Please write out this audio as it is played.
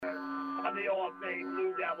of the OFA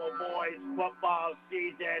Blue Devil boys football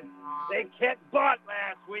season. They kicked butt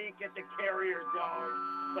last week at the Carrier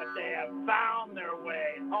Dome, but they have found their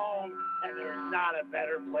way home, and there's not a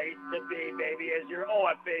better place to be, baby, as your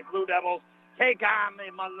OFA Blue Devils take on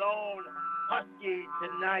the Malone Huskies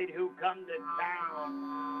tonight, who come to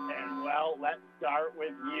town. And, well, let's start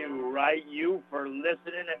with you, right? You for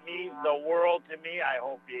listening. It means the world to me. I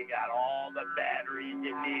hope you got all the batteries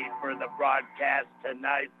you need for the broadcast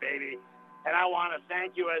tonight, baby. And I want to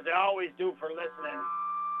thank you, as I always do, for listening.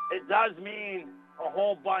 It does mean a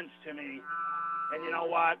whole bunch to me. And you know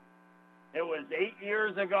what? It was 8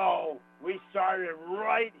 years ago. We started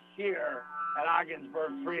right here at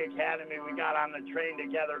Ogdensburg Free Academy. We got on the train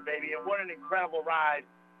together, baby, and what an incredible ride.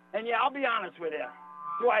 And, yeah, I'll be honest with you.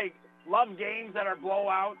 Do I love games that are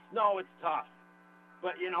blowouts? No, it's tough.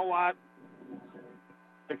 But you know what?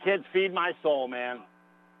 The kids feed my soul, man.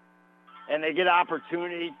 And they get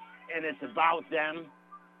opportunity, and it's about them,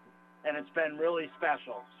 and it's been really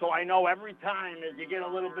special. So I know every time as you get a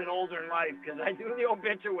little bit older in life, because I do the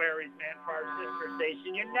obituaries, man, for our sister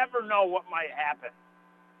station, you never know what might happen.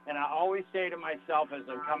 And I always say to myself as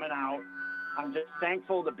I'm coming out, I'm just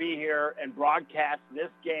thankful to be here and broadcast this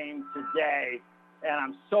game today. And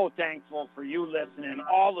I'm so thankful for you listening,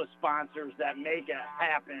 all the sponsors that make it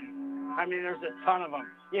happen. I mean, there's a ton of them.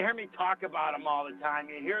 You hear me talk about them all the time.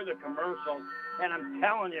 You hear the commercials. And I'm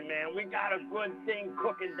telling you, man, we got a good thing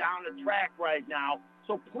cooking down the track right now.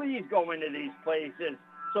 So please go into these places.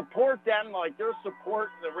 Support them like they're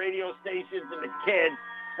supporting the radio stations and the kids.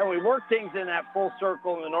 And we work things in that full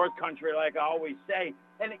circle in the North Country, like I always say.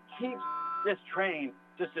 And it keeps this train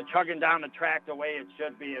just chugging down the track the way it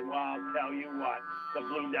should be. And, well, I'll tell you what, the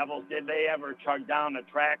Blue Devils, did they ever chug down the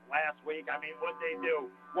track last week? I mean, what'd they do?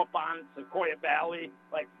 Whoop on Sequoia Valley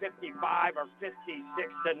like 55 or 56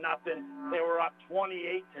 to nothing. They were up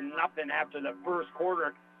 28 to nothing after the first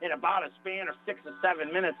quarter. In about a span of 6 or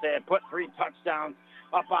 7 minutes, they had put 3 touchdowns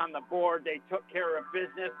up on the board. They took care of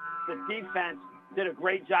business. The defense did a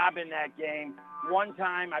great job in that game. One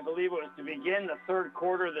time, I believe it was to begin the third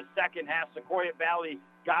quarter, the second half, Sequoia Valley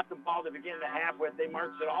got the ball to begin the half with. They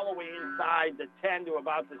marched it all the way inside the 10 to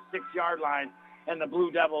about the 6-yard line, and the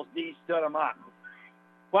Blue Devils D stood them up.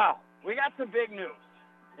 Well, we got some big news.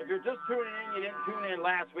 If you're just tuning in, you didn't tune in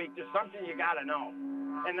last week, there's something you got to know.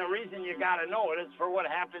 And the reason you got to know it is for what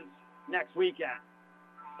happens next weekend.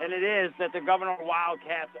 And it is that the Governor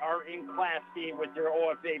Wildcats are in Class C with their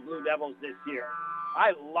OFA Blue Devils this year.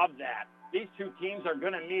 I love that. These two teams are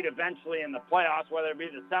going to meet eventually in the playoffs, whether it be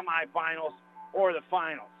the semifinals or the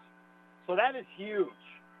finals. So that is huge.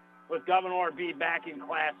 With Governor B back in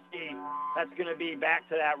Class C, that's going to be back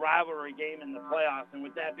to that rivalry game in the playoffs. And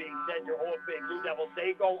with that being said, your OFA Blue Devils,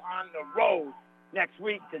 they go on the road next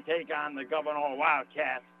week to take on the Governor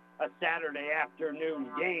Wildcats, a Saturday afternoon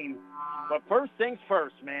game. But first things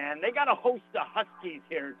first, man, they got to host the Huskies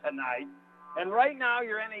here tonight. And right now,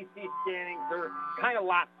 your NAC standings are kind of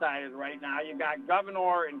lopsided right now. You've got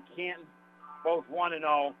Governor and Canton, both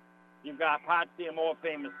 1-0. You've got Potsdam,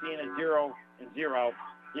 OFA, Messina, 0-0.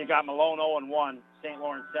 You got Malone 0-1, St.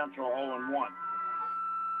 Lawrence Central 0-1.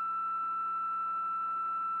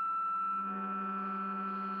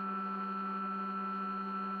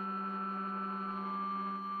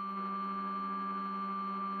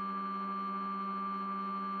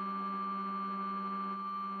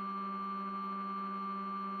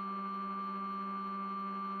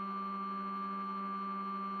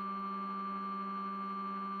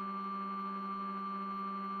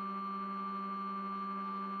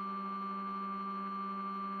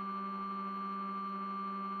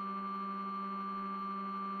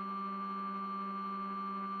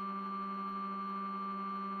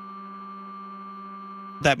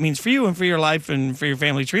 that means for you and for your life and for your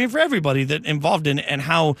family tree and for everybody that involved in it, and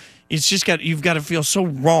how it's just you've got to feel so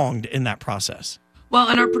wronged in that process. Well,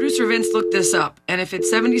 and our producer Vince looked this up, and if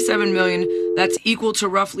it's $77 million, that's equal to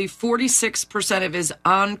roughly 46% of his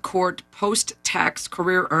on-court post-tax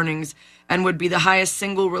career earnings, and would be the highest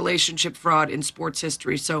single relationship fraud in sports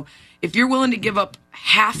history. So if you're willing to give up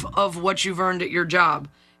half of what you've earned at your job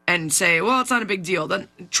and say, well, it's not a big deal, then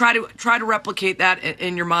try to replicate that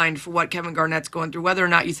in your mind for what Kevin Garnett's going through, whether or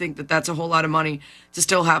not you think that that's a whole lot of money to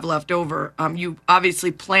still have left over. You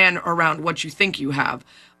obviously plan around what you think you have.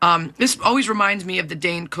 This always reminds me of the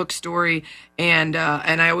Dane Cook story, and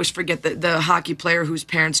I always forget the hockey player whose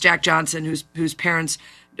parents, Jack Johnson, whose parents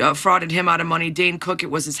frauded him out of money. Dane Cook, it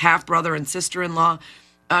was his half-brother and sister-in-law,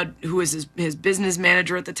 who was his business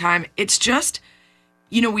manager at the time. It's just,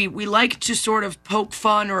 we like to sort of poke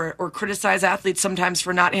fun or criticize athletes sometimes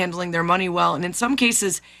for not handling their money well, and in some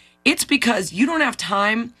cases, it's because you don't have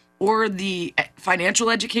time or the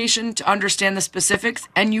financial education to understand the specifics,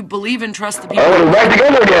 and you believe and trust the people. Oh, we're back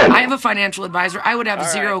together again. I have a financial advisor. I would have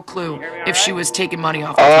zero clue if she was taking money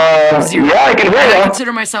off the Uh, Zero. yeah, I can hear And I you.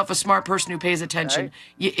 consider myself a smart person who pays attention.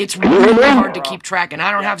 It's really hard to keep track, and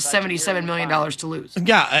I don't have $77 million to lose.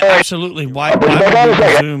 Yeah, absolutely. Why would we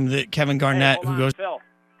presume that Kevin Garnett, who goes... Phil.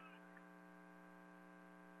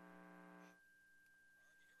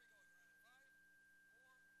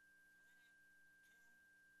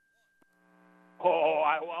 Oh,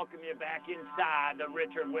 I welcome you back inside the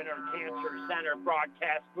Richard Winter Cancer Center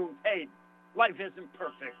broadcast booth. Hey, life isn't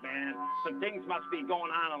perfect, man. Some things must be going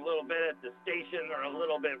on a little bit at the station or a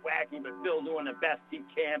little bit wacky, but Phil doing the best he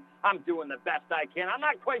can. I'm doing the best I can. I'm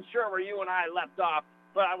not quite sure where you and I left off,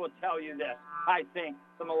 but I will tell you this. I think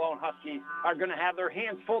the Malone Huskies are going to have their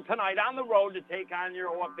hands full tonight on the road to take on your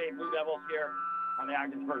OFA Blue Devils here on the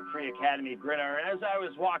Ogdensburg Free Academy Gridiron. As I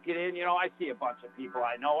was walking in, I see a bunch of people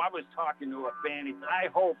I know. I was talking to a fan. He said,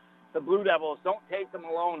 I hope the Blue Devils don't take the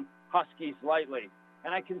Malone Huskies lightly.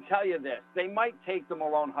 And I can tell you this, they might take the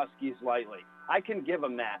Malone Huskies lightly. I can give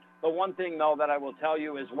them that. The one thing, though, that I will tell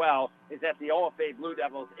you as well is that the OFA Blue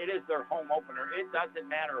Devils, it is their home opener. It doesn't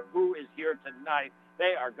matter who is here tonight.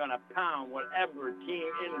 They are going to pound whatever team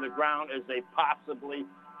into the ground as they possibly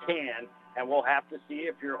can. And we'll have to see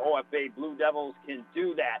if your OFA Blue Devils can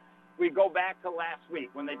do that. We go back to last week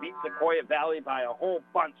when they beat Sequoia Valley by a whole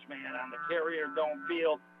bunch, man, on the Carrier Dome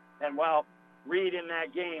field. And, well, Reed in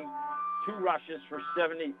that game, 2 rushes for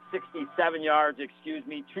 67 yards, 2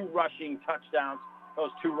 rushing touchdowns.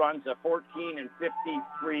 Those 2 runs of 14 and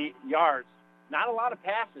 53 yards. Not a lot of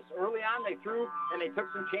passes. Early on they threw and they took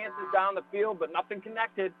some chances down the field, but nothing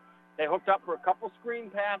connected. They hooked up for a couple screen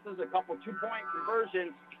passes, a couple 2-point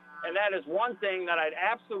conversions, and that is one thing that I'd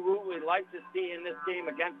absolutely like to see in this game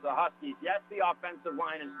against the Huskies. Yes, the offensive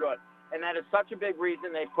line is good, and that is such a big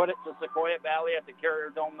reason they put it to Sequoia Valley at the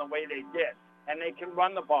Carrier Dome the way they did. And they can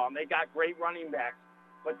run the ball, and they got great running backs.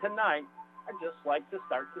 But tonight, I'd just like to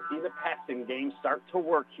start to see the passing game start to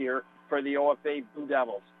work here for the OFA Blue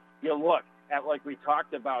Devils. You look at, like we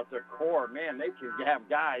talked about, their core. Man, they can have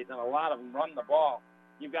guys, and a lot of them run the ball.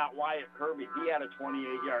 You got Wyatt Kirby. He had a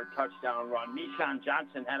 28-yard touchdown run. Mishon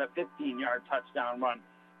Johnson had a 15-yard touchdown run.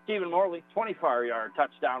 Stephen Morley, 24-yard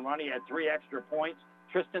touchdown run. He had 3 extra points.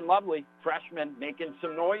 Tristan Lovely, freshman, making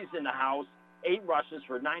some noise in the house. 8 rushes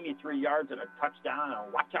for 93 yards and a touchdown.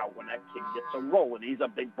 And watch out when that kid gets a rolling. He's a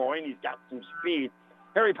big boy, and he's got some speed.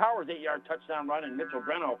 Harry Powers, 8-yard touchdown run, and Mitchell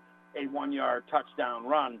Breno, a 1-yard touchdown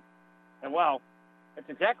run. And, well, it's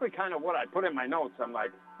exactly kind of what I put in my notes. I'm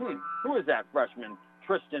like, who is that freshman,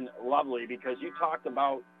 Tristan Lovely? Because you talk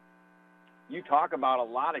about a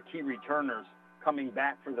lot of key returners coming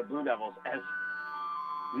back for the Blue Devils, as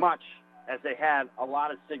much as they had a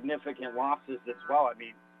lot of significant losses as well. I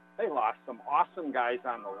mean, they lost some awesome guys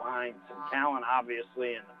on the line, some talent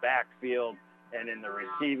obviously in the backfield and in the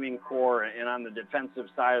receiving core and on the defensive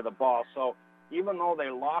side of the ball. So even though they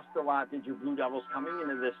lost a lot, did your Blue Devils coming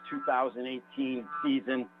into this 2018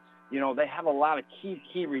 season, they have a lot of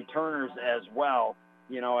key returners as well.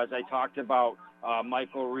 As I talked about,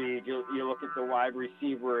 Michael Reed, you look at the wide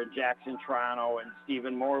receiver in Jackson Toronto and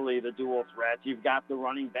Stephen Morley, the dual threats. You've got the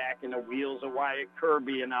running back in the wheels of Wyatt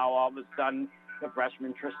Kirby, and now all of a sudden the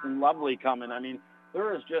freshman Tristan Lovely coming. I mean,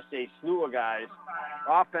 there is just a slew of guys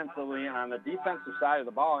offensively and on the defensive side of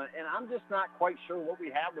the ball, and I'm just not quite sure what we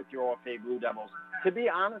have with your OFA Blue Devils. To be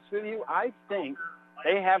honest with you, I think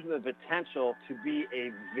they have the potential to be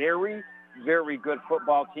a very, very good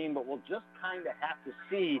football team, but we'll just kind of have to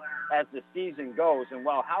see as the season goes. And,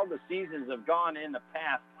 well, how the seasons have gone in the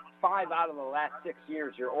past, 5 out of the last 6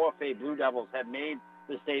 years, your OFA Blue Devils have made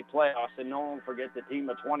the state playoffs, and no one forget the team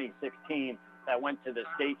of 2016 that went to the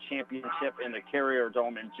state championship in the Carrier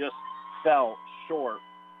Dome and just fell short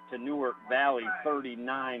to Newark Valley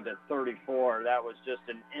 39-34. That was just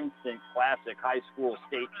an instant classic high school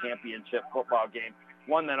state championship football game,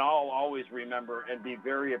 one that I'll always remember and be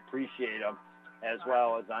very appreciative, as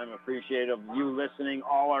well as I'm appreciative of you listening,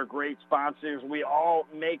 all our great sponsors. We all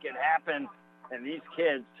make it happen, and these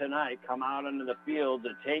kids tonight come out into the field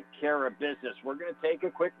to take care of business. We're going to take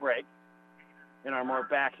a quick break in our Mort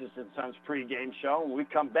Backus & Sons pregame show. When we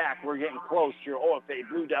come back, we're getting close to your OFA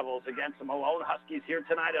Blue Devils against the Malone Huskies here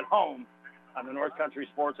tonight at home on the North Country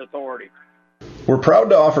Sports Authority. We're proud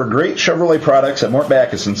to offer great Chevrolet products at Mort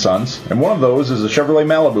Backus & Sons, and one of those is the Chevrolet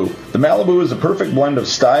Malibu. The Malibu is a perfect blend of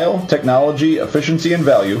style, technology, efficiency, and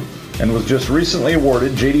value, and was just recently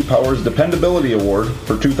awarded J.D. Power's Dependability Award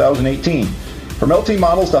for 2018. From LT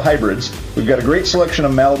models to hybrids, we've got a great selection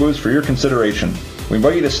of Malibus for your consideration. We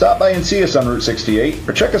invite you to stop by and see us on Route 68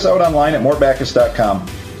 or check us out online at mortbackus.com.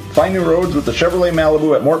 Find new roads with the Chevrolet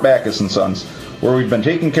Malibu at Mort Backus & Sons, where we've been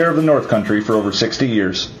taking care of the North Country for over 60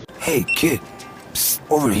 years. Hey, kid. Psst,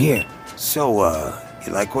 over here. So,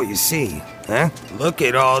 you like what you see, huh? Look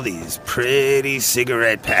at all these pretty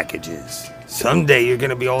cigarette packages. Someday you're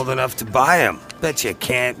gonna be old enough to buy them. Bet you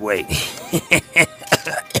can't wait.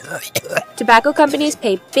 Tobacco companies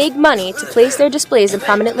pay big money to place their displays in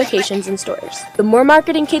prominent locations in stores. The more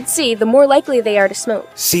marketing kids see, the more likely they are to smoke.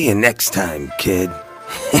 See you next time, kid.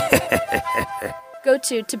 Go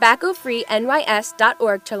to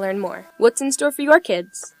tobaccofreenys.org to learn more. What's in store for your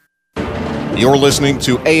kids? You're listening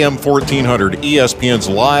to AM 1400 ESPN's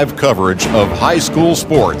live coverage of high school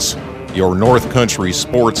sports. Your North Country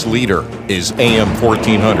sports leader is AM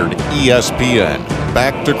 1400 ESPN.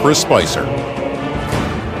 Back to Chris Spicer.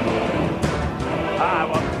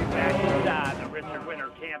 Welcome back inside the Richard Winter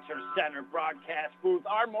Cancer Center broadcast booth.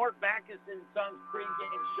 Our Mort Backus & Sons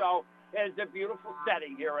pregame show is a beautiful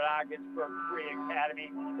setting here at Ogdensburg Free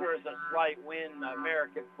Academy. There is a slight wind, the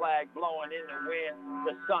American flag blowing in the wind.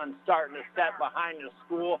 The sun's starting to set behind the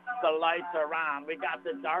school. The lights are on. We got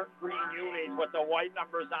the dark green unis with the white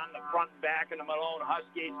numbers on the front and back of the Malone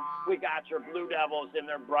Huskies. We got your Blue Devils in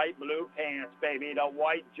their bright blue pants, baby. The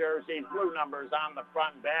white jerseys, blue numbers on the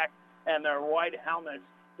front and back, and their white helmets.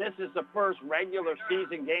 This is the first regular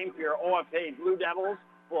season game for your OFA Blue Devils.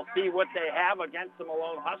 We'll see what they have against the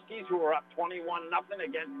Malone Huskies, who were up 21-0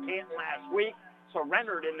 against Canton last week.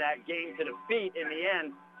 Surrendered in that game to defeat, in the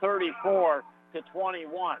end, 34-21.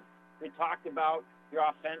 We talked about your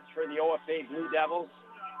offense for the OFA Blue Devils.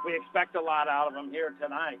 We expect a lot out of them here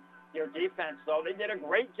tonight. Your defense, though, they did a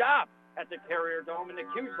great job at the Carrier Dome and the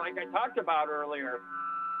Cuse, like I talked about earlier.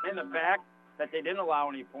 And the fact that they didn't allow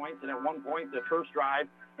any points, and at one point, the first drive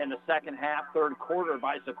in the second half, third quarter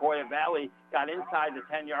by Sequoia Valley, got inside the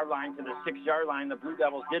 10-yard line to the 6-yard line. The Blue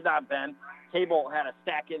Devils did not bend. Cable had a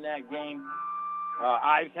stack in that game.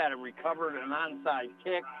 Ives had recovered an onside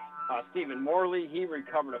kick. Stephen Morley, he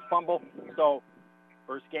recovered a fumble. So,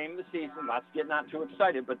 first game of the season. Let's get not too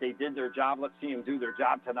excited, but they did their job. Let's see them do their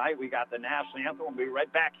job tonight. We got the national anthem. We'll be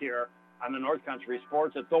right back here on the North Country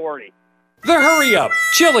Sports Authority. The hurry up,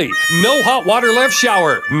 chilly, no hot water left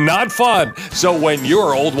shower, not fun. So when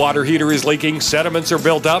your old water heater is leaking, sediments are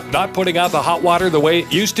built up, not putting out the hot water the way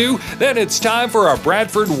it used to, then it's time for a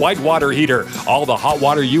Bradford white water heater. All the hot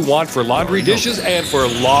water you want for laundry, dishes, and for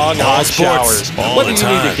long hot showers. Whether you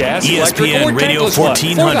need a gas, electric, or Radio tankless one,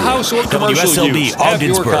 for the house or commercial WSLB, use, have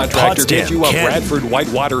your Ogdensburg, contractor get you a Potsdam, Bradford white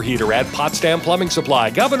water heater at Potsdam Plumbing Supply,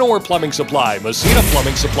 Governor Plumbing Supply, Messina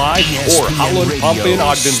Plumbing Supply, or Howland Pump in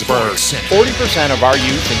Ogdensburg. 40% of our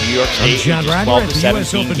youth in New York State, ages 12 to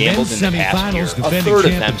 17, gambled in the past year. A third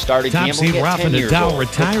of them started gambling at 10 years old. The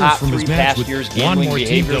top 3 past years' gambling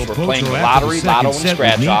behaviors were playing the lottery, lotto, and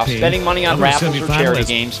scratch-off, spending money on raffles or charity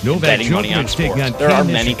games, and betting money on sports. There are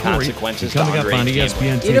many consequences to underage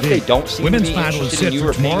gambling. Even if they don't seem to be interested in you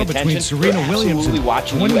or paying attention, they're absolutely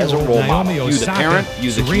watching you as a role model. You, the parent,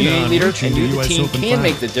 you, the community leader, and you, the team, can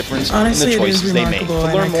make the difference in the choices they make.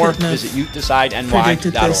 To learn more, visit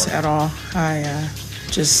YouthDecideNY.org.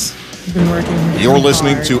 Just been working. You're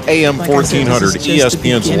listening to AM 1400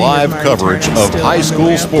 ESPN's live coverage of high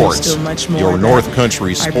school sports. Your North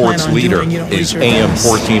Country sports leader is AM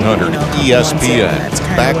 1400 ESPN.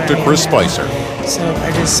 Back to Chris Spicer. So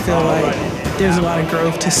I just feel like there's a lot of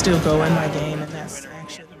growth to still go in my game, and that's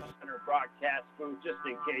actually broadcast booth. Just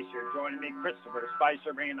in case you're joining me, Christopher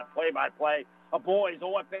Spicer bringing the play-by-play of boys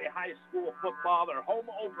OFA high school football. Their home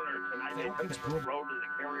opener tonight. They took the road to the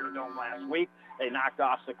Carrier Dome last week. They knocked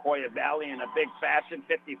off Sequoia Valley in a big fashion,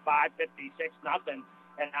 55-56-0.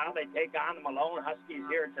 And now they take on the Malone Huskies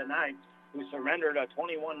here tonight, who surrendered a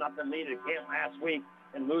 21-0 lead at Camp last week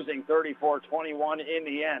and losing 34-21 in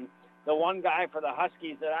the end. The one guy for the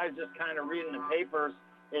Huskies that I was just kind of reading the papers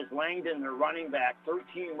is Langdon, their running back,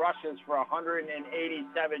 13 rushes for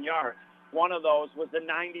 187 yards. One of those was a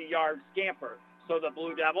 90-yard scamper. So the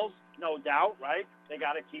Blue Devils, no doubt, right? They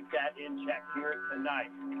got to keep that in check here tonight.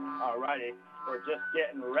 All righty. We're just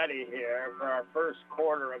getting ready here for our first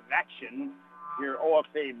quarter of action. Your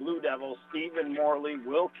OFA Blue Devils, Stephen Morley,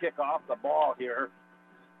 will kick off the ball here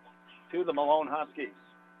to the Malone Huskies.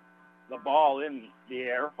 The ball in the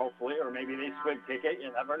air, hopefully, or maybe they squib kick it.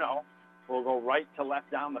 You never know. We'll go right to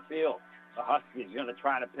left down the field. The Huskies are going to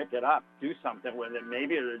try to pick it up, do something with it.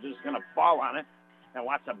 Maybe they're just going to fall on it and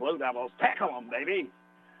watch the Blue Devils tackle them, baby.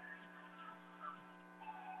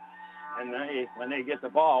 And when they get the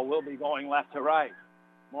ball, we'll be going left to right.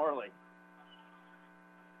 Morley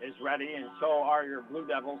is ready, and so are your Blue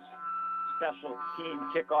Devils special team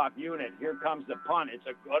kickoff unit. Here comes the punt. It's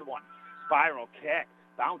a good one. Spiral kick.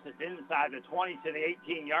 Bounces inside the 20 to the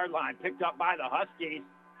 18-yard line. Picked up by the Huskies.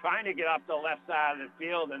 Trying to get up the left side of the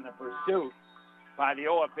field, and the pursuit by the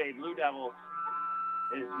OFA Blue Devils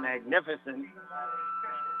is magnificent.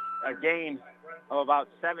 A gain of about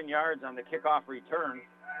 7 yards on the kickoff return.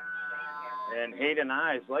 And Hayden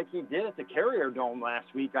Ives, like he did at the Carrier Dome last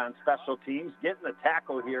week on special teams, getting the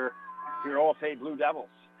tackle here for your OFA Blue Devils.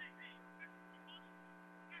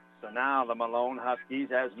 So now the Malone Huskies,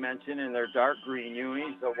 as mentioned, in their dark green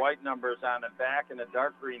unis, the white numbers on the back, and the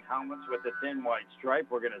dark green helmets with the thin white stripe.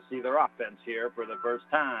 We're going to see their offense here for the first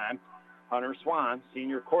time. Hunter Swan,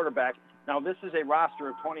 senior quarterback. Now, this is a roster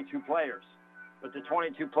of 22 players, but the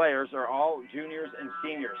 22 players are all juniors and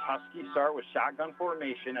seniors. Huskies start with shotgun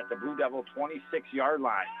formation at the Blue Devil 26-yard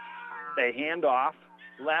line. They hand off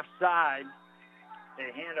left side.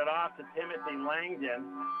 They hand it off to Timothy Langdon.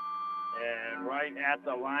 And right at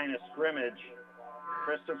the line of scrimmage,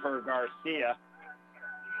 Christopher Garcia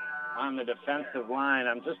on the defensive line.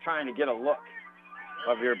 I'm just trying to get a look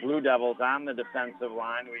of your Blue Devils on the defensive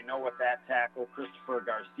line. We know what that tackle, Christopher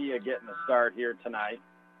Garcia, getting the start here tonight.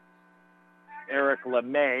 Eric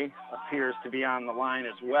LeMay appears to be on the line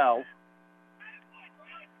as well.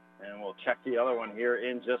 And we'll check the other one here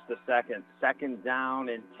in just a second. Second down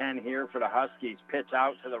and 10 here for the Huskies. Pitch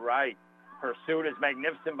out to the right. Pursuit is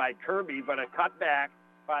magnificent by Kirby, but a cutback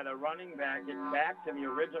by the running back. It's back to the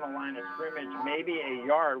original line of scrimmage, maybe a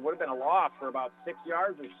yard. Would have been a loss for about 6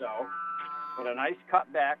 yards or so. But a nice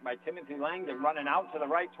cutback by Timothy Langdon running out to the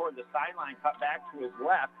right toward the sideline, cut back to his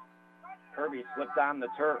left. Kirby slipped on the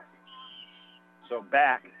turf. So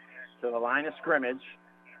back to the line of scrimmage,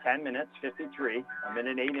 10 minutes, 53, a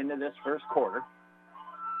minute 8 into this first quarter.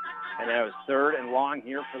 And it was third and long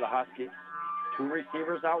here for the Huskies. 2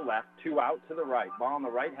 receivers out left, 2 out to the right. Ball on the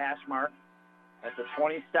right hash mark at the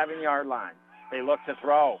 27-yard line. They look to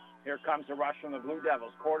throw. Here comes the rush from the Blue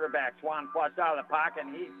Devils. Quarterback Swan flushed out of the pocket,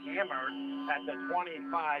 and he's hammered at the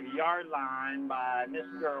 25-yard line by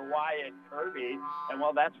Mr. Wyatt Kirby. And,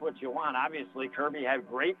 well, that's what you want. Obviously, Kirby had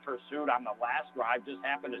great pursuit on the last drive, just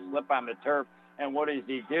happened to slip on the turf. And what does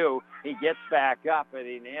he do? He gets back up, and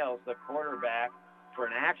he nails the quarterback for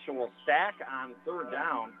an actual sack on third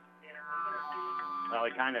down. Well,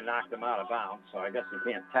 he kind of knocked him out of bounds, so I guess you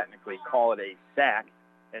can't technically call it a sack.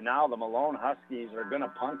 And now the Malone Huskies are going to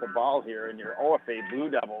punt the ball here, and your OFA Blue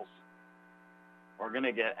Devils are going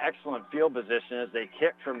to get excellent field position as they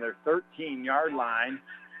kick from their 13-yard line.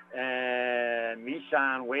 And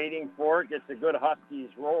Michon waiting for it, gets a good Huskies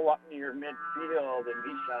roll up near midfield, and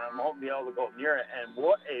Michon won't be able to go near it. And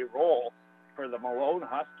what a roll for the Malone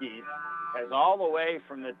Huskies, as all the way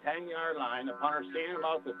from the 10-yard line, the punter standing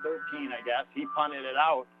about the 13, I guess, he punted it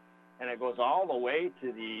out, and it goes all the way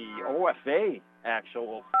to the OFA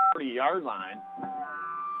actual 40-yard line.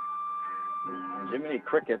 Jiminy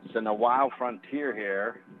Crickets and the Wild Frontier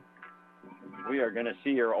here. We are going to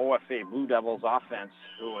see your OFA Blue Devils offense,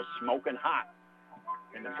 who was smoking hot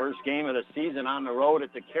in the first game of the season on the road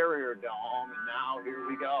at the Carrier Dome. And now here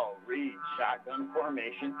we go. Reed, shotgun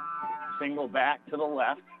formation, single back to the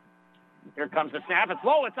left. Here comes the snap. It's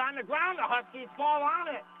low. It's on the ground. The Huskies fall on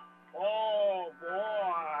it. Oh, boy.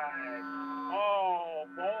 Oh,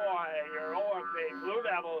 boy. Your OFA Blue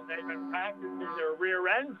Devils, they've been practicing their rear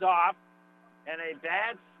ends off. And a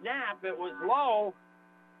bad snap. It was low.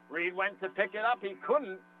 Reed went to pick it up. He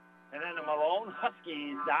couldn't. And then the Malone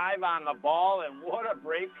Huskies dive on the ball. And what a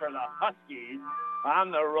break for the Huskies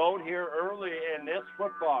on the road here early in this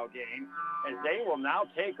football game, as they will now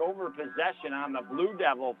take over possession on the Blue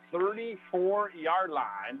Devil 34-yard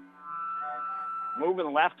line,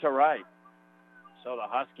 moving left to right. So the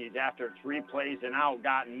Huskies, after 3 plays and out,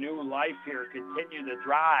 got new life here, continue the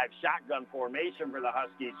drive. Shotgun formation for the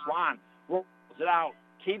Huskies. Swan rolls it out,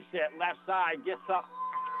 keeps it left side, gets up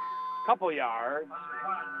a couple yards,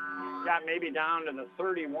 got maybe down to the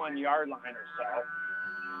 31-yard line or so.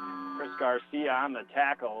 Chris Garcia on the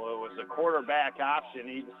tackle. It was a quarterback option.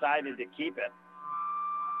 He decided to keep it.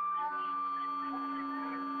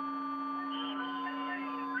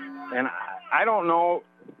 And I don't know.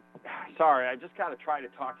 Sorry, I just got to try to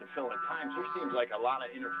talk to Phil. At times, there seems like a lot of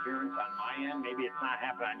interference on my end. Maybe it's not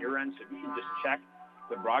happening on your end, so if you can just check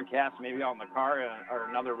the broadcast, maybe out in the car or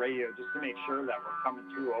another radio, just to make sure that we're coming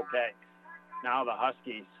through okay. Now the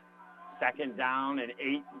Huskies, second down and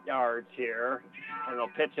 8 yards here, and they'll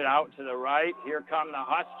pitch it out to the right. Here come the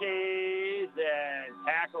Huskies, and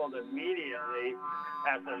tackled immediately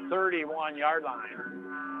at the 31-yard line.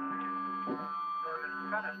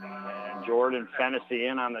 And Jordan Fennessy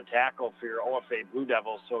in on the tackle for your OFA Blue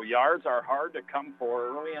Devils. So yards are hard to come for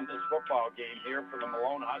early in this football game here for the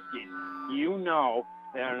Malone Huskies. You know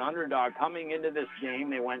They're an underdog coming into this game.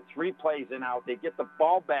 They went 3 plays and out. They get the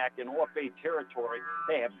ball back in OFA territory.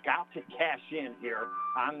 They have got to cash in here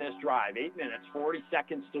on this drive. 8 minutes, 40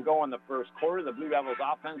 seconds to go in the first quarter. The Blue Devils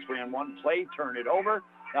offense ran 1 play, turned it over.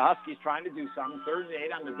 The Huskies trying to do something. 3rd and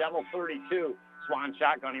 8 on the Devil 32. Swan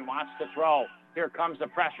shotgun. He wants to throw. Here comes the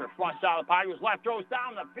pressure. Flushed out of the pocket. Was left. Throws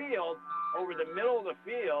down the field, over the middle of the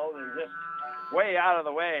field, and just way out of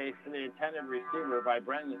the way for the intended receiver by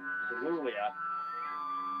Brendan Salulia.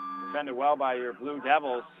 Defended well by your Blue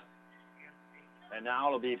Devils. And now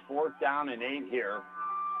it'll be 4th down and 8 here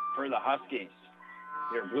for the Huskies.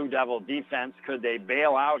 Your Blue Devil defense, could they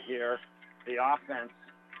bail out here the offense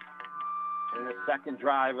in the second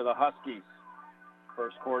drive of the Huskies?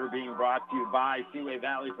 First quarter being brought to you by Seaway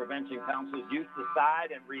Valley Prevention Council's Youth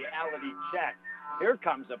Decide and Reality Check. Here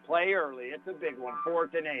comes a play early. It's a big one.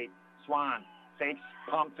 4th and 8. Swan fakes,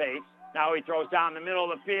 pump fakes. Now he throws down the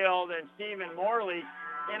middle of the field, and Stephen Morley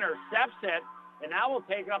intercepts it, and now we'll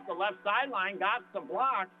take it up the left sideline, got some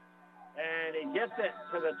blocks, and he gets it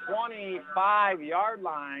to the 25-yard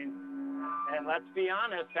line. And let's be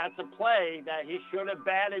honest, that's a play that he should have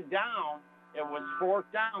batted down. It was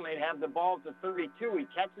 4th down. They'd have the ball at the 32. He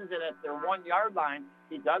catches it at their 1-yard line.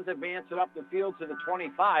 He does advance it up the field to the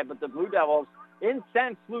 25, but the Blue Devils, in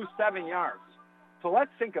sense, lose 7 yards. So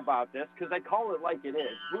let's think about this, because I call it like it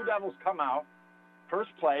is. Blue Devils come out,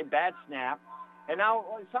 first play, bad snap, and now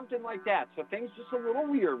something like that. So things just a little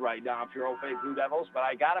weird right now if you're OFA Blue Devils, but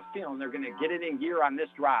I got a feeling they're going to get it in gear on this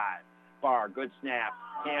drive. Barr, good snap.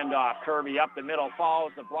 Handoff, Kirby up the middle,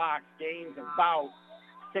 follows the blocks, gains about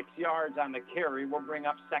 6 yards on the carry. We'll bring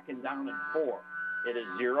up 2nd down and 4. It is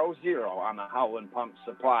 0-0 on the Howland Pump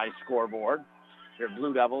Supply scoreboard. Your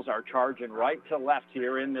Blue Devils are charging right to left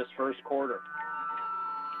here in this first quarter.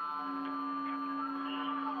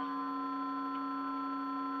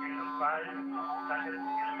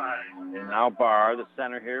 And now Barr, the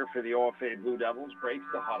center here for the OFA Blue Devils, breaks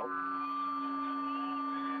the huddle.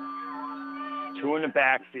 2 in the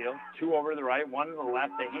backfield, 2 over to the right, 1 to the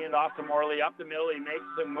left. They hand off to Morley up the middle. He makes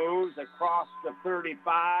some moves across the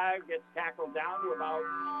 35, gets tackled down to about,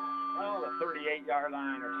 the 38-yard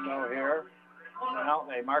line or so here. Well,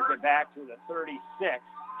 they mark it back to the 36.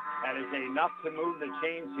 That is enough to move the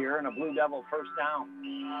chains here, and a Blue Devil first down.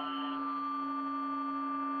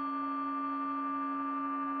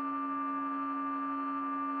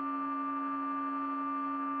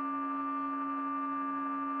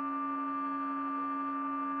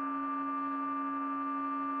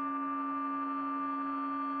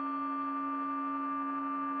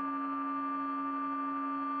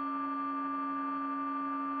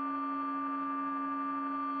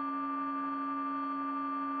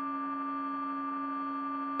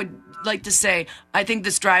 Would like to say, I think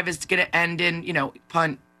this drive is going to end in,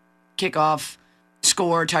 punt, kickoff,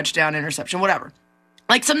 score, touchdown, interception, whatever.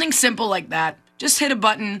 Like something simple like that. Just hit a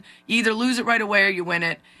button. You either lose it right away or you win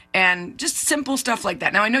it. And just simple stuff like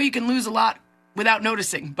that. Now, I know you can lose a lot without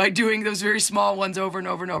noticing by doing those very small ones over and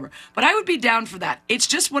over and over. But I would be down for that. It's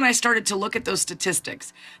just when I started to look at those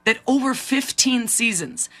statistics that over 15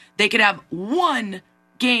 seasons, they could have 1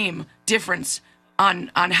 game difference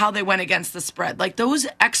on how they went against the spread. Like, those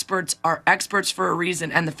experts are experts for a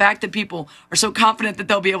reason. And the fact that people are so confident that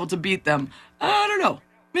they'll be able to beat them, I don't know.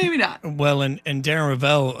 Maybe not. Well, and Darren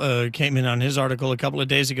Ravel came in on his article a couple of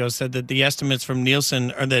days ago, said that the estimates from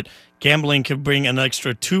Nielsen are that gambling could bring an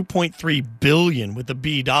extra $2.3 billion with the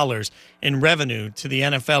B dollars in revenue to the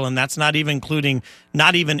NFL, and that's not even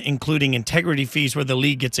including integrity fees where the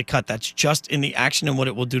league gets a cut. That's just in the action and what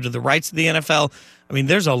it will do to the rights of the NFL. I mean,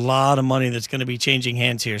 there's a lot of money that's going to be changing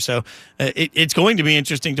hands here, so it's going to be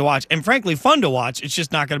interesting to watch, and frankly, fun to watch. It's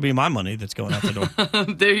just not going to be my money that's going out the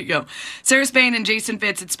door. There you go. Sarah Spain and Jason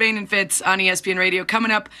Fitz. It's Spain and Fitz on ESPN Radio.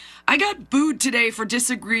 Coming up, I got booed today for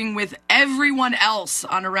disagreeing with everyone else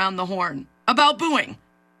on Around the Horn about booing.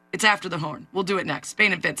 It's after the horn. We'll do it next.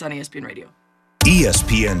 Spain and Fitz on ESPN Radio.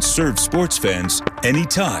 ESPN serves sports fans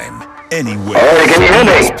anytime, anywhere.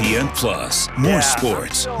 ESPN Plus. More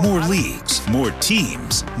sports, more leagues, more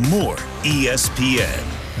teams, more ESPN.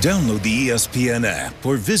 Download the ESPN app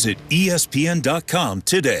or visit ESPN.com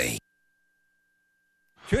today.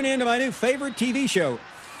 Tune in to my new favorite TV show,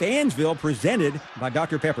 Fansville, presented by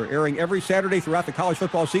Dr. Pepper, airing every Saturday throughout the college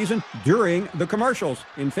football season during the commercials.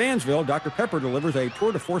 In Fansville, Dr. Pepper delivers a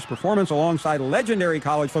tour-de-force performance alongside legendary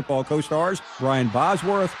college football co-stars Brian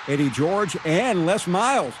Bosworth, Eddie George, and Les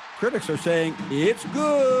Miles. Critics are saying it's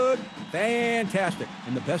good, fantastic,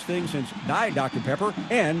 and the best thing since Diet Dr. Pepper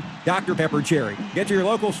and Dr. Pepper Cherry. Get to your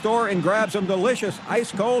local store and grab some delicious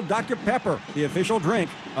ice-cold Dr. Pepper, the official drink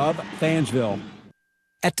of Fansville.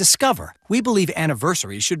 At Discover, we believe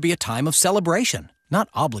anniversaries should be a time of celebration, not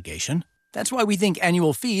obligation. That's why we think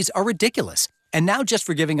annual fees are ridiculous. And now, just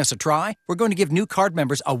for giving us a try, we're going to give new card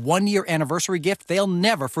members a 1-year anniversary gift they'll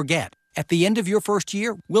never forget. At the end of your first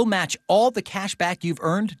year, we'll match all the cash back you've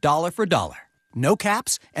earned dollar for dollar. No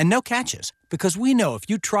caps and no catches, because we know if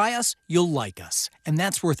you try us, you'll like us. And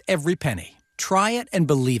that's worth every penny. Try it and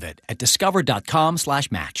believe it at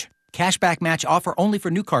discover.com/match. Cashback match offer only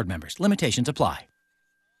for new card members. Limitations apply.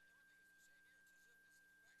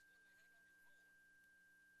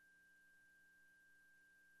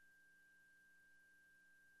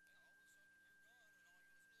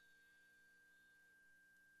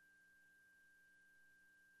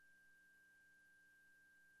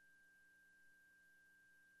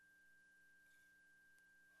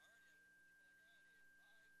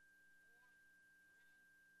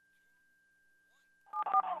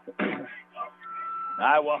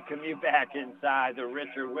 I welcome you back inside the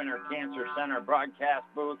Richard Winter Cancer Center broadcast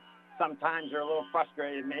booth. Sometimes you're a little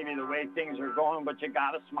frustrated, maybe the way things are going, but you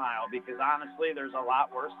got to smile because honestly, there's a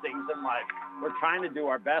lot worse things in life. We're trying to do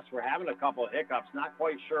our best. We're having a couple of hiccups, not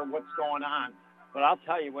quite sure what's going on, but I'll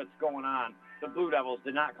tell you what's going on. The Blue Devils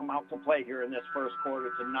did not come out to play here in this first quarter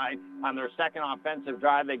tonight. On their second offensive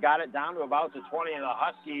drive, they got it down to about the 20 of the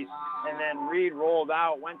Huskies, and then Reed rolled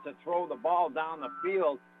out, went to throw the ball down the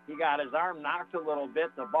field. He got his arm knocked a little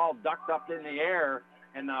bit. The ball ducked up in the air,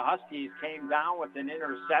 and the Huskies came down with an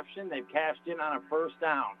interception. They've cashed in on a first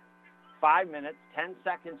down. 5 minutes, 10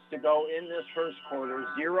 seconds to go in this first quarter.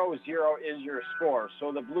 0-0 is your score.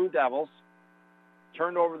 So the Blue Devils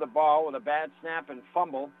turned over the ball with a bad snap and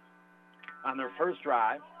fumble on their first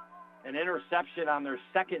drive, an interception on their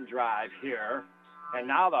second drive here, and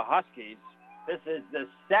now the Huskies, this is the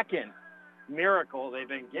second miracle they've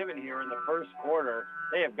been given here in the first quarter.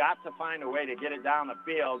 They have got to find a way to get it down the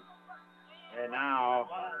field. And now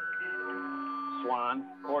Swan,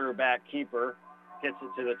 quarterback keeper, gets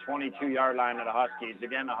it to the 22-yard line of the Huskies.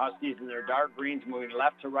 Again, the Huskies in their dark greens moving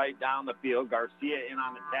left to right down the field. Garcia in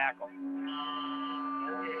on the tackle.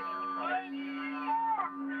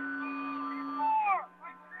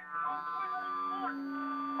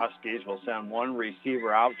 Huskies will send one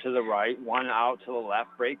receiver out to the right, one out to the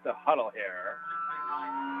left, break the huddle here.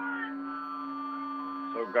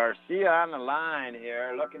 So Garcia on the line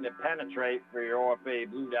here, looking to penetrate for your OFA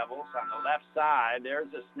Blue Devils. On the left side,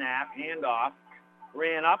 there's a snap, handoff.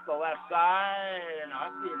 Ran up the left side, and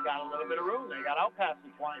Huskies got a little bit of room. They got out past the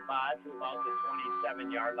 25 to about the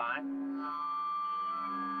 27-yard line.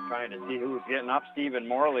 Trying to see who's getting up. Stephen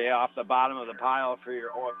Morley off the bottom of the pile for your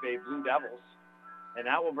OFA Blue Devils. And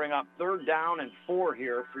that will bring up 3rd down and 4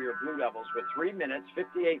 here for your Blue Devils with 3 minutes,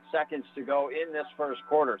 58 seconds to go in this first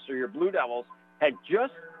quarter. So your Blue Devils had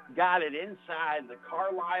just got it inside the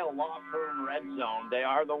Carlisle Law Firm red zone. They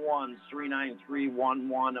are the ones,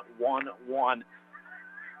 393-1111.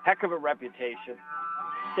 Heck of a reputation.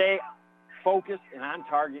 Stay focused and on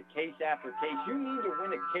target case after case. You need to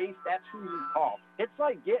win a case, that's who you call. It's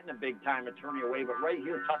like getting a big-time attorney away, but right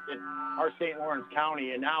here touching our St. Lawrence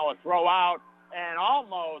County. And now a throw out and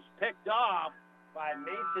almost picked off by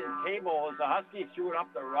Mason Table as the Huskies threw it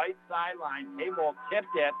up the right sideline. Table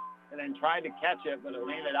tipped it and then tried to catch it, but it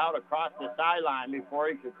landed out across the sideline before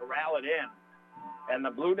he could corral it in. And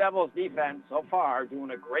the Blue Devils defense so far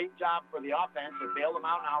doing a great job for the offense. They bailed them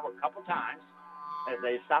out now a couple times as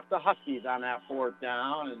they stopped the Huskies on that 4th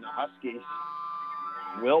down, and the Huskies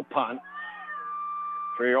will punt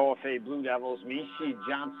for your OFA Blue Devils. Mishi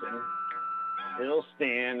Johnson, he'll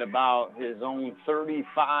stand about his own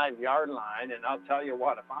 35-yard line, and I'll tell you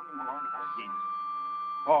what, if I'm the Malone Huskies,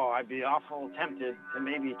 I'd be awful tempted to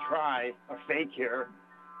maybe try a fake here,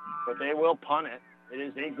 but they will punt it. It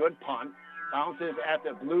is a good punt. Bounces at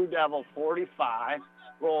the Blue Devil 45,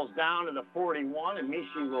 rolls down to the 41, and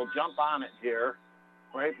Mishi will jump on it here,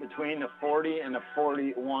 right between the 40 and the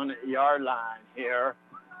 41-yard line here.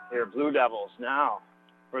 Here, Blue Devils now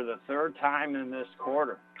for the 3rd time in this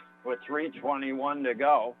quarter with 3:21 to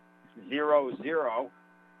go, 0-0.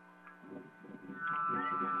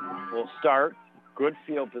 We'll start. Good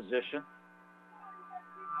field position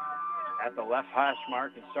at the left hash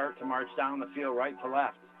mark and start to march down the field right to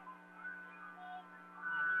left.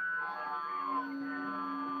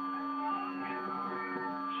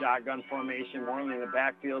 Shotgun formation, Morley in the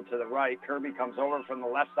backfield to the right. Kirby comes over from the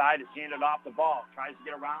left side. It's handed off the ball. Tries to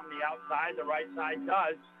get around the outside. The right side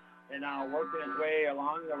does. And now working his way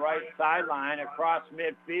along the right sideline across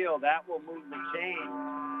midfield. That will move the chain.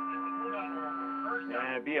 And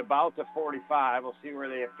it'll be about the 45. We'll see where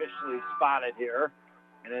they officially spot it here.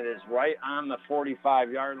 And it is right on the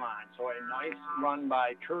 45-yard line. So a nice run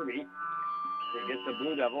by Kirby. to get the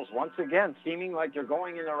Blue Devils once again seeming like they're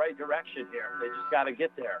going in the right direction here. They just got to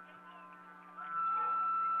get there.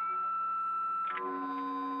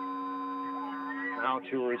 Now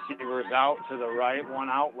 2 receivers out to the right, 1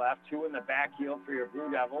 out left, 2 in the backfield for your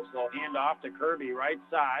Blue Devils. They'll hand off to Kirby, right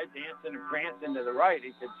side, dancing and prancing to the right.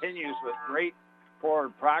 He continues with great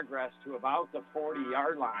forward progress to about the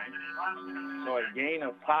 40-yard line. So a gain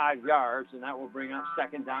of 5 yards, and that will bring up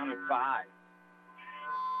 2nd down and 5.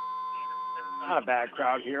 Not a bad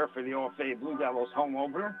crowd here for the OFA Blue Devils home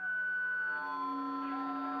opener.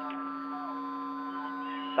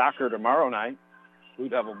 Soccer tomorrow night. Blue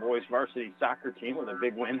Devil boys varsity soccer team with a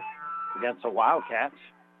big win against the Wildcats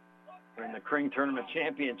in the Kring Tournament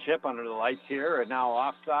Championship under the lights here, and now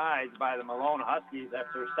offsides by the Malone Huskies. That's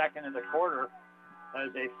their 2nd of the quarter. That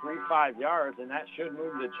is a free 5 yards, and that should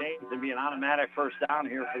move the chains and be an automatic 1st down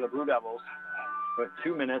here for the Blue Devils with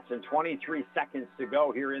 2 minutes and 23 seconds to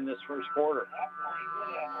go here in this 1st quarter.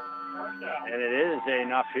 And it is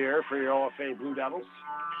enough here for your OFA Blue Devils.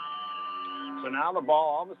 So now the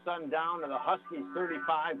ball all of a sudden down to the Huskies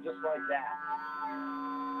 35, just like that.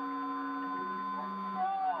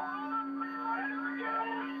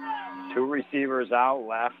 Two receivers out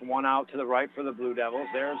left, 1 out to the right for the Blue Devils.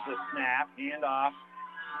 There's the snap, handoff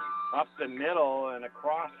up the middle and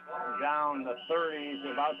across down the 30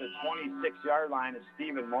 to about the 26-yard line is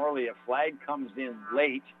Stephen Morley. A flag comes in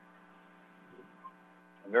late.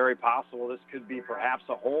 Very possible this could be perhaps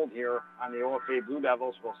a hold here on the OFA Blue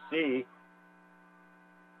Devils. We'll see.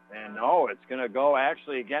 And no, it's going to go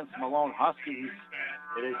actually against Malone Huskies.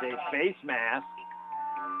 It is a face mask.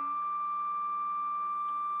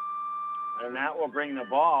 And that will bring the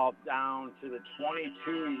ball down to the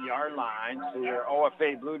 22-yard line to your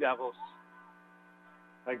OFA Blue Devils.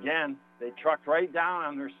 Again, they trucked right down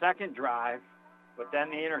on their 2nd drive, but then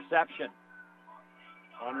the interception.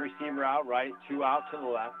 1 receiver out right, 2 out to the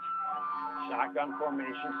left. Shotgun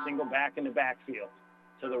formation, single back in the backfield.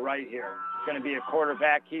 To the right here. It's going to be a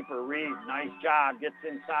quarterback keeper. Reed, nice job. Gets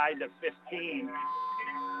inside the 15.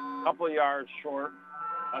 A couple yards short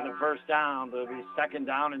of the 1st down. There'll be 2nd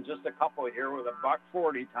down and just a couple here with a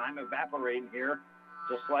 $1:40. Time evaporating here.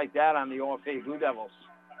 Just like that on the OFA Blue Devils.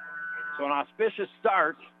 So an auspicious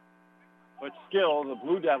start, but still the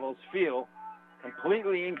Blue Devils feel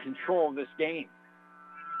completely in control of this game.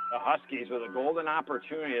 The Huskies with a golden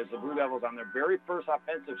opportunity as the Blue Devils on their very first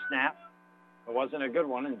offensive snap. It wasn't a good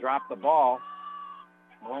one and dropped the ball.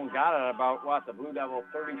 Malone got it about, the Blue Devil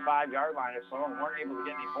 35-yard line or so and weren't able to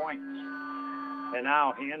get any points. And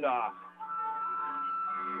now handoff.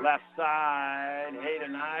 Left side,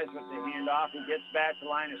 Hayden Eyes with the handoff. He gets back to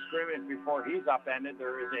line of scrimmage before he's upended.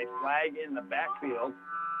 There is a flag in the backfield.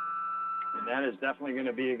 And that is definitely going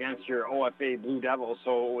to be against your OFA Blue Devils.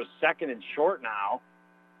 So it was 2nd and short now.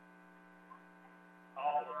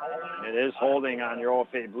 It is holding on your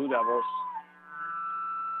OFA Blue Devils.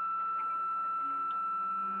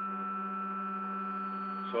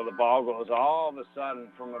 So the ball goes all of a sudden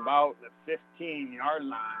from about the 15-yard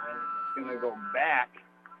line. It's going to go back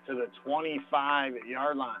to the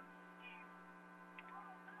 25-yard line.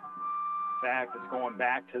 In fact, it's going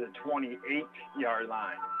back to the 28-yard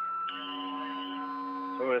line.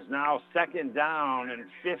 So it's now 2nd down and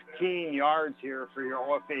 15 yards here for your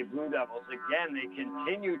OFA Blue Devils. Again, they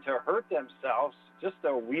continue to hurt themselves. Just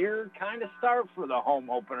a weird kind of start for the home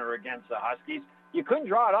opener against the Huskies. You couldn't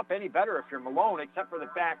draw it up any better if you're Malone, except for the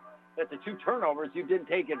fact that the 2 turnovers you didn't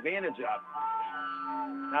take advantage of.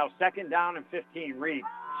 Now 2nd down and 15. Reed,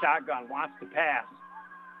 shotgun, wants to pass.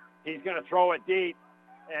 He's going to throw it deep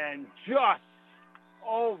and just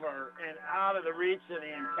over and out of the reach of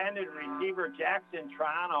the intended receiver, Jackson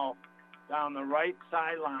Toronto, down the right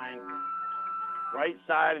sideline, right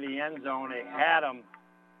side of the end zone. They had him.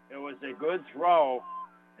 It was a good throw,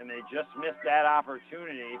 and they just missed that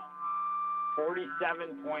opportunity.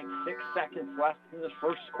 47.6 seconds left in this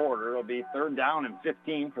 1st quarter. It'll be 3rd down and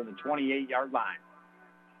 15 from the 28-yard line.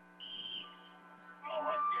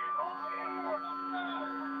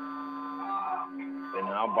 And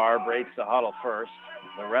now Barr breaks the huddle first.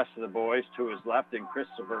 The rest of the boys to his left, and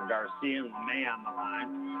Christopher Garcia and LeMay on the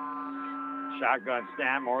line. Shotgun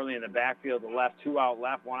snap, Morley in the backfield, the left, 2 out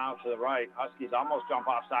left, 1 out to the right. Huskies almost jump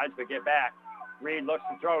off sides, but get back. Reed looks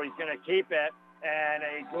to throw. He's going to keep it. And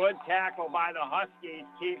a good tackle by the Huskies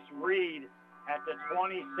keeps Reed at the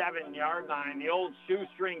 27-yard line. The old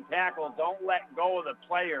shoestring tackle, don't let go of the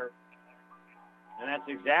player. And that's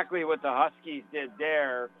exactly what the Huskies did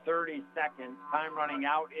there. 30 seconds, time running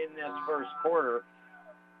out in this 1st quarter.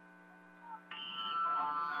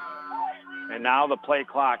 And now the play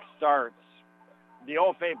clock starts. the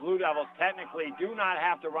OFA Blue Devils technically do not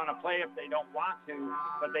have to run a play if they don't want to,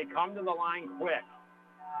 but they come to the line quick.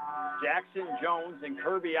 Jackson Jones and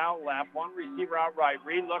Kirby out left, one receiver out right.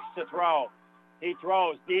 Reed looks to throw. He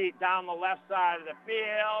throws deep down the left side of the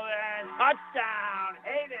field, and touchdown!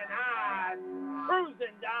 Hayden Ives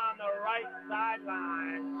cruising down the right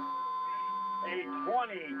sideline. A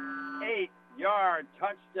 28-yard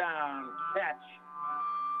touchdown catch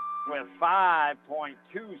with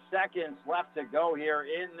 5.2 seconds left to go here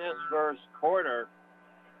in this first quarter.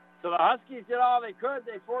 So the Huskies did all they could.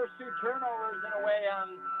 They forced 2 turnovers in a way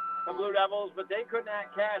on the Blue Devils, but they could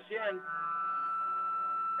not cash in.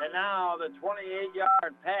 And now the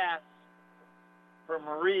 28-yard pass from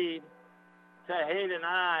Reed to Hayden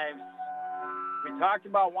Ives. We talked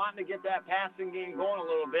about wanting to get that passing game going a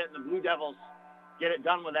little bit, and the Blue Devils get it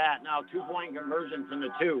done with that. Now 2-point conversion from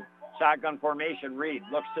the 2. Shotgun formation. Reed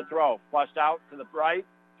looks to throw. Flushed out to the right.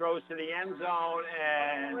 Throws to the end zone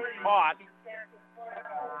and caught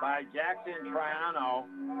by Jackson Triano.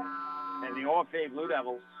 And the OFA Blue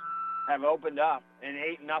Devils have opened up an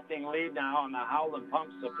 8-0 lead now on the Howland Pump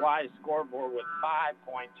Supply scoreboard with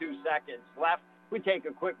 5.2 seconds left. We take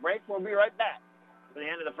a quick break. We'll be right back for the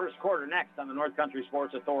end of the first quarter next on the North Country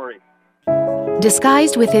Sports Authority.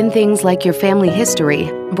 Disguised within things like your family history,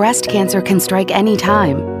 breast cancer can strike any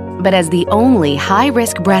time. But as the only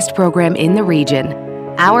high-risk breast program in the region,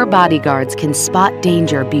 our bodyguards can spot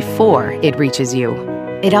danger before it reaches you.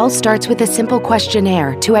 It all starts with a simple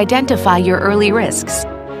questionnaire to identify your early risks.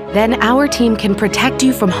 Then our team can protect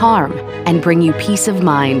you from harm and bring you peace of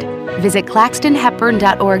mind. Visit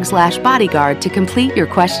claxtonhepburn.org/bodyguard to complete your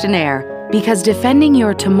questionnaire, because defending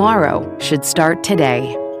your tomorrow should start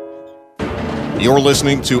today. You're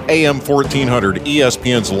listening to AM 1400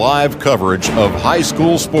 ESPN's live coverage of high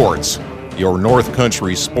school sports. Your North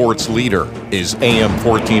Country sports leader is AM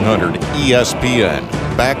 1400 ESPN.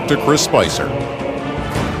 Back to Chris Spicer.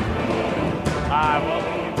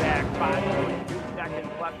 Welcome you back. 5.2 seconds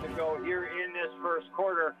left to go here in this first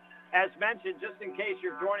quarter. As mentioned, just in case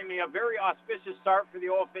you're joining me, a very auspicious start for the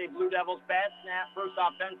OFA Blue Devils. Bad snap, first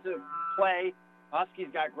offensive play. Huskies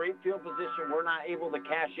got great field position. We're not able to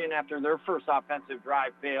cash in after their first offensive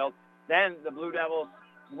drive failed. Then the Blue Devils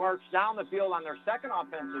marched down the field on their second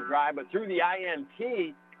offensive drive, but through the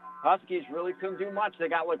INT, Huskies really couldn't do much. They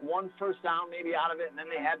got like 1 first down maybe out of it, and then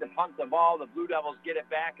they had to punt the ball. The Blue Devils get it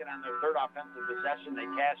back, and on their third offensive possession, they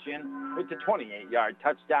cash in with the 28-yard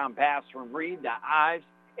touchdown pass from Reed to Ives.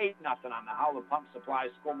 8-0 on the Howland Pump Supply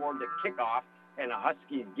scoreboard to kickoff, and the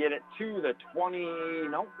Huskies get it to the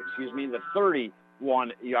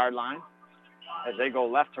 31-yard line as they go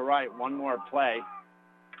left to right. One more play.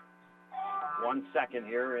 1 second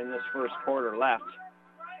here in this first quarter left,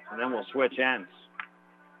 and then we'll switch ends.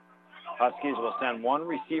 Huskies will send 1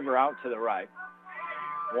 receiver out to the right,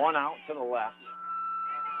 1 out to the left,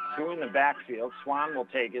 2 in the backfield. Swan will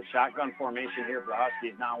take it. Shotgun formation here for the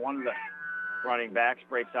Huskies. Now one of the running backs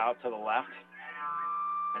breaks out to the left,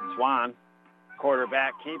 and Swan,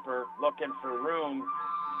 quarterback keeper, looking for room.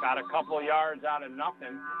 Got a couple yards out of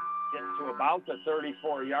nothing, gets to about the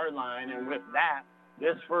 34-yard line, and with that,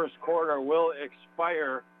 this first quarter will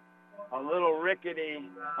expire a little rickety,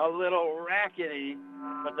 a little rackety,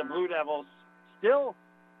 but the Blue Devils still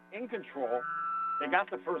in control. They got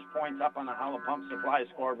the first points up on the Howland Pump Supply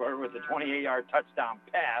scoreboard with the 28-yard touchdown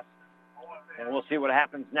pass, and we'll see what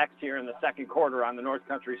happens next here in the second quarter on the North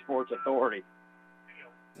Country Sports Authority.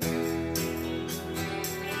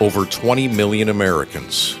 Over 20 million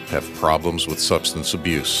Americans have problems with substance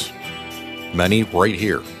abuse. Many right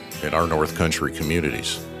here in our North Country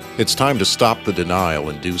communities. It's time to stop the denial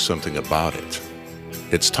and do something about it.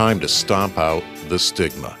 It's time to stomp out the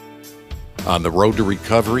stigma. On the road to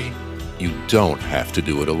recovery, you don't have to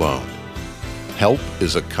do it alone. Help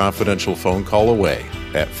is a confidential phone call away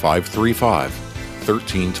at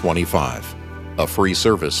 535-1325. A free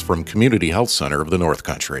service from Community Health Center of the North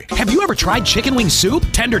Country. Have you ever tried chicken wing soup?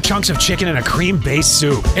 Tender chunks of chicken in a cream-based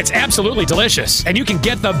soup. It's absolutely delicious, and you can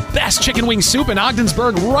get the best chicken wing soup in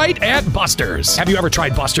Ogdensburg right at Buster's. Have you ever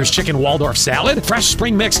tried Buster's chicken Waldorf salad? Fresh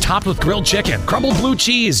spring mix topped with grilled chicken, crumbled blue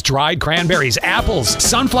cheese, dried cranberries, apples,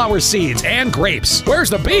 sunflower seeds, and grapes. Where's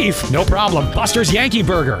the beef? No problem. Buster's Yankee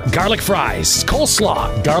Burger, garlic fries,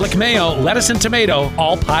 coleslaw, garlic mayo, lettuce and tomato,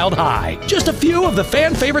 all piled high. Just a few of the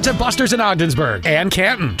fan favorites at Buster's in Ogdensburg and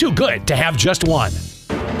Canton. Too good to have just one.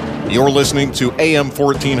 You're listening to AM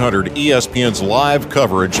 1400 ESPN's live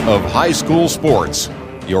coverage of high school sports.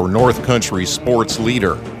 Your North Country sports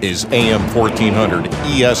leader is AM 1400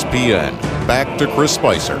 ESPN. Back to Chris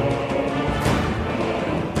Spicer.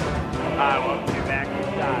 Welcome you back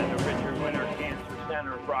inside the Richard Winter Cancer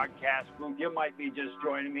Center broadcast booth. You might be just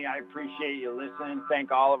joining me. I appreciate you listening.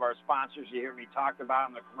 Thank all of our sponsors you hear me talk about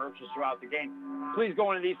in the commercials throughout the game. Please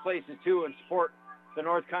go into these places, too, and support the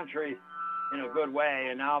North Country in a good way.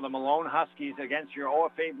 And now the Malone Huskies against your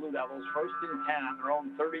OFA Blue Devils, 1st and 10 on their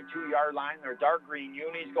own 32-yard line. Their dark green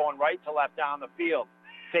unis going right to left down the field.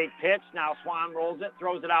 Fake pitch. Now Swan rolls it,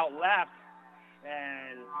 throws it out left.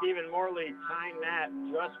 And Stephen Morley timed that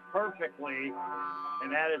just perfectly.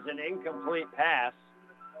 And that is an incomplete pass.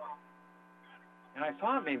 And I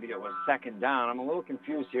thought maybe it was 2nd down. I'm a little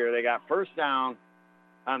confused here. They got 1st down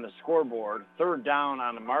on the scoreboard, 3rd down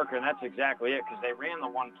on the marker, and that's exactly it because they ran the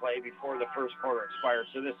one play before the first quarter expired.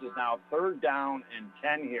 So this is now 3rd down and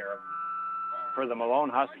 10 here for the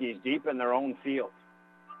Malone Huskies deep in their own field.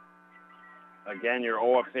 Again, your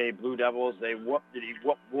OFA Blue Devils, they whoop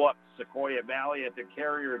Sequoia Valley at the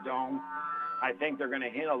Carrier Dome. I think they're going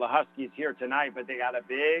to handle the Huskies here tonight, but they got a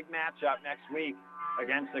big matchup next week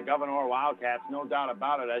against the Governor Wildcats, no doubt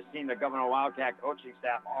about it. I've seen the Governor Wildcat coaching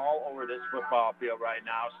staff all over this football field right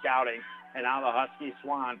now, scouting, and now the Husky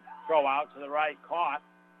Swan throw out to the right, caught,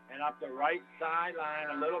 and up the right sideline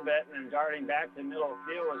a little bit, and then darting back to middle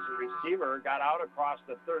field as the receiver got out across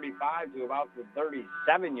the 35 to about the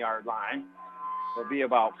 37-yard line. Will be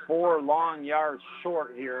about 4 long yards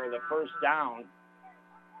short here, the 1st down.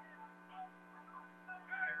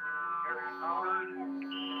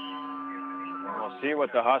 And we'll see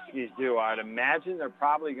what the Huskies do. I'd imagine they're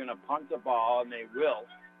probably going to punt the ball, and they will.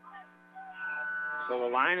 So the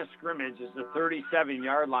line of scrimmage is the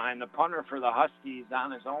 37-yard line. The punter for the Huskies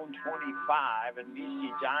on his own 25, and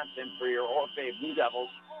B.C. Johnson for your OFA Blue Devils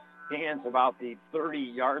stands about the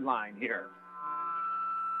 30-yard line here.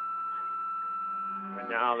 And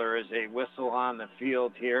now there is a whistle on the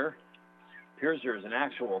field here. Appears there's an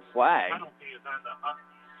actual flag.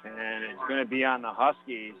 And it's going to be on the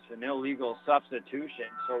Huskies, an illegal substitution.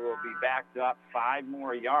 So we'll be backed up 5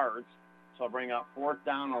 more yards. So I'll bring up 4th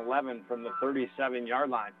down 11 from the 37-yard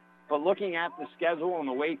line. But looking at the schedule and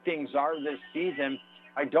the way things are this season,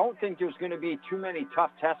 I don't think there's going to be too many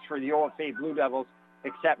tough tests for the OFA Blue Devils,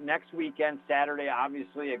 except next weekend, Saturday,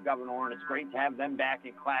 obviously at Governor, and it's great to have them back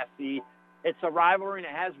in Class C. It's a rivalry, and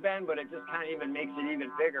it has been, but it just kind of even makes it even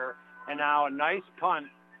bigger. And now a nice punt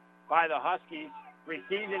by the Huskies,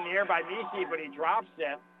 received in the air by Misi, but he drops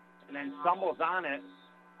it and then stumbles on it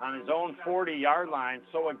on his own 40-yard line.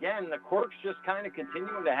 So, again, the quirks just kind of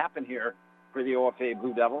continuing to happen here for the OFA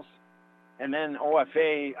Blue Devils. And then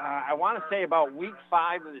OFA, I want to say about week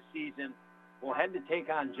 5 of the season, will head to take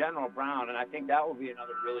on General Brown, and I think that will be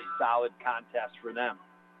another really solid contest for them.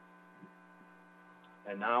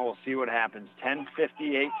 And now we'll see what happens.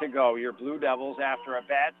 10:58 to go. Your Blue Devils, after a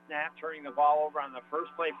bad snap, turning the ball over on the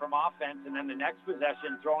first play from offense, and then the next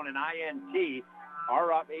possession throwing an INT,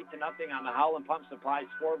 are up 8-0 on the Howland Pump Supply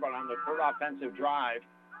scoreboard on the 3rd offensive drive.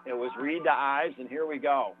 It was Reed to Ives, and here we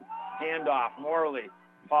go. Handoff. Morley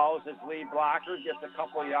follows his lead blocker, gets a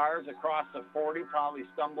couple yards across the 40, probably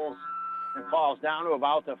stumbles and falls down to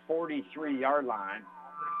about the 43-yard line.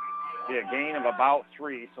 Be a gain of about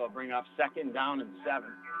 3, so it'll bring up 2nd down and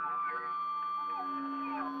 7.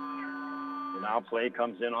 And now play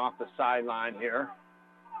comes in off the sideline here.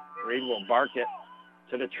 Reed will bark it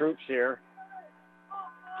to the troops here.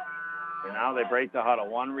 And now they break the huddle.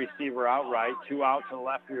 1 receiver out right, 2 out to the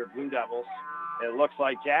left for your Blue Devils. It looks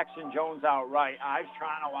like Jackson Jones out right, Ives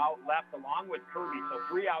Toronto out left along with Kirby, so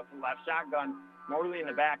 3 out to the left. Shotgun, Morley in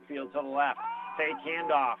the backfield to the left. Fake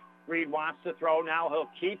handoff. Reed wants to throw. Now he'll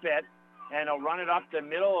keep it, and he'll run it up the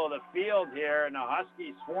middle of the field here, and the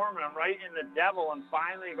Huskies swarming him right in the devil, and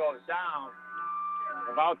finally goes down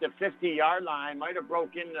about the 50-yard line. Might have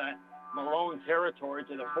broke into Malone territory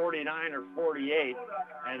to the 49 or 48,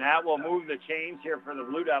 and that will move the chains here for the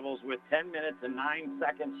Blue Devils with 10 minutes and 9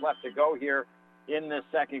 seconds left to go here in this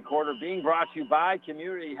second quarter. Being brought to you by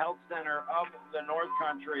Community Health Center of the North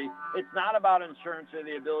Country. It's not about insurance or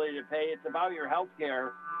the ability to pay. It's about your health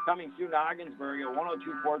care. Coming soon to Ogdensburg at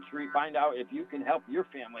 102 4th Street. Find out if you can help your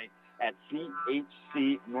family at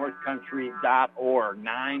chcnorthcountry.org.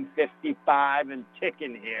 9:55 and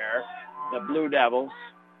ticking here. The Blue Devils,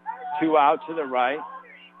 2 out to the right.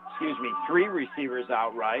 3 receivers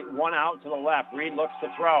out right. 1 out to the left. Reed looks to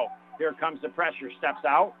throw. Here comes the pressure. Steps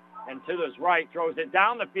out and to his right. Throws it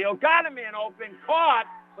down the field. Got a man open. Caught.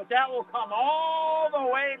 But that will come all the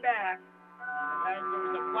way back. And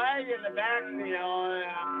there's a flag in the backfield, and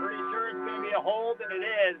I'm pretty sure it's going to be a hold, and it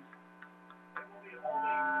is.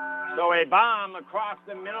 So a bomb across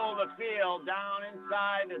the middle of the field, down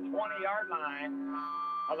inside the 20-yard line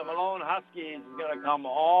of the Malone Huskies is going to come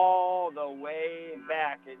all the way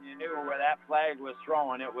back. And you knew where that flag was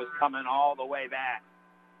thrown, it was coming all the way back.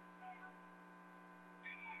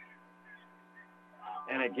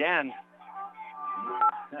 And again,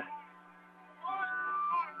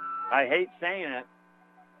 I hate saying it,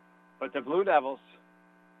 but the Blue Devils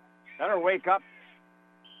better wake up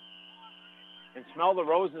and smell the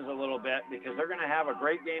roses a little bit, because they're going to have a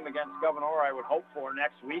great game against Governor, I would hope, for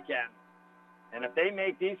next weekend. And if they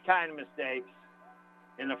make these kind of mistakes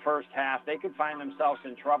in the first half, they could find themselves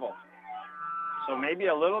in trouble. So maybe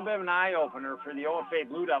a little bit of an eye-opener for the OFA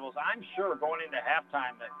Blue Devils. I'm sure going into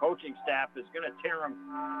halftime, the coaching staff is going to tear them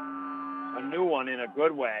a new one in a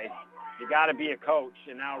good way. You got to be a coach.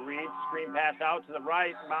 And now Reed, screen pass out to the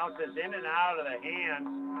right, bounces in and out of the hands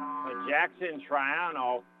of Jackson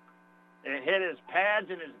Triano. It hit his pads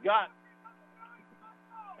and his gut,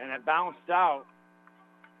 and it bounced out.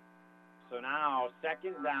 So now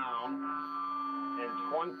second down and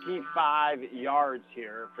 25 yards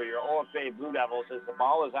here for your OFA Blue Devils as the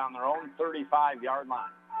ball is on their own 35-yard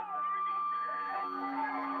line.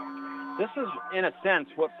 This is, in a sense,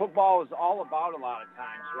 what football is all about a lot of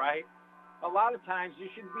times, right? A lot of times you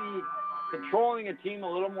should be controlling a team a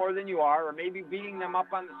little more than you are, or maybe beating them up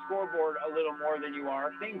on the scoreboard a little more than you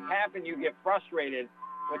are. Things happen, you get frustrated,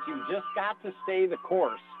 but you've just got to stay the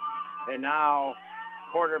course. And now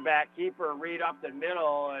quarterback keeper Reed up the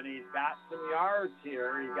middle, and he's got some yards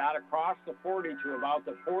here. He got across the 40 to about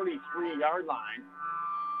the 43-yard line.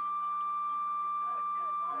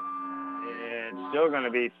 And it's still going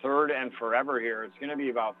to be third and forever here. It's going to be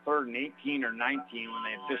about third and 18 or 19 when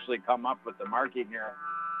they officially come up with the marking here.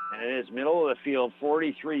 And it is middle of the field,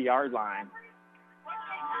 43-yard line.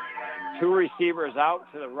 Two receivers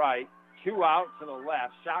out to the right, two out to the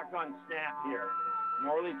left. Shotgun snap here.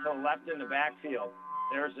 Morley to the left in the backfield.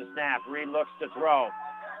 There's the snap. Reed looks to throw.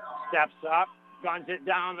 Steps up, guns it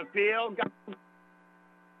down the field.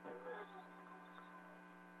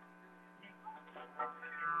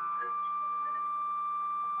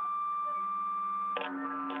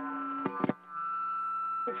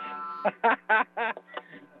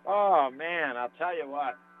 Oh, man, I'll tell you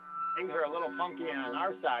what. Things are a little funky on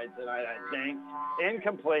our side tonight, I think.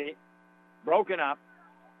 Incomplete. Broken up.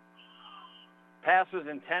 Pass was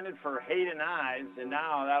intended for Hayden Ives, and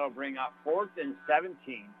now that'll bring up 4th and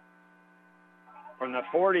 17 from the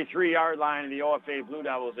 43-yard line of the OFA Blue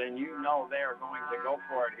Devils, and you know they are going to go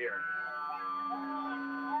for it here.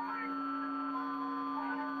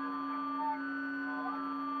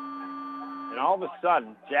 And all of a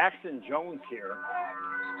sudden, Jackson Jones here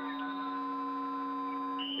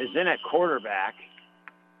is in at quarterback.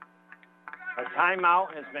 A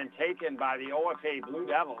timeout has been taken by the OFA Blue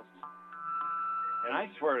Devils. And I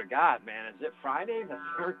swear to God, man, is it Friday the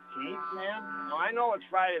 13th, man? No, I know it's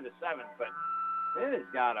Friday the 7th, but it has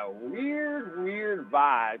got a weird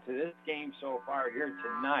vibe to this game so far here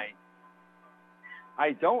tonight.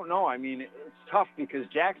 I don't know. I mean, it's tough because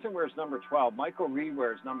Jackson wears number 12. Michael Reed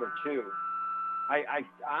wears number 2. I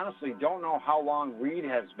honestly don't know how long Reed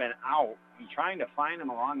has been out. I'm trying to find him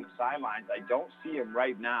along the sidelines. I don't see him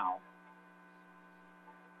right now.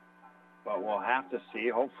 But we'll have to see.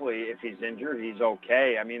 Hopefully, if he's injured, he's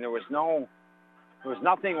okay. I mean, there was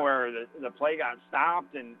nothing where the play got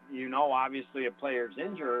stopped and, you know, obviously a player's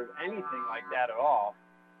injured, anything like that at all.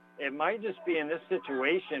 It might just be in this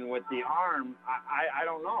situation with the arm. I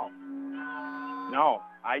don't know. No,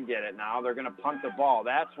 I get it now. They're going to punt the ball.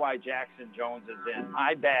 That's why Jackson Jones is in.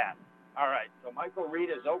 My bad. All right, so Michael Reed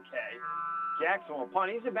is okay. Jackson will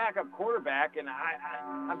punt. He's a backup quarterback, and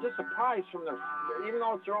I'm just surprised from even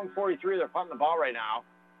though it's their own 43, they're punting the ball right now,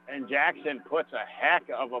 and Jackson puts a heck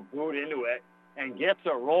of a boot into it and gets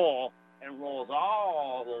a roll and rolls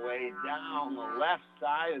all the way down the left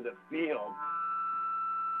side of the field.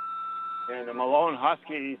 And the Malone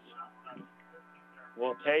Huskies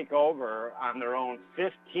will take over on their own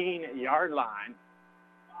 15-yard line.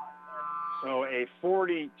 So a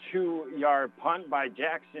 42-yard punt by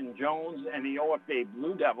Jackson Jones and the OFA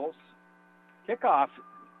Blue Devils. Kickoff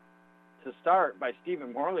to start by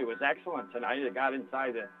Stephen Morley was excellent tonight. It got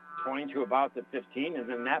inside the 20 to about the 15, and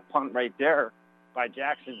then that punt right there by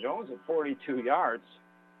Jackson Jones at 42 yards.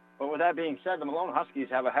 But with that being said, the Malone Huskies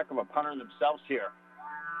have a heck of a punter themselves here.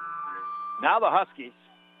 Now the Huskies,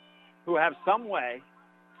 who have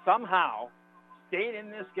somehow stayed in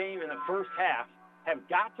this game in the first half, have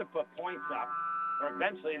got to put points up, or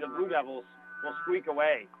eventually the Blue Devils will squeak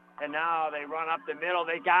away. And now they run up the middle.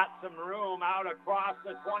 They got some room out across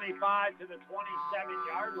the 25 to the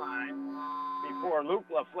 27-yard line before Luke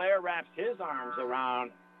LaFleur wraps his arms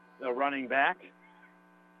around the running back.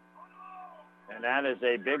 And that is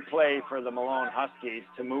a big play for the Malone Huskies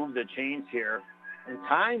to move the chains here. And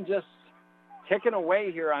time just ticking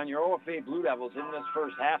away here on your OFA Blue Devils in this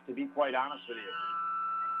first half, to be quite honest with you.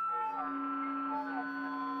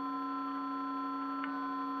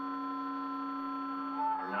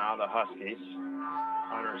 now, the Huskies.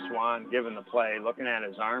 Hunter Swan giving the play, looking at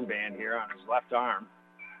his armband here on his left arm.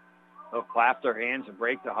 They'll clap their hands and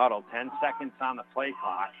break the huddle. 10 seconds on the play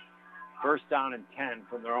clock. First down and 10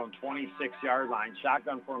 from their own 26-yard line.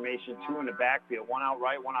 Shotgun formation, 2 in the backfield. 1 out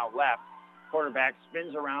right, 1 out left. Quarterback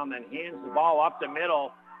spins around, then hands the ball up the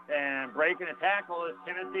middle. And breaking a tackle is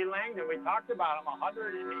Timothy Langdon. We talked about him,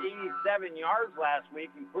 187 yards last week,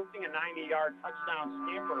 including a 90-yard touchdown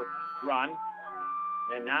scamper run.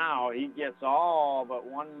 And now he gets all but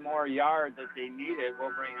 1 more yard that they needed.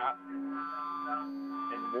 We'll bring up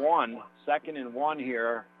second and 1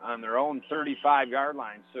 here on their own 35-yard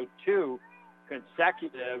line. So 2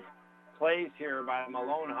 consecutive plays here by the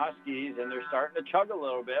Malone Huskies, and they're starting to chug a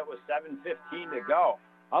little bit with 7:15 to go.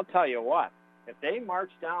 I'll tell you what, if they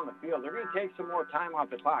march down the field, they're going to take some more time off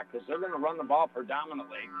the clock because they're going to run the ball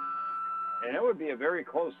predominantly. And it would be a very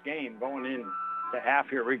close game going in to half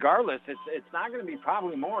here. Regardless, it's not going to be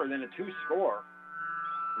probably more than a 2-score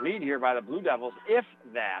lead here by the Blue Devils, if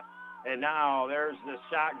that. And now there's the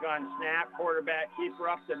shotgun snap. Quarterback keeper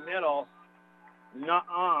up the middle.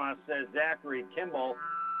 Nuh-uh, says Zachary Kimball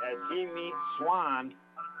as he meets Swan.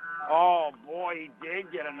 Oh, boy, he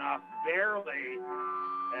did get enough, barely.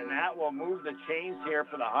 And that will move the chains here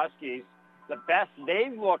for the Huskies. The best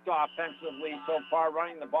they've looked offensively so far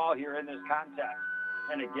running the ball here in this contest.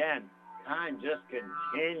 And again, time just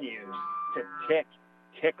continues to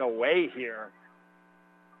tick away here.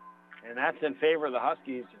 And that's in favor of the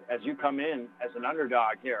Huskies as you come in as an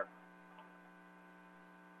underdog here.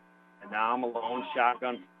 And now Malone,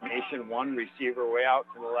 shotgun formation, 1 receiver way out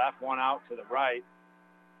to the left, 1 out to the right.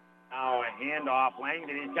 Now a handoff.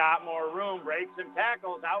 Langdon, he's got more room, breaks some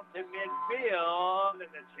tackles out to midfield, and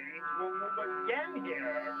the chains will move again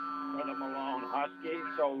here for the Malone Huskies.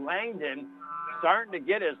 So Langdon starting to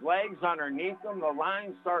get his legs underneath him. The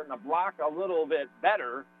line's starting to block a little bit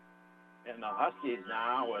better. And the Huskies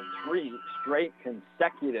now with 3 straight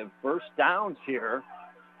consecutive first downs here.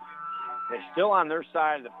 They're still on their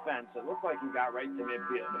side of the fence. It looked like he got right to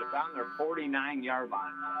midfield, but it's on their 49-yard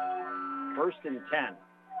line. First and 10.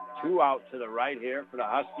 2 out to the right here for the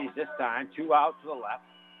Huskies this time. 2 out to the left.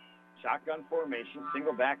 Shotgun formation.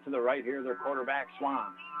 Single back to the right here. Their quarterback,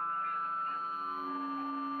 Swan.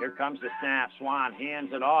 Here comes the snap. Swan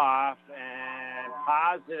hands it off, and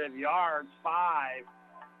positive yards, 5.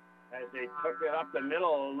 As they took it up the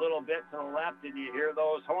middle a little bit to the left, and you hear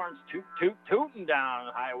those horns tooting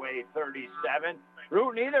down Highway 37.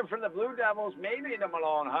 Rooting either for the Blue Devils, maybe the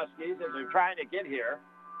Malone Huskies as they're trying to get here.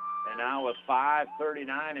 And now with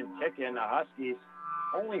 5:39 and ticking, the Huskies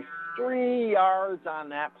only 3 yards on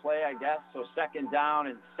that play, I guess. So second down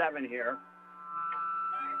and 7 here.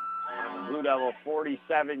 On the Blue Devil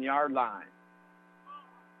 47-yard line.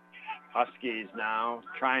 Huskies now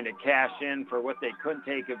trying to cash in for what they couldn't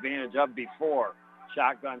take advantage of before.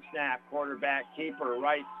 Shotgun snap, quarterback keeper,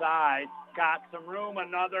 right side. Got some room,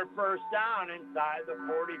 another first down inside the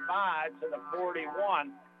 45 to the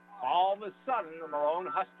 41. All of a sudden, the Malone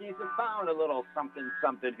Huskies have found a little something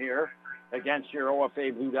here against your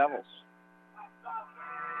OFA Blue Devils.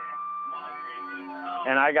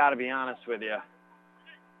 And I got to be honest with you,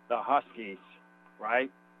 the Huskies,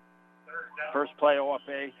 right? First play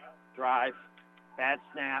OFA. Drive, bad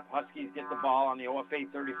snap. Huskies get the ball on the OFA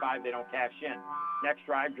 35. They don't cash in. Next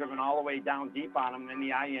drive, driven all the way down deep on them. Then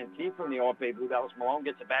the INT from the OFA Blue Devils. Malone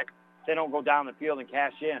gets it back. They don't go down the field and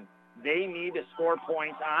cash in. They need to score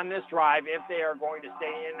points on this drive if they are going to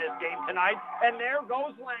stay in this game tonight. And there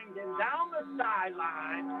goes Langdon down the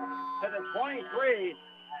sideline to the 23.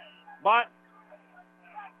 But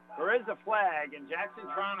there is a flag, and Jackson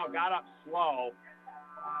Toronto got up slow.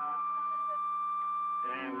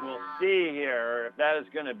 And we'll see here if that is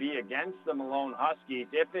going to be against the Malone Huskies.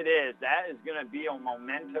 If it is, that is going to be a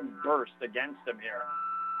momentum burst against them here.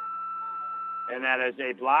 And that is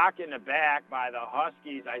a block in the back by the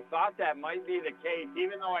Huskies. I thought that might be the case,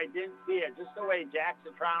 even though I didn't see it, just the way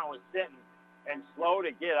Jackson Toronto was sitting and slow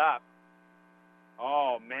to get up.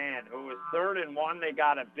 Oh, man, it was 3rd and 1. They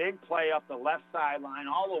got a big play up the left sideline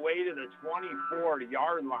all the way to the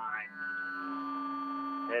 24-yard line.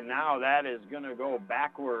 And now that is going to go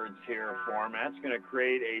backwards here for them. That's going to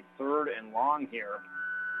create a 3rd and long here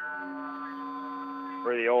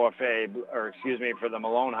for the OFA, or excuse me, for the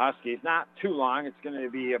Malone Huskies. Not too long. It's going to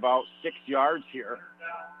be about 6 yards here.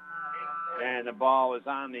 And the ball is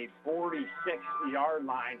on the 46-yard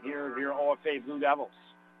line here of your OFA Blue Devils.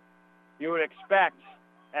 You would expect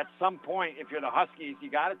at some point, if you're the Huskies, you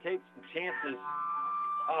got to take some chances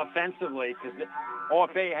offensively because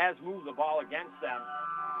OFA has moved the ball against them.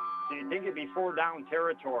 So you think it'd be 4 down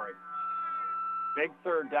territory. Big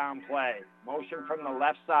third down play. Motion from the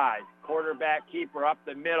left side. Quarterback keeper up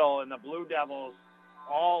the middle, and the Blue Devils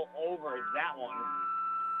all over that one.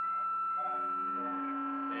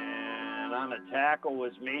 And on the tackle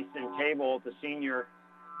was Mason Table, the senior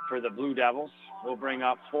for the Blue Devils. We'll bring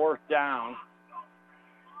up 4th down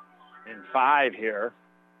and 5 here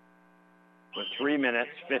with 3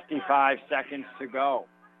 minutes, 55 seconds to go.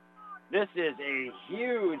 This is a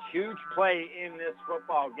huge, huge play in this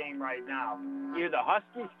football game right now. Either the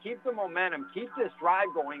Huskies keep the momentum, keep this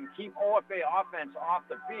drive going, keep OFA offense off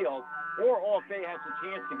the field, or OFA has a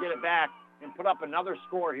chance to get it back and put up another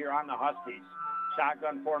score here on the Huskies.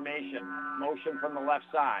 Shotgun formation, motion from the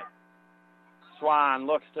left side. Swan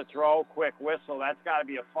looks to throw, quick whistle. That's got to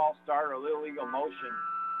be a false start or illegal motion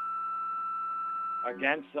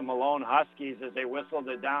against the Malone Huskies as they whistled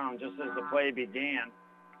it down just as the play began.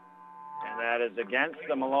 And that is against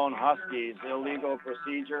the Malone Huskies. Illegal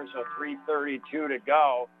procedure, so 3:32 to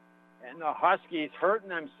go. And the Huskies hurting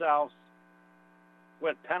themselves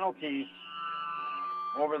with penalties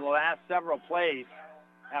over the last several plays.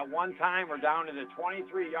 At one time, we're down to the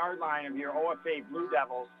 23-yard line of your OFA Blue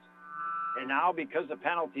Devils. And now, because of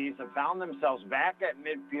penalties, have found themselves back at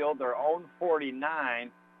midfield, their own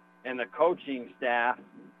 49. And the coaching staff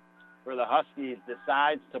for the Huskies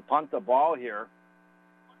decides to punt the ball here.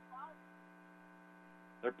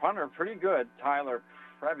 Their punter, pretty good, Tyler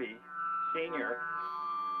Prevy, senior.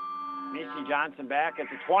 Missy Johnson back at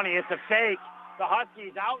the 20. It's a fake. The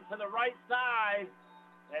Huskies out to the right side.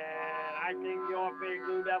 And I think the OFA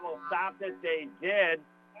Blue Devils stopped it. They did.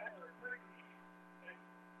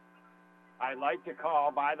 I like the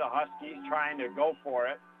call by the Huskies trying to go for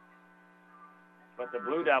it. But the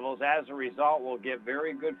Blue Devils, as a result, will get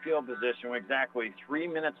very good field position with exactly 3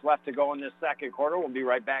 minutes left to go in this second quarter. We'll be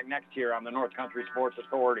right back next here on the North Country Sports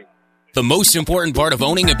Authority. The most important part of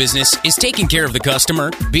owning a business is taking care of the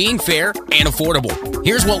customer, being fair, and affordable.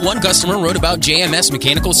 Here's what one customer wrote about JMS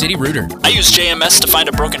Mechanical City Router. I used JMS to find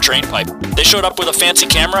a broken drain pipe. They showed up with a fancy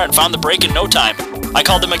camera and found the break in no time. I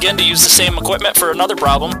called them again to use the same equipment for another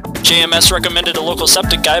problem. JMS recommended a local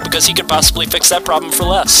septic guy because he could possibly fix that problem for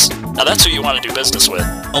less. Now that's who you want to do business with.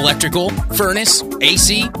 Electrical, furnace,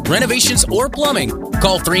 AC, renovations, or plumbing.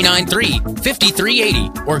 Call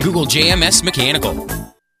 393-5380 or Google JMS Mechanical.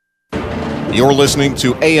 You're listening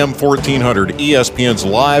to AM 1400 ESPN's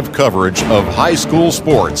live coverage of high school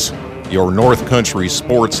sports. Your North Country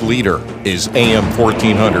sports leader is AM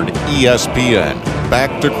 1400 ESPN.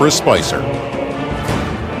 Back to Chris Spicer.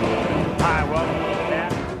 Hi, welcome to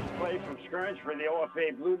that first play from scrimmage for the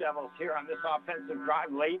OFA Blue Devils here on this offensive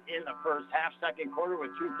drive late in the first half, second quarter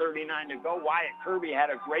with 2:39 to go. Wyatt Kirby had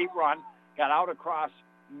a great run, got out across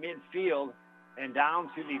midfield and down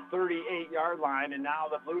to the 38-yard line, and now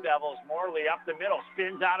the Blue Devils, Morley up the middle,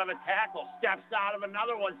 spins out of a tackle, steps out of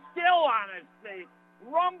another one, still on his feet,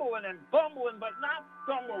 rumbling and bumbling, but not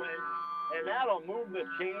stumbling, and that'll move the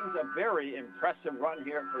chains. A very impressive run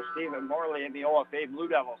here for Stephen Morley and the OFA Blue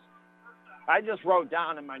Devils. I just wrote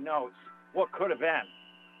down in my notes what could have been.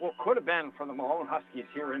 What could have been for the Malone Huskies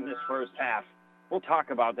here in this first half. We'll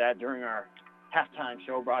talk about that during our halftime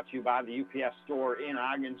show brought to you by the UPS store in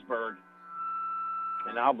Ogdensburg.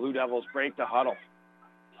 And now Blue Devils break the huddle,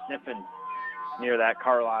 sniffing near that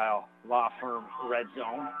Carlisle Law Firm red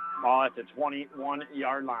zone. Ball at the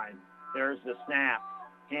 21-yard line. There's the snap.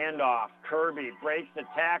 Handoff. Kirby breaks the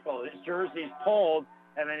tackle. His jersey's pulled,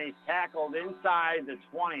 and then he's tackled inside the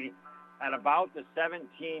 20 at about the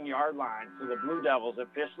 17-yard line. So the Blue Devils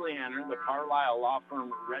officially enter the Carlisle Law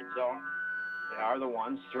Firm red zone. They are the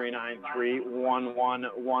ones,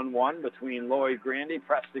 393-1111 between Lloyd Grandy,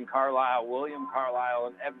 Preston Carlisle, William Carlisle,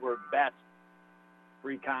 and Edward Betts.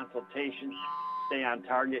 Free consultation, stay on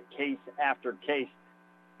target, case after case.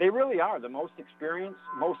 They really are the most experienced,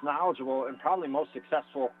 most knowledgeable, and probably most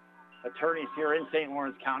successful attorneys here in St.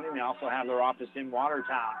 Lawrence County. They also have their office in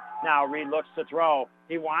Watertown. Now Reed looks to throw.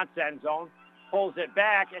 He wants end zone, pulls it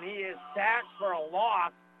back, and he is sacked for a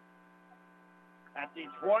loss at the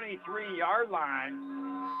 23-yard line.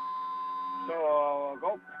 So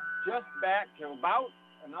go just back to about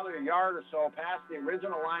another yard or so past the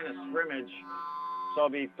original line of scrimmage. So it'll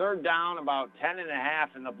be third down, about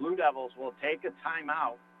 10.5, and the Blue Devils will take a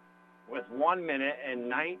timeout with 1 minute and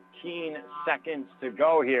 19 seconds to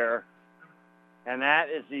go here. And that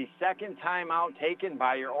is the second timeout taken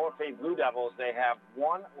by your OFA Blue Devils. They have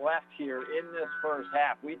one left here in this first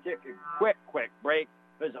half. We take a quick break,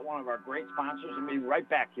 visit one of our great sponsors, and be right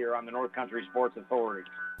back here on the North Country Sports Authority.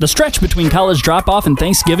 The stretch between college drop-off and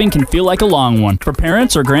Thanksgiving can feel like a long one. For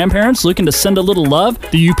parents or grandparents looking to send a little love,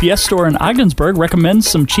 the UPS store in Ogdensburg recommends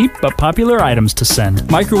some cheap but popular items to send.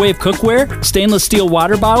 Microwave cookware, stainless steel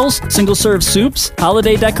water bottles, single-serve soups,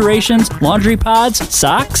 holiday decorations, laundry pods,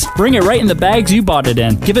 socks. Bring it right in the bags you bought it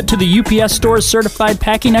in. Give it to the UPS store's certified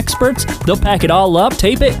packing experts. They'll pack it all up,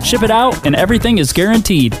 tape it, ship it out, and everything is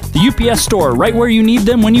guaranteed. The UPS store, right where you need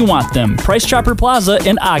them when you want them. Price Chopper Plaza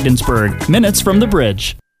in Ogdensburg, minutes from the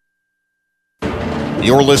bridge.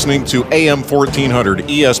 You're listening to AM 1400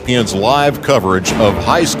 ESPN's live coverage of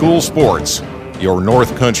high school sports. Your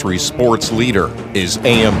North Country sports leader is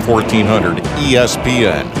AM 1400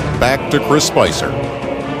 ESPN. Back to Chris Spicer.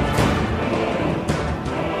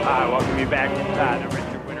 Hi, welcome you back inside the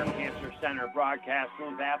Richard Winter Cancer Center broadcast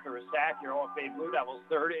booth after a sack. Your OFA Blue Devils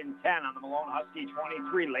 3rd and 10 on the Malone Husky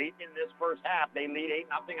 23. Late in this first half, they lead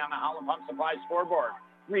 8-0 on the Holland Pump Supply scoreboard.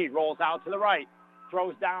 Reed rolls out to the right,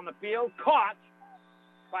 throws down the field, caught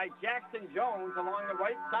by Jackson Jones along the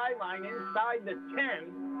right sideline inside the 10,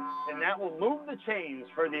 and that will move the chains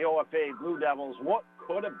for the OFA Blue Devils. What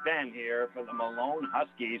could have been here for the Malone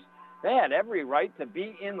Huskies? They had every right to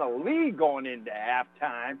be in the lead going into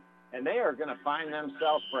halftime, and they are going to find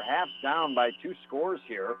themselves perhaps down by 2 scores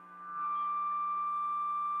here.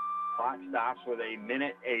 Clock stops with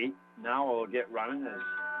 1:08. Now we'll get running as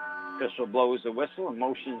official blows the whistle and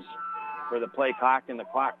motions for the play clock and the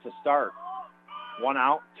clock to start. 1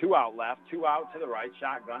 out, 2 out left, 2 out to the right,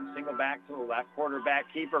 shotgun, single back to the left, quarterback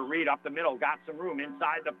keeper, Reed up the middle, got some room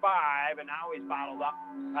inside the 5, and now he's bottled up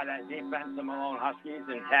by that defense of Malone Huskies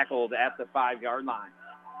and tackled at the 5-yard line.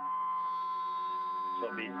 So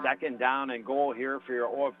it'll be 2nd down and goal here for your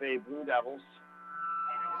OFA Blue Devils.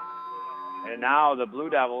 And now the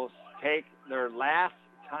Blue Devils take their last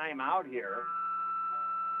time out here.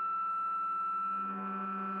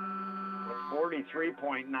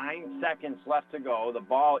 43.9 seconds left to go. The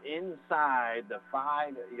ball inside the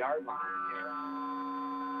 5-yard line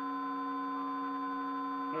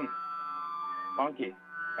here. Funky.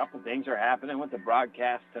 A couple things are happening with the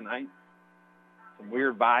broadcast tonight. Some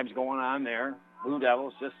weird vibes going on there. Blue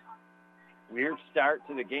Devils, just weird start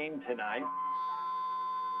to the game tonight.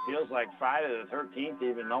 Feels like Friday the 13th,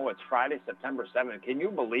 even though it's Friday, September 7th. Can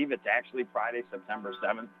you believe it's actually Friday, September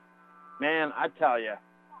 7th? Man, I tell you,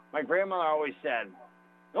 my grandmother always said,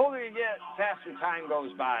 the older you get, faster time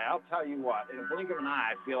goes by. I'll tell you what, in a blink of an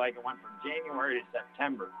eye, I feel like it went from January to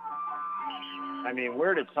September. I mean,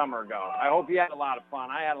 where did summer go? I hope you had a lot of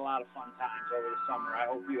fun. I had a lot of fun times over the summer. I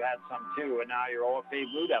hope you had some too. And now your OFA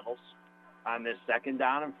Blue Devils on this 2nd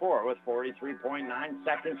down and 4 with 43.9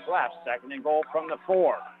 seconds left. 2nd and goal from the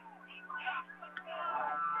 4.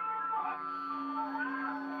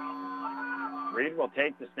 Reed will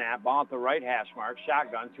take the snap, ball at the right hash mark,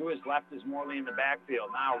 shotgun. To his left is Morley in the backfield.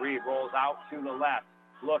 Now Reed rolls out to the left,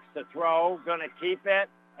 looks to throw, going to keep it,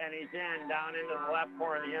 and he's in down into the left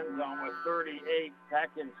corner of the end zone with 38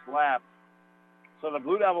 seconds left. So the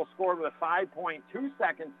Blue Devils scored with 5.2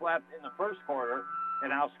 seconds left in the first quarter,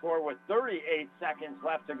 and now score with 38 seconds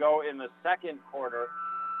left to go in the second quarter.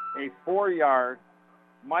 A 4-yard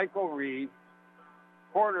Michael Reed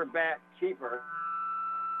quarterback keeper.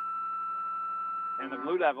 And the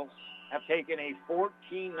Blue Devils have taken a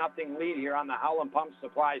 14-0 lead here on the Howland Pump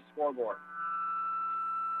Supply scoreboard.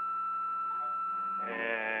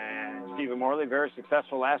 And Stephen Morley, very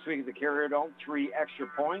successful last week at the Carrier Dome. 3 extra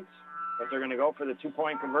points, but they're going to go for the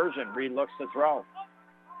 2-point conversion. Reed looks to throw.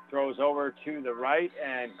 Throws over to the right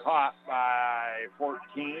and caught by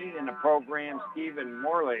 14 in the program, Stephen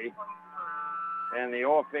Morley. And the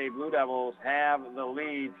OFA Blue Devils have the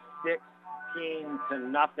lead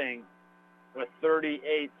 16-0. With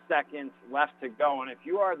 38 seconds left to go. And if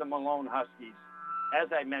you are the Malone Huskies,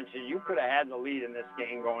 as I mentioned, you could have had the lead in this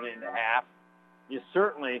game going into half. You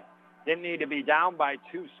certainly didn't need to be down by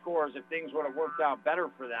 2 scores if things would have worked out better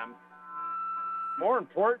for them. More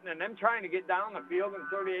important than them trying to get down the field in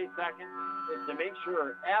 38 seconds is to make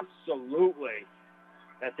sure absolutely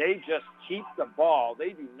that they just keep the ball. They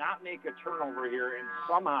do not make a turnover here and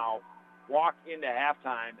somehow walk into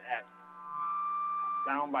halftime at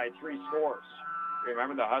down by 3 scores.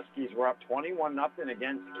 Remember, the Huskies were up 21-0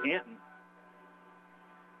 against Canton.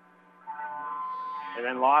 And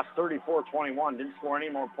then lost 34-21. Didn't score any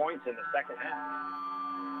more points in the second half.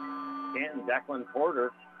 Canton, Declan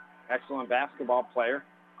Porter, excellent basketball player.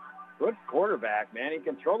 Good quarterback, man. He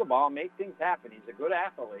can throw the ball and make things happen. He's a good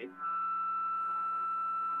athlete.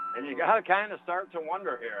 And you got to kind of start to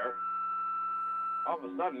wonder here, all of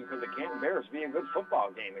a sudden, could the Canton Bears be a good football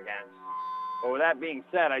game again? But with that being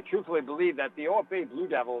said, I truthfully believe that the OFA Blue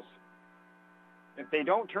Devils if they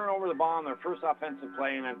don't turn over the ball on their first offensive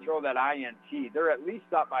play and then throw that INT, they're at least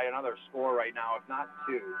up by another score right now, if not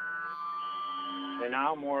two. And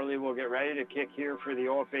now Morley will get ready to kick here for the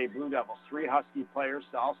OFA Blue Devils. 3 Husky players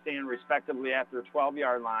all stand respectively at their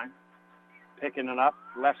 12-yard line. Picking it up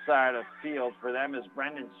left side of the field for them is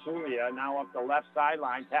Brendan Sulia, now up the left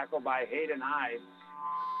sideline, tackled by Hayden Ives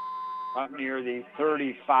up near the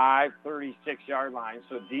 35, 36-yard line.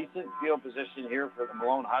 So decent field position here for the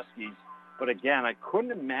Malone Huskies. But again, I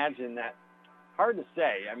couldn't imagine that. Hard to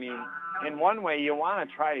say. I mean, in one way, you want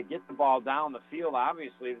to try to get the ball down the field,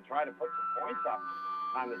 obviously, to try to put some points up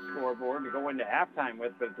on the scoreboard to go into halftime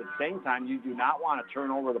with. But at the same time, you do not want to turn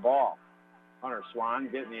over the ball. Hunter Swan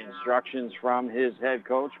getting the instructions from his head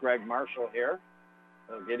coach, Greg Marshall, here.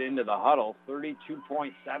 They'll get into the huddle.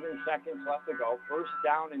 32.7 seconds left to go. First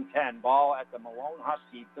down and 10. Ball at the Malone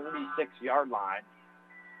Husky 36-yard line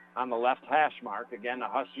on the left hash mark. Again, the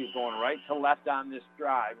Huskies going right to left on this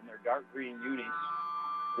drive in their dark green unis.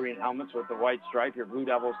 Green helmets with the white stripe. Your Blue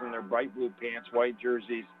Devils in their bright blue pants, white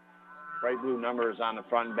jerseys, bright blue numbers on the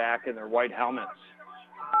front and back, and their white helmets.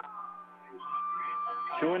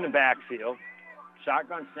 2 in the backfield.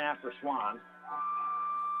 Shotgun snap for Swan.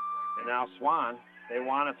 And now Swan, they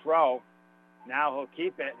want to throw. Now he'll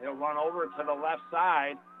keep it. He'll run over to the left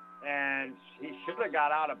side, and he should have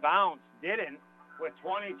got out of bounds. Didn't. With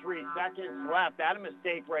 23 seconds left. That a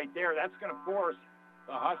mistake right there. That's going to force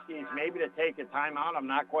the Huskies maybe to take a timeout. I'm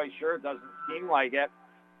not quite sure. It doesn't seem like it.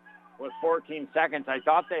 With 14 seconds, I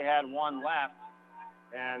thought they had one left,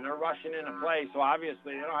 and they're rushing into play, so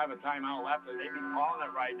obviously they don't have a timeout left, but they'd be calling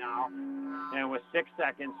it right now. And with 6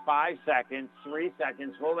 seconds, 5 seconds, 3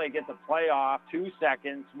 seconds, will they get the play off? 2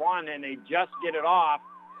 seconds, 1, and they just get it off.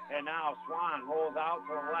 And now Swan rolls out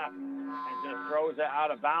to the left and just throws it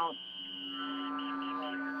out of bounds.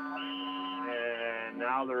 And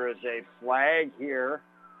now there is a flag here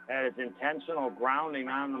that is intentional grounding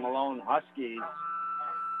on the Malone Huskies.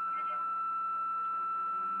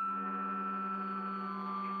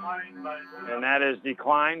 And that is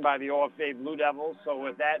declined by the OFA Blue Devils. So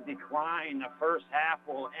with that decline, the first half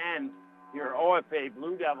will end. Your OFA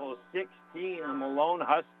Blue Devils 16, the Malone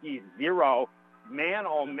Huskies 0. Man,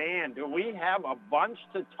 oh man, do we have a bunch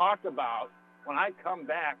to talk about when I come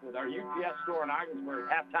back with our UPS store in Ogdensburg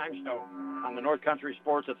halftime show on the North Country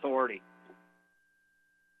Sports Authority.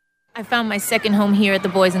 I found my second home here at the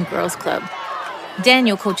Boys and Girls Club.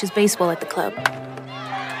 Daniel coaches baseball at the club.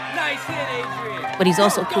 Nice hit, Adrian. But he's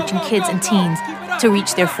also coaching kids and teens to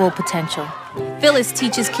reach their full potential. Phyllis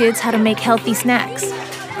teaches kids how to make healthy snacks,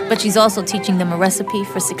 but she's also teaching them a recipe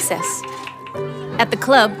for success. At the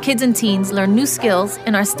club, kids and teens learn new skills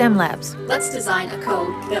in our STEM labs. Let's design a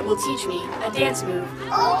code that will teach me a dance move.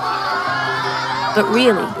 But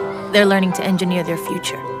really, they're learning to engineer their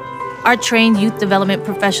future. Our trained youth development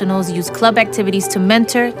professionals use club activities to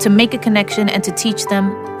mentor, to make a connection, and to teach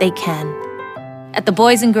them they can. At the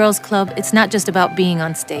Boys and Girls Club, it's not just about being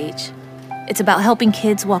on stage. It's about helping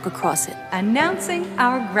kids walk across it. Announcing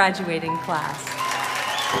our graduating class.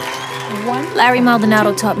 Larry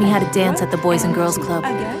Maldonado taught me how to dance at the Boys and Girls Club.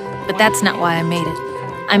 But that's not why I made it.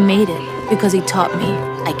 I made it because he taught me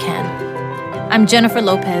I can. I'm Jennifer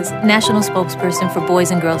Lopez, National Spokesperson for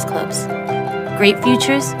Boys and Girls Clubs. Great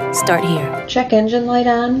futures start here. Check engine light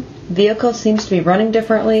on. Vehicle seems to be running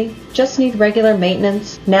differently. Just need regular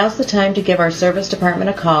maintenance. Now's the time to give our service department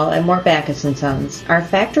a call at Mort Backus & Sons. Our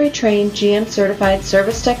factory-trained GM-certified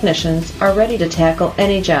service technicians are ready to tackle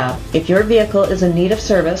any job. If your vehicle is in need of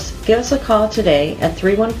service, give us a call today at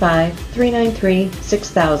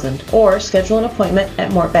 315-393-6000 or schedule an appointment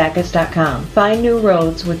at mortbackus.com. Find new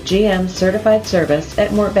roads with GM-certified service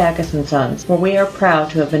at Mort Backus & Sons, where we are proud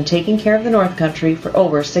to have been taking care of the North Country for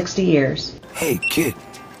over 60 years. Hey, kid.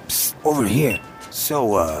 Psst, over here.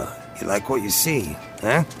 So, you like what you see,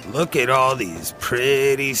 huh? Look at all these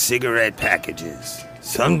pretty cigarette packages.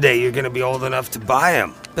 Someday you're gonna be old enough to buy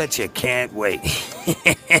them. Bet you can't wait.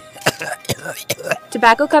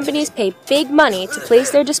 Tobacco companies pay big money to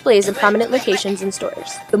place their displays in prominent locations in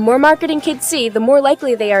stores. The more marketing kids see, the more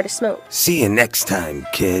likely they are to smoke. See you next time,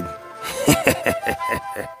 kid.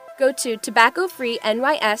 Go to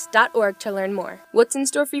tobaccofreenys.org to learn more. What's in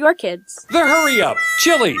store for your kids? The Hurry Up!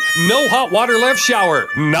 Chilly! No hot water left shower.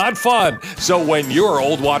 Not fun. So when your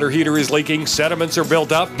old water heater is leaking, sediments are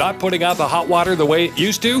built up, not putting out the hot water the way it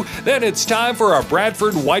used to, then it's time for a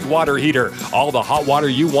Bradford white water heater. All the hot water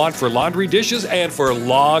you want for laundry, dishes, and for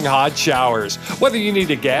long hot showers. Whether you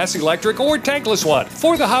need a gas, electric, or tankless one,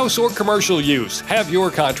 for the house or commercial use, have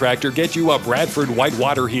your contractor get you a Bradford white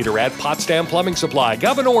water heater at Potsdam Plumbing Supply,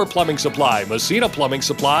 Governor Plumbing Supply, Messina Plumbing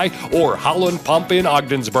Supply, or Howland Pump in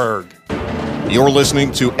Ogdensburg. You're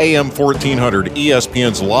listening to AM 1400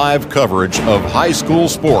 ESPN's live coverage of high school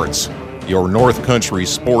sports. Your North Country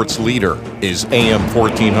sports leader is AM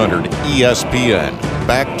 1400 ESPN.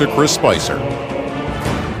 Back to Chris Spicer.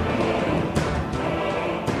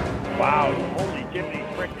 Wow, holy Jiminy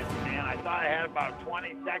crickets, man. I thought I had about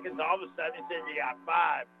 20 seconds. All of a sudden it said you got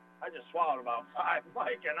 5. I just swallowed about 5.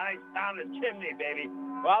 Like a nice pounded chimney, baby.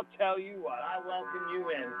 Well, I'll tell you what, I welcome you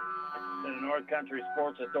in to the North Country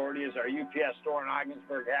Sports Authority as our UPS store in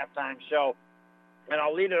Ogdensburg halftime show. And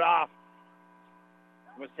I'll lead it off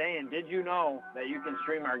with saying, did you know that you can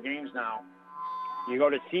stream our games now? You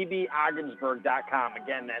go to cbogdensburg.com.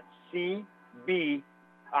 Again, that's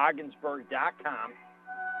cbogdensburg.com.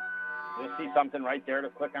 You'll see something right there to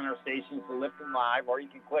click on our stations to listen live, or you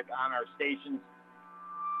can click on our stations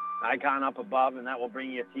icon up above, and that will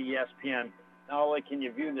bring you to ESPN. Not only can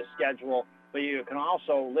you view the schedule, but you can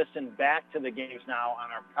also listen back to the games now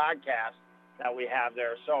on our podcast that we have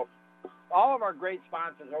there. So all of our great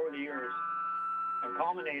sponsors over the years have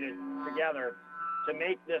culminated together to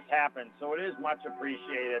make this happen. So it is much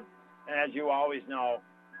appreciated. And as you always know,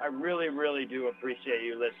 I really, really do appreciate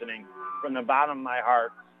you listening from the bottom of my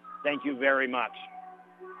heart. Thank you very much.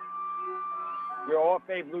 Your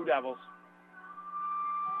OFA Blue Devils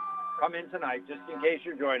come in tonight, just in case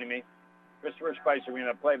you're joining me. Christopher Spicer, we're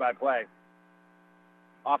going to play-by-play.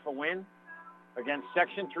 Off a win against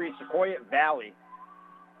Section 3 Sequoia Valley,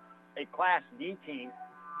 a Class D team,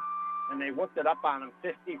 and they whooped it up on them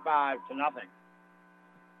 55-0.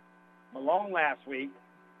 Malone last week,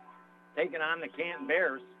 taking on the Canton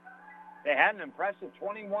Bears. They had an impressive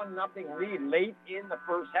 21-0 lead late in the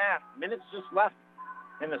first half. Minutes just left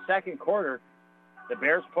in the second quarter. The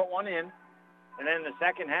Bears put one in, and then in the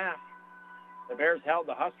second half, the Bears held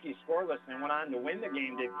the Huskies scoreless and went on to win the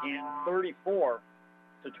game, did Canton,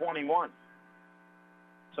 34-21.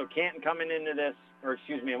 So Canton coming into this,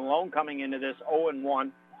 Malone coming into this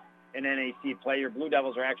 0-1 in NAC play. Your Blue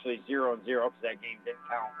Devils are actually 0-0 because that game didn't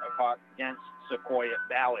count against Sequoia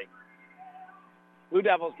Valley. Blue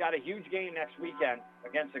Devils got a huge game next weekend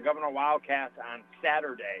against the Governor Wildcats on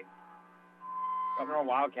Saturday. Governor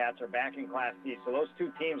Wildcats are back in Class D, so those two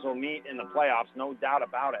teams will meet in the playoffs, no doubt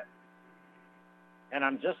about it. And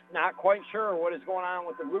I'm just not quite sure what is going on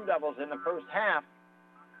with the Blue Devils in the first half,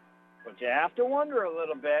 but you have to wonder a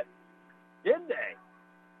little bit, did they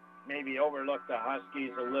maybe overlook the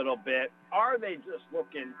Huskies a little bit? Are they just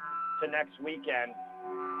looking to next weekend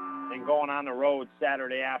and going on the road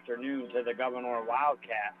Saturday afternoon to the Governor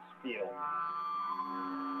Wildcats field?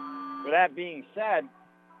 With that being said,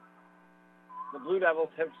 the Blue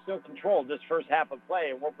Devils have still controlled this first half of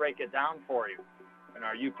play, and we'll break it down for you in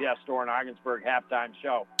our UPS store in Ogdensburg halftime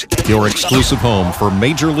show. Your exclusive home for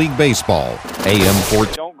Major League Baseball, AM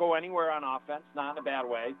 14. Don't go anywhere on offense, not in a bad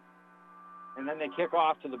way. And then they kick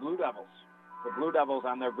off to the Blue Devils. The Blue Devils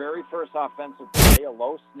on their very first offensive play, a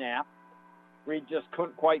low snap. Reed just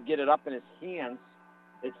couldn't quite get it up in his hands.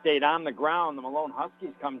 It stayed on the ground. The Malone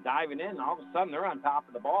Huskies come diving in, and all of a sudden they're on top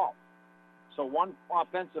of the ball. So one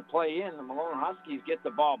offensive play in, the Malone Huskies get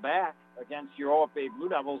the ball back against your OFA Blue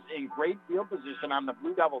Devils in great field position on the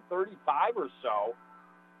Blue Devil 35 or so,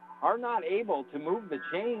 are not able to move the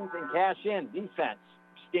chains and cash in. Defense,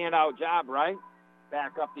 standout job, right?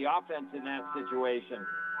 Back up the offense in that situation.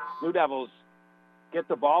 Blue Devils get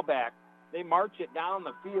the ball back. They march it down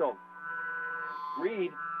the field.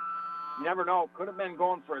 Reed, you never know, could have been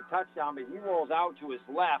going for a touchdown, but he rolls out to his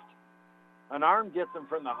left. An arm gets him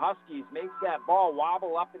from the Huskies, makes that ball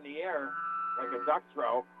wobble up in the air like a duck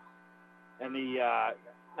throw. And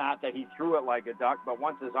not that he threw it like a duck, but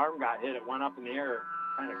once his arm got hit, it went up in the air,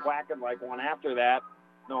 kind of quacking like one after that.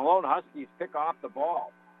 The Malone Huskies pick off the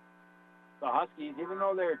ball. The Huskies, even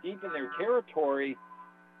though they're deep in their territory,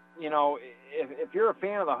 you know, if you're a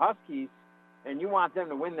fan of the Huskies and you want them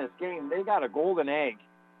to win this game, they got a golden egg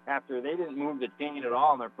after they didn't move the chain at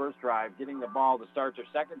all in their first drive, getting the ball to start their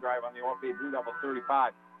second drive on the OFA Blue Devil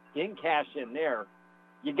 35. Didn't cash in there.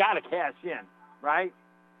 You got to cash in, right?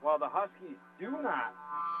 Well, the Huskies do not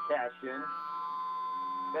cash in.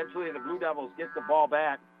 Eventually, the Blue Devils get the ball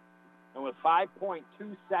back, and with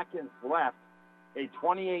 5.2 seconds left, a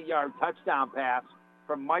 28-yard touchdown pass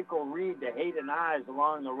from Michael Reed to Hayden Ives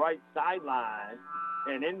along the right sideline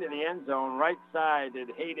and into the end zone. Right side did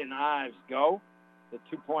Hayden Ives go. The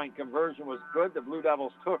two-point conversion was good. The Blue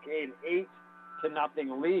Devils took an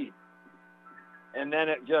 8-0 lead. And then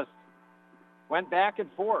it just went back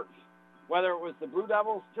and forth. Whether it was the Blue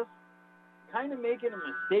Devils just kind of making a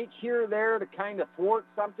mistake here or there to kind of thwart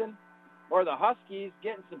something, or the Huskies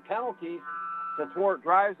getting some penalties to thwart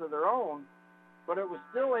drives of their own, but it was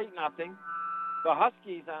still 8-0. the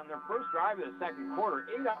Huskies on their first drive of the second quarter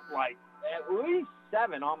ate up like at least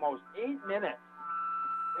 7, almost 8 minutes,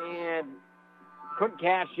 and couldn't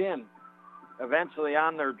cash in. Eventually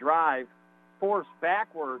on their drive, forced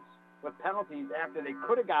backwards with penalties after they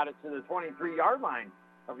could have got it to the 23-yard line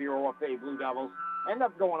of your OFA Blue Devils. End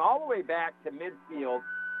up going all the way back to midfield,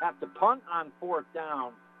 have to punt on 4th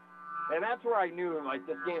down. And that's where I knew, like,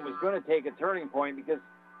 this game was going to take a turning point because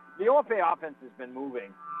the OFA offense has been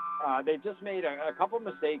moving. They've just made a couple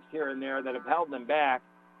mistakes here and there that have held them back.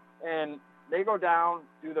 And they go down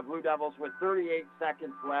to the Blue Devils with 38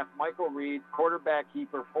 seconds left. Michael Reed, quarterback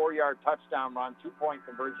keeper, 4-yard touchdown run, 2-point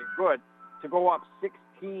conversion, good, to go up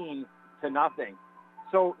 16-0.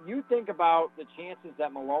 So you think about the chances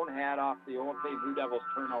that Malone had off the OFA Blue Devils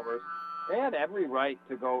turnovers. They had every right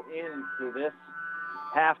to go into this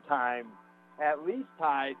halftime at least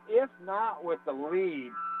tied, if not with the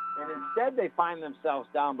lead. And instead they find themselves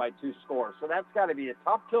down by 2 scores. So that's got to be a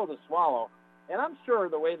tough pill to swallow. And I'm sure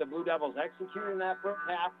the way the Blue Devils executed in that first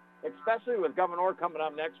half, especially with Governor coming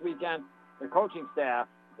up next weekend, the coaching staff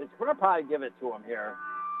is going to probably give it to them here,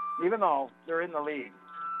 even though they're in the lead.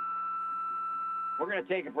 We're going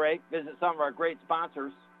to take a break, visit some of our great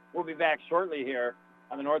sponsors. We'll be back shortly here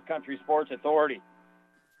on the North Country Sports Authority.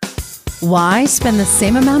 Why spend the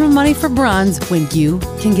same amount of money for bronze when you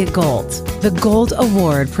can get gold? The Gold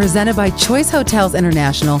Award, presented by Choice Hotels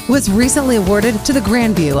International, was recently awarded to the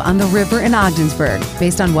Grandview on the river in Ogdensburg,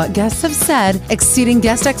 based on what guests have said, exceeding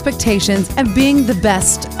guest expectations, and being the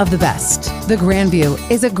best of the best. The Grandview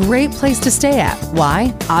is a great place to stay at.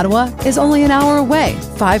 Why? Ottawa is only an hour away,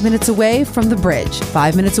 5 minutes away from the bridge,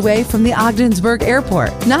 5 minutes away from the Ogdensburg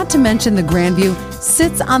Airport. Not to mention the Grandview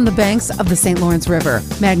sits on the banks of the St. Lawrence River.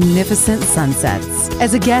 Magnificent sunsets.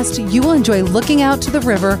 As a guest, you will enjoy looking out to the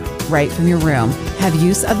river right from your room. Have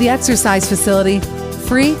use of the exercise facility.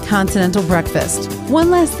 Free continental breakfast.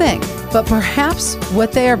 One last thing, but perhaps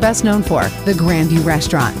what they are best known for, the Grandview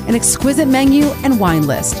Restaurant, an exquisite menu and wine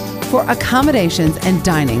list. For accommodations and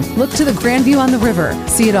dining, look to the Grandview on the river.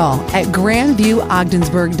 See it all at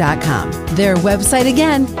grandviewogdensburg.com. Their website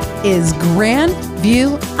again is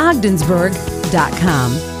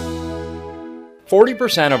grandviewogdensburg.com.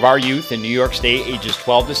 40% of our youth in New York State ages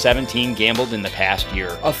 12 to 17 gambled in the past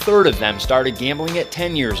year. A third of them started gambling at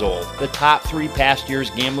 10 years old. The top 3 past year's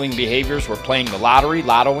gambling behaviors were playing the lottery,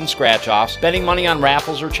 lotto, and scratch-offs, betting money on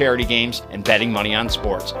raffles or charity games, and betting money on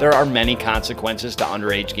sports. There are many consequences to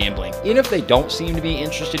underage gambling. Even if they don't seem to be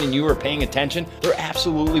interested in you or paying attention, they're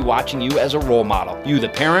absolutely watching you as a role model. You, the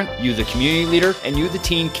parent, you, the community leader, and you, the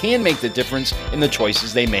teen, can make the difference in the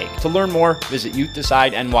choices they make. To learn more, visit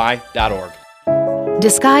YouthDecideNY.org.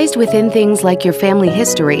 Disguised within things like your family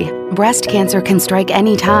history, breast cancer can strike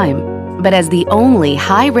any time. But as the only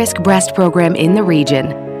high-risk breast program in the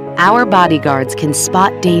region, our bodyguards can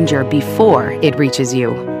spot danger before it reaches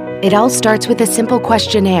you. It all starts with a simple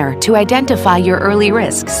questionnaire to identify your early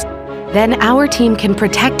risks. Then our team can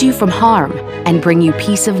protect you from harm and bring you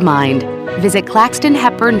peace of mind. Visit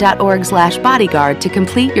claxtonhepburn.org/bodyguard to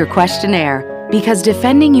complete your questionnaire, because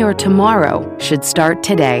defending your tomorrow should start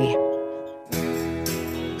today.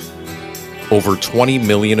 Over 20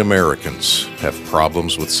 million Americans have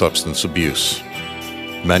problems with substance abuse.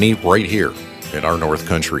 Many right here in our North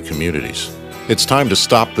Country communities. It's time to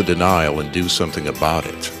stop the denial and do something about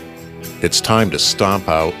it. It's time to stomp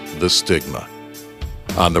out the stigma.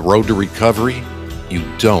 On the road to recovery, you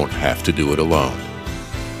don't have to do it alone.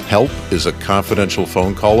 Help is a confidential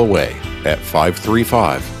phone call away at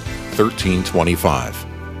 535-1325.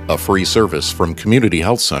 A free service from Community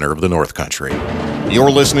Health Center of the North Country.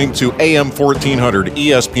 You're listening to AM 1400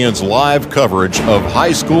 ESPN's live coverage of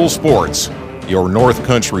high school sports. Your North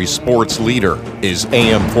Country sports leader is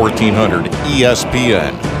AM 1400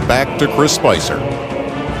 ESPN. Back to Chris Spicer.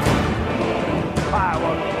 Hi,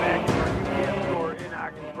 welcome back to our UPS store in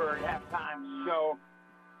Ogdensburg halftime show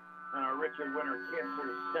in our Richard Winter Cancer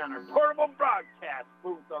Center portable broadcast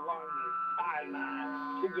booth along the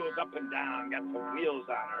sideline. She goes up and down, got some wheels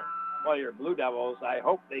on her. Well, your Blue Devils, I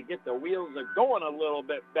hope they get the wheels going a little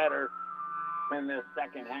bit better in this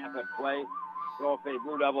second half of play. The OFA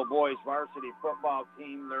Blue Devil boys varsity football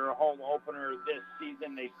team, their home opener this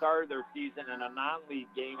season. They started their season in a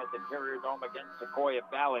non-league game at the Carrier Dome against Sequoia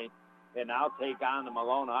Valley, and now take on the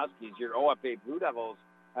Malone Huskies. Your OFA Blue Devils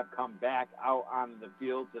have come back out on the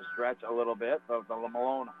field to stretch a little bit, but the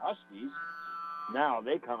Malone Huskies, now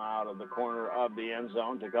they come out of the corner of the end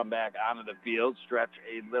zone to come back onto the field, stretch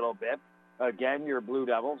a little bit. Again, your Blue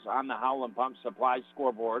Devils on the Howland Pump Supply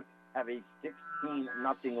scoreboard have a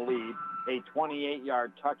 16-0 lead. A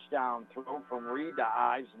 28-yard touchdown throw from Reed to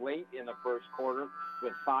Ives late in the first quarter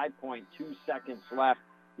with 5.2 seconds left.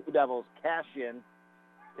 Blue Devils cash in,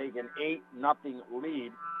 take an 8-0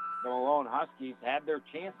 lead. The Malone Huskies had their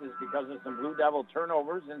chances because of some Blue Devil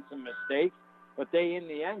turnovers and some mistakes, but they, in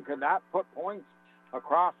the end, could not put points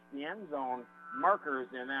across the end zone markers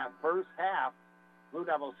in that first half. Blue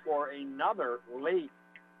Devils score another late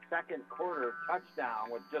second quarter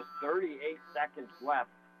touchdown with just 38 seconds left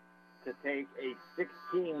to take a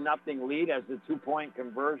 16-0 lead, as the two-point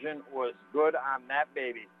conversion was good on that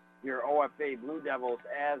baby. Your OFA Blue Devils,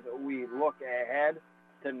 as we look ahead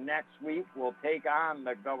to next week, will take on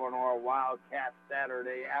the Governor Wildcats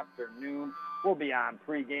Saturday afternoon. We'll be on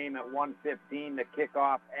pregame at 1:15 to kick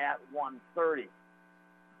off at 1:30.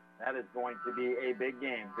 That is going to be a big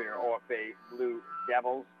game for your OFA Blue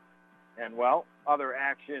Devils. And, well, other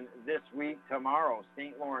action this week. Tomorrow,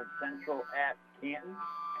 St. Lawrence Central at Canton,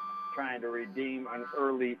 trying to redeem an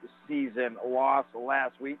early season loss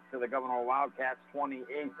last week to the Governor Wildcats,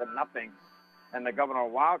 28-0. And the Governor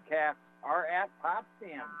Wildcats are at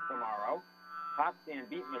Potsdam tomorrow. Potsdam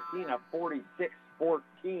beat Messina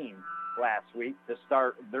 46-14 last week to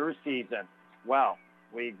start their season. Well,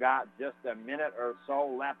 we've got just a minute or so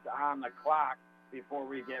left on the clock before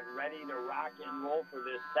we get ready to rock and roll for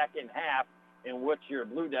this second half, in which your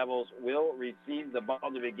Blue Devils will receive the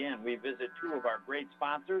ball to begin. We visit two of our great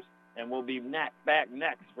sponsors, and we'll be back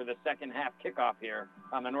next for the second half kickoff here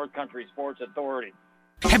on the North Country Sports Authority.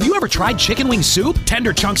 Have you ever tried chicken wing soup?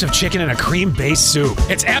 Tender chunks of chicken in a cream-based soup.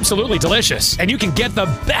 It's absolutely delicious, and you can get the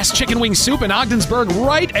best chicken wing soup in Ogdensburg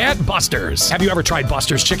right at Buster's. Have you ever tried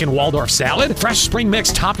Buster's chicken Waldorf salad? Fresh spring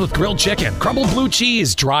mix topped with grilled chicken, crumbled blue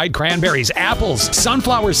cheese, dried cranberries, apples,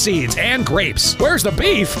 sunflower seeds, and grapes. Where's the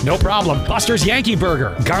beef? No problem. Buster's Yankee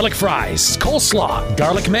Burger, garlic fries, coleslaw,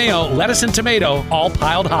 garlic mayo, lettuce and tomato, all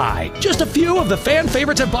piled high. Just a few of the fan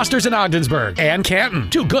favorites at Buster's in Ogdensburg and Canton.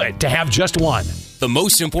 Too good to have just one. The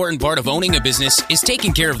most important part of owning a business is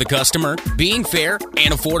taking care of the customer, being fair,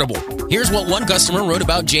 and affordable. Here's what one customer wrote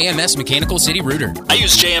about JMS Mechanical City Rooter. I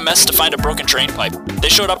used JMS to find a broken drain pipe. They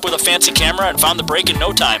showed up with a fancy camera and found the break in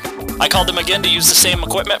no time. I called them again to use the same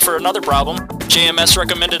equipment for another problem. JMS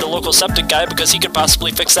recommended a local septic guy because he could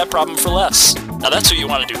possibly fix that problem for less. Now that's who you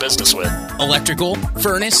want to do business with. Electrical,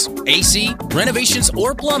 furnace, AC, renovations,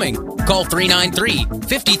 or plumbing. Call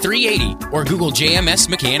 393-5380 or Google JMS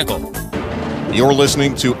Mechanical. You're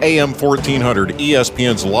listening to AM 1400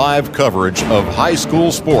 ESPN's live coverage of high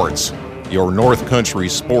school sports. Your North Country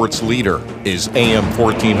sports leader is AM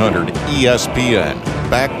 1400 ESPN.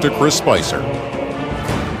 Back to Chris Spicer.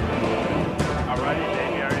 All righty,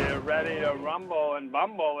 Jamie, are you ready to rumble and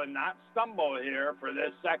bumble and not stumble here for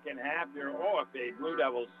this second half? Your OFA Blue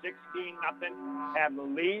Devils 16-0 have the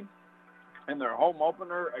lead in their home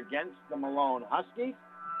opener against the Malone Huskies.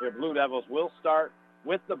 Your Blue Devils will start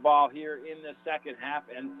with the ball here in the second half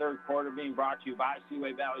and third quarter, being brought to you by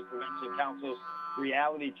Seaway Valley Prevention Council's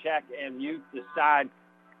Reality Check and Youth Decide.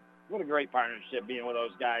 What a great partnership being with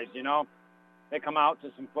those guys, you know. They come out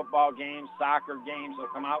to some football games, soccer games. They'll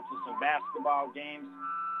come out to some basketball games.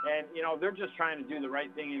 And, you know, they're just trying to do the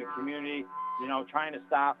right thing in the community, you know, trying to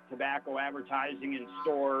stop tobacco advertising in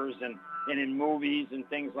stores and in movies and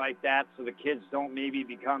things like that, so the kids don't maybe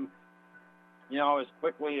become, you know, as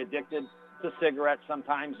quickly addicted to cigarettes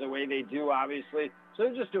sometimes the way they do, obviously. So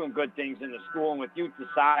they're just doing good things in the school. And with Youth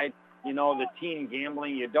Decide, you know, the teen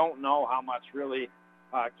gambling, you don't know how much really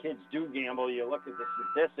kids do gamble. You look at the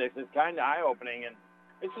statistics, it's kind of eye-opening. And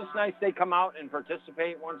it's just nice they come out and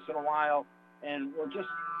participate once in a while. And we're just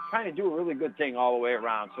trying to do a really good thing all the way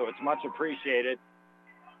around. So it's much appreciated.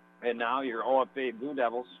 And now your OFA Blue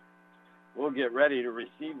Devils will get ready to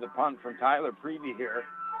receive the punt from Tyler Prevey here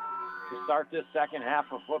to start this second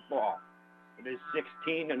half of football. It is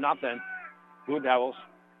 16-0. Blue Devils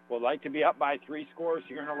would like to be up by 3 scores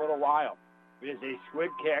here in a little while. It is a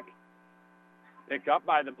squib kick picked up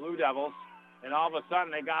by the Blue Devils, and all of a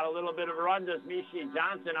sudden they got a little bit of a run. Does Mishi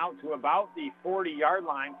Johnson out to about the 40-yard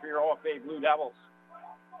line for your OFA Blue Devils.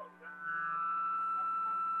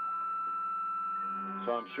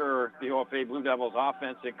 So I'm sure the OFA Blue Devils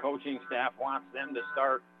offense and coaching staff wants them to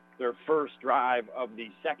start their first drive of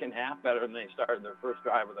the second half better than they started their first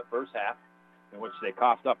drive of the first half, in which they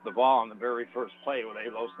coughed up the ball on the very first play with a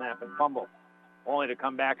low snap and fumble, only to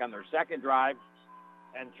come back on their second drive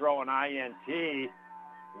and throw an INT.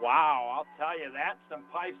 Wow, I'll tell you, that's some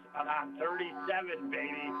pipes on 37,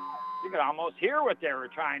 baby. You could almost hear what they were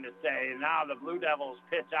trying to say. Now the Blue Devils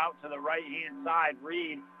pitch out to the right-hand side.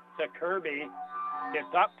 Reed to Kirby.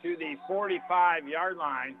 Gets up to the 45-yard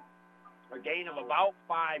line. A gain of about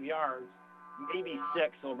 5 yards. maybe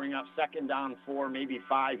 6. They'll bring up second down 4, maybe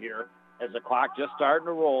 5 here as the clock just starting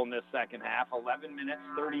to roll in this second half. 11 minutes,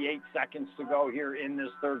 38 seconds to go here in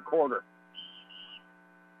this third quarter.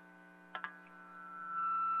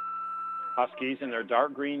 Huskies in their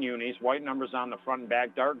dark green unis, white numbers on the front and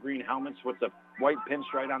back, dark green helmets with the white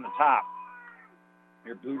pinstripe on the top.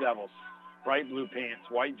 Your Blue Devils, bright blue pants,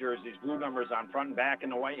 white jerseys, blue numbers on front and back,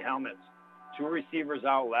 and the white helmets. 2 receivers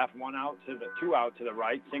out left, 2 out to the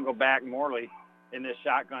right. Single back Morley in this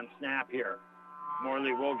shotgun snap here.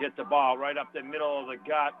 Morley will get the ball right up the middle of the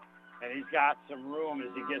gut, and he's got some room as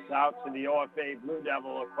he gets out to the OFA Blue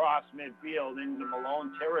Devil across midfield into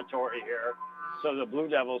Malone territory here. So the Blue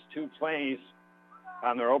Devils, 2 plays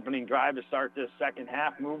on their opening drive to start this second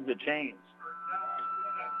half, move the chains.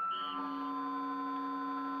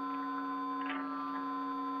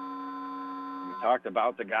 We talked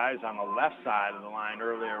about the guys on the left side of the line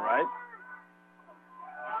earlier, right?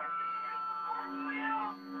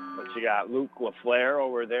 But you got Luke LaFleur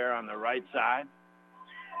over there on the right side.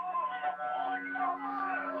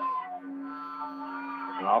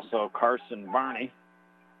 And also Carson Barney.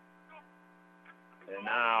 And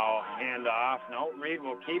now handoff. No, Reed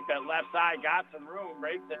will keep it left side. Got some room.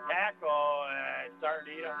 Breaks the tackle. And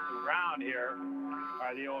starting to eat up some ground here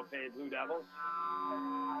by the OFA Blue Devils.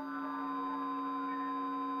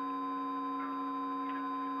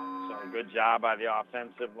 So good job by the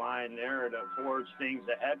offensive line there to forge things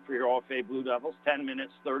ahead for your OFA Blue Devils. 10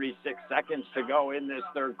 minutes, 36 seconds to go in this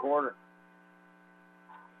third quarter.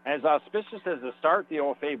 As auspicious as the start the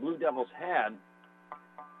OFA Blue Devils had,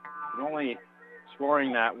 only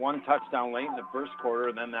scoring that 1 touchdown late in the first quarter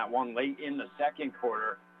and then that one late in the second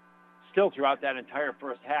quarter, still throughout that entire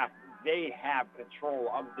first half, they have control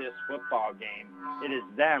of this football game. It is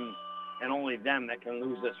them and only them that can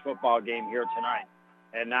lose this football game here tonight.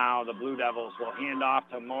 And now the Blue Devils will hand off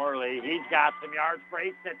to Morley. He's got some yards,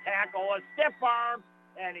 breaks the tackle, a stiff arm,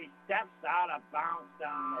 and he steps out of bounds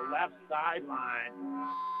down the left sideline.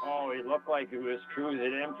 Oh, he looked like he was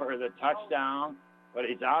cruising in for the touchdown, but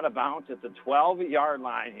he's out of bounds at the 12-yard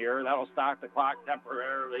line here. That'll stop the clock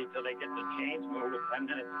temporarily till they get the chains moved with 10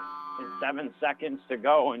 minutes and 7 seconds to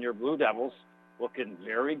go. And your Blue Devils looking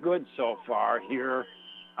very good so far here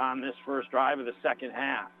on this first drive of the second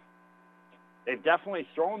half. They've definitely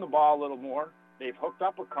thrown the ball a little more. They've hooked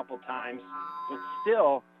up a couple times, but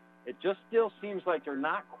still, it just still seems like they're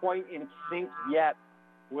not quite in sync yet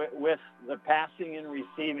with the passing and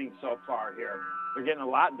receiving so far here. They're getting a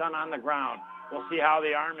lot done on the ground. We'll see how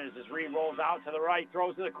the arm is as Reed rolls out to the right,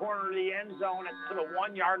 throws to the corner of the end zone to the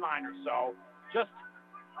 1-yard line or so, just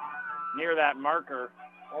near that marker,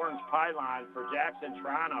 orange pylon for Jackson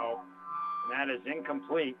Toronto, and that is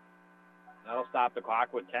incomplete. That'll stop the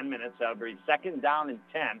clock with 10 minutes. That'll be second down and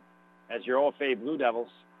 10 as your OFA Blue Devils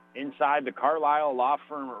inside the Carlisle Law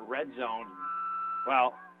Firm red zone.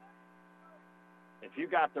 Well, if you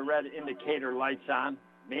got the red indicator lights on,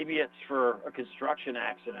 maybe it's for a construction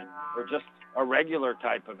accident or just a regular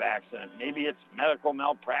type of accident. Maybe it's medical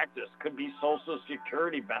malpractice. Could be Social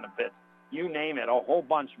Security benefits. You name it, a whole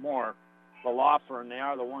bunch more. The law firm, they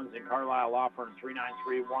are the ones in Carlisle Law Firm,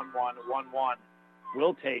 393-1111.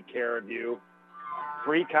 We'll take care of you.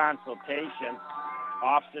 Free consultation.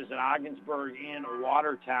 Offices in Ogdensburg and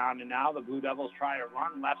Watertown. And now the Blue Devils try to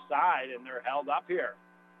run left side, and they're held up here.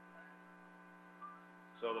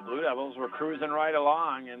 So the Blue Devils were cruising right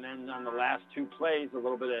along, and then on the last 2 plays, a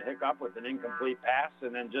little bit of hiccup with an incomplete pass,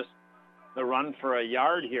 and then just the run for a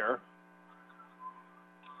yard here.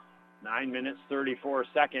 9 minutes, 34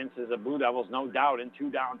 seconds as the Blue Devils, no doubt, in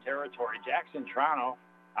 2-down territory. Jackson Toronto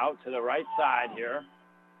out to the right side here.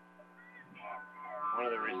 One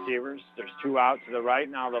of the receivers. There's 2 out to the right.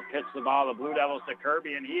 Now they'll pitch the ball, the Blue Devils to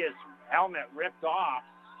Kirby, and his helmet ripped off.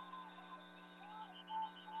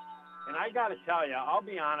 And I got to tell you, I'll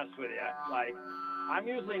be honest with you, like, I'm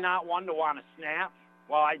usually not one to want to snap.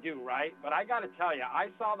 Well, I do, right? But I got to tell you, I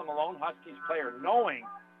saw the Malone Huskies player knowing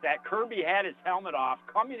that Kirby had his helmet off,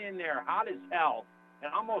 coming in there hot as hell,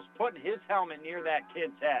 and almost putting his helmet near that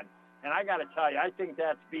kid's head. And I got to tell you, I think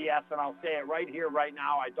that's BS, and I'll say it right here, right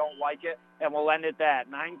now. I don't like it, and we'll end at that.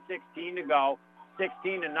 9:16 to go,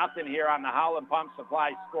 16-0 here on the Howland Pump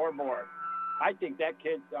Supply scoreboard. I think that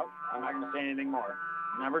kid, I'm not going to say anything more.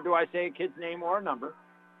 Never do I say a kid's name or a number.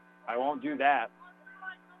 I won't do that.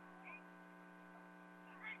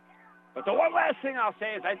 But the one last thing I'll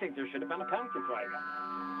say is I think there should have been a penalty flag.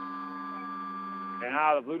 And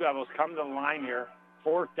now the Blue Devils come to the line here.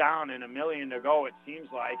 4th down and 1 million to go, it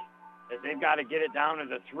seems like, as they've got to get it down to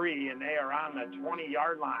the 3, and they are on the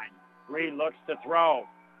 20-yard line. Reed looks to throw.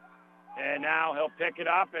 And now he'll pick it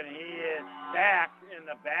up, and he is sacked in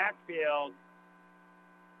the backfield.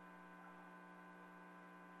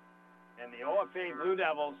 And the OFA Blue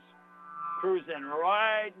Devils cruising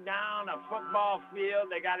right down a football field.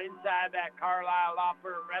 They got inside that Carlisle Law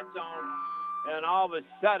Firm red zone, and all of a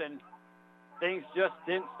sudden, things just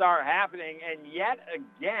didn't start happening. And yet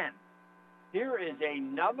again, here is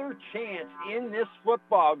another chance in this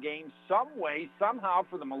football game, some way, somehow,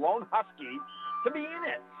 for the Malone Huskies to be in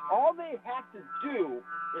it. All they have to do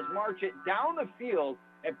is march it down the field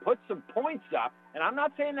and put some points up. And I'm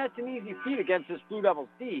not saying that's an easy feat against this Blue Devils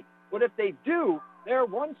D, but if they do, they're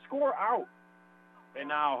one score out. And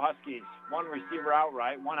now Huskies, one receiver out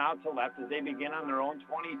right, one out to left as they begin on their own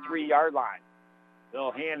 23-yard line.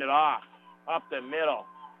 They'll hand it off up the middle.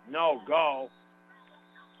 No go.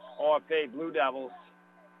 OFA Blue Devils.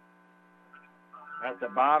 At the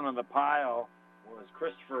bottom of the pile was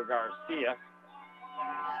Christopher Garcia.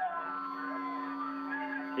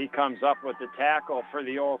 He comes up with the tackle for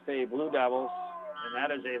the OFA Blue Devils, and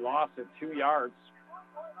that is a loss of 2 yards.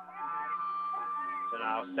 So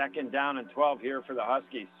now 2nd down and 12 here for the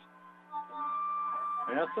Huskies.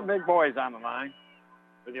 And there's some big boys on the line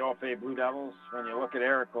for the OFA Blue Devils. When you look at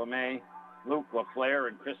Eric LeMay, Luke LaFleur,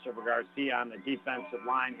 and Christopher Garcia on the defensive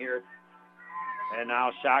line here. And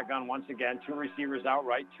now shotgun once again. 2 receivers out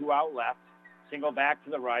right, 2 out left. Single back to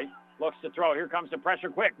the right. Looks to throw. Here comes the pressure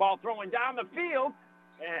quick. Ball throwing down the field.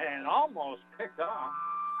 And almost picked off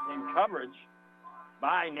in coverage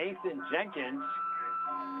by Nathan Jenkins.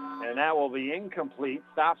 And that will be incomplete.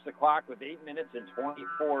 Stops the clock with 8 minutes and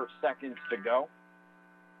 24 seconds to go.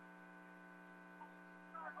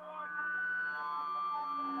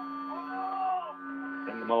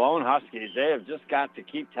 And the Malone Huskies, they have just got to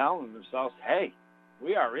keep telling themselves, hey,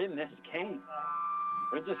 we are in this game.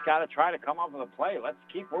 We just got to try to come up with a play. Let's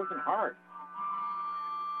keep working hard.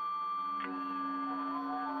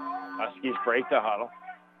 Huskies break the huddle.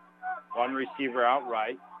 1 receiver out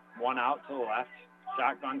right, 1 out to the left.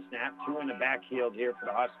 Shotgun snap, 2 in the backfield here for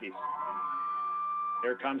the Huskies.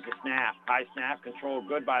 Here comes the snap. High snap, controlled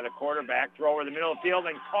good by the quarterback. Throw over the middle of the field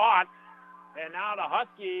and caught. And now the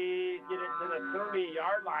Huskies get it to the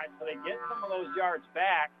 30-yard line, so they get some of those yards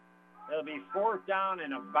back. It'll be 4th down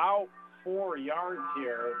and about 4 yards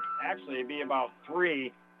here. Actually, it'd be about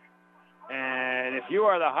 3. And if you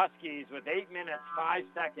are the Huskies with 8 minutes, 5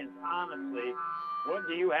 seconds, honestly, what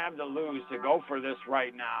do you have to lose to go for this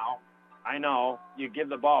right now? I know you give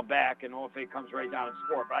the ball back and OFA comes right down and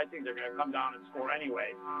score, but I think they're going to come down and score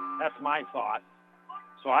anyway. That's my thought.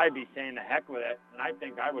 So I'd be saying the heck with it, and I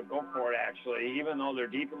think I would go for it, actually, even though they're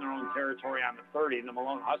deep in their own territory on the 30. The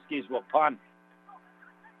Malone Huskies will punt.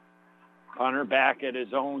 Punter back at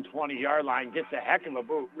his own 20-yard line, gets a heck of a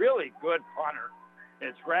boot. Really good punter.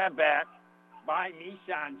 It's grabbed back by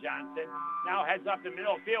Nishan Johnson. Now heads up the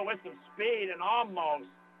middle field with some speed and almost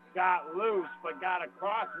got loose, but got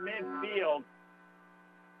across midfield,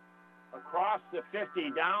 across the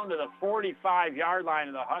 50, down to the 45-yard line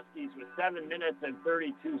of the Huskies with 7 minutes and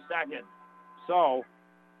 32 seconds. So,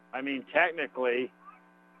 I mean, technically,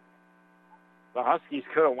 the Huskies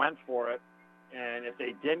could have went for it, and if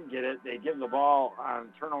they didn't get it, they give the ball on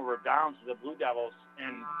turnover of downs to the Blue Devils,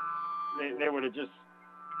 and they would have just,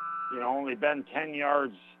 only been 10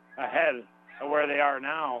 yards ahead of where they are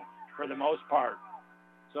now for the most part.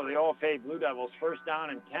 So the OFA Blue Devils, 1st down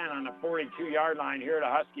and 10 on the 42-yard line here at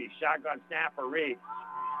Huskies. Shotgun snap for Reed.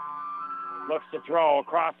 Looks to throw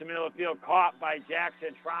across the middle of the field, caught by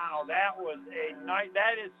Jackson Toronto. That was a night.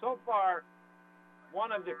 That is so far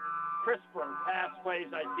one of the crisper pass plays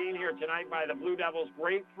I've seen here tonight by the Blue Devils.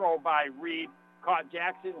 Great throw by Reed. Caught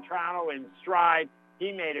Jackson Toronto in stride.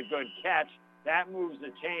 He made a good catch. That moves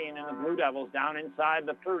the chain, and the Blue Devils down inside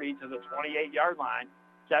the 30 to the 28-yard line.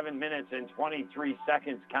 7 minutes and 23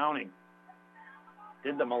 seconds counting.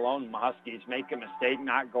 Did the Malone Huskies make a mistake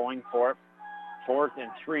not going for it? 4th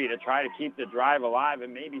and 3 to try to keep the drive alive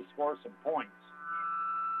and maybe score some points.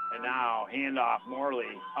 And now handoff Morley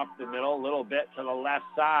up the middle, a little bit to the left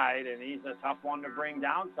side, and he's a tough one to bring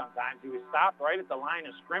down sometimes. He was stopped right at the line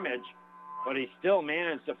of scrimmage, but he still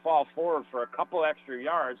managed to fall forward for a couple extra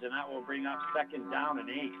yards, and that will bring up 2nd down and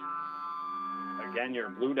 8. Again, your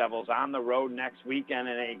Blue Devils on the road next weekend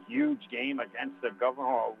in a huge game against the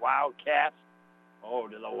Governor Wildcats. Oh,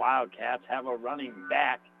 do the Wildcats have a running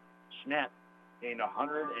back? Schmidt gained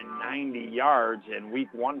 190 yards in week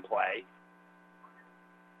 1 play.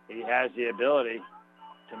 He has the ability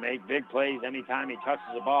to make big plays anytime he touches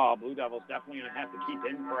the ball. Blue Devils definitely going to have to keep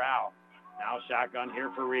in corral. Now shotgun here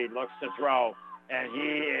for Reed. Looks to throw, and he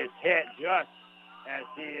is hit just as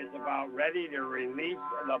he is about ready to release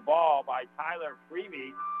the ball by Tyler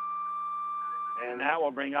Freeby. And that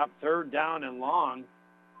will bring up 3rd down and long.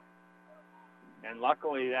 And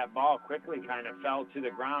luckily that ball quickly kind of fell to the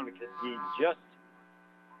ground because he just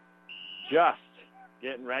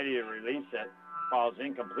getting ready to release it. Ball's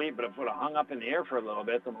incomplete, but if it would have hung up in the air for a little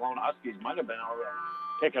bit, the Malone Huskies might have been able to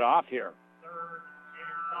pick it off here.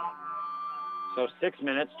 So 6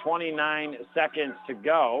 minutes, 29 seconds to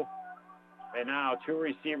go. And now 2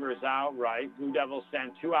 receivers out right. Blue Devils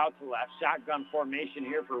send 2 out to left. Shotgun formation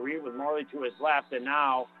here for Reed with Morley to his left. And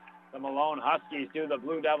now the Malone Huskies do the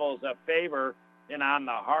Blue Devils a favor. And on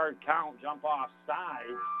the hard count, jump off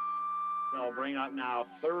side. They'll bring up now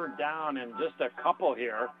 3rd down and just a couple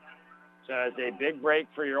here. So it's a big break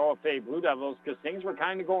for your OFA Blue Devils because things were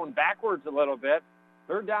kind of going backwards a little bit.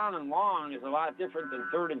 3rd down and long is a lot different than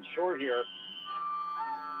 3rd and short here.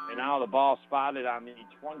 And now the ball spotted on the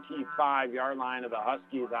 25-yard line of the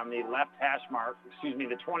Huskies on the left hash mark, the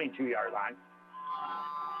 22-yard line.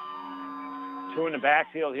 2 in the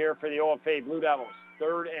backfield here for the OFA Blue Devils.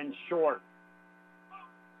 3rd and short.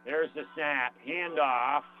 There's the snap.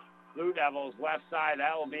 Handoff. Blue Devils left side.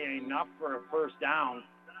 That will be enough for a 1st down.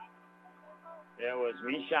 It was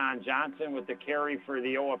Mishan Johnson with the carry for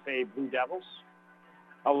the OFA Blue Devils.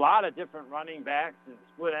 A lot of different running backs and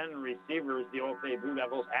split-end receivers the OFA Blue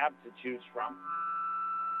Devils have to choose from.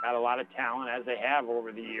 Got a lot of talent, as they have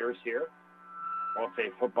over the years here.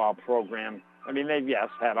 OFA football program. I mean, they've, yes,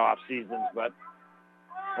 had off seasons, but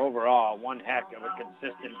overall, one heck of a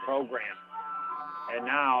consistent program. And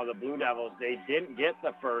now the Blue Devils, they didn't get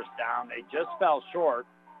the 1st down. They just fell short.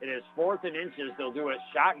 It is 4th and inches. They'll do it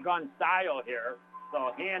shotgun style here.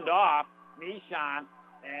 They'll hand off Mishan,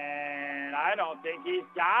 and I don't think he's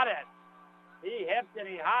got it. He hipped and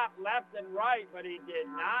he hopped left and right, but he did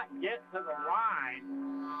not get to the line.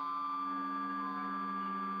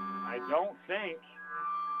 I don't think.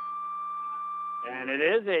 And it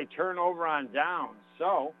is a turnover on downs.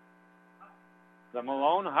 So the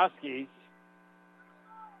Malone Huskies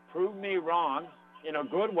proved me wrong in a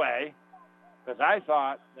good way, because I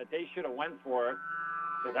thought that they should have went for it,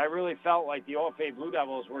 because I really felt like the OFA Blue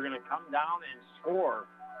Devils were going to come down and score.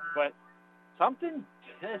 But something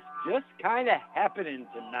just kind of happening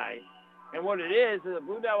tonight. And what it is the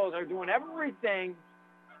Blue Devils are doing everything,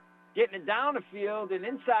 getting it down the field and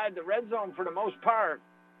inside the red zone for the most part.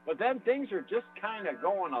 But then things are just kind of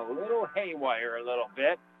going a little haywire a little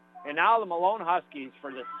bit. And now the Malone Huskies,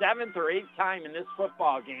 for the 7th or 8th time in this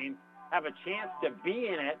football game, have a chance to be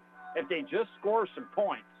in it if they just score some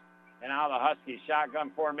points. And now the Huskies,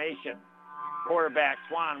 shotgun formation. Quarterback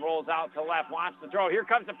Swan rolls out to left, wants to throw. Here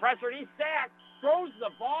comes the pressure, and he's sacked. Throws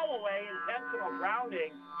the ball away, intentional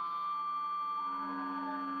grounding.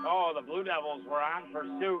 Oh, the Blue Devils were on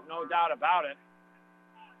pursuit, no doubt about it.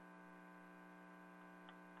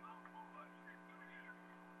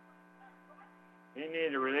 He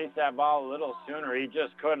needed to release that ball a little sooner. He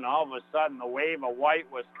just couldn't. All of a sudden, the wave of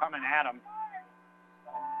white was coming at him.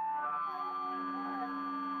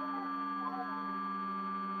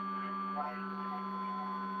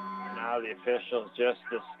 Now the officials just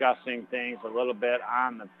discussing things a little bit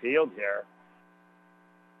on the field here.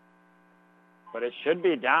 But it should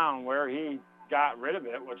be down where he got rid of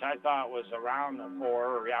it, which I thought was around the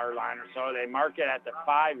 4-yard line or so. They mark it at the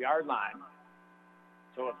 5-yard line.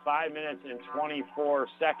 So with 5 minutes and 24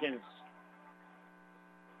 seconds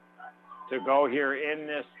to go here in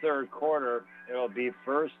this 3rd quarter, it'll be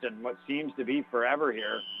 1st and what seems to be forever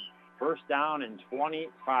here. 2nd down and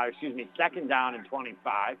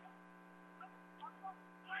 25.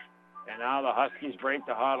 And now the Huskies break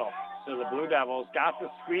the huddle. So the Blue Devils got the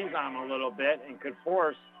squeeze on them a little bit and could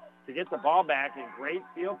force to get the ball back in great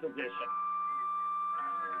field position.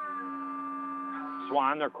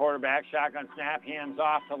 Swan, their quarterback, shotgun snap, hands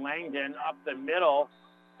off to Langdon up the middle,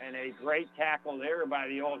 and a great tackle there by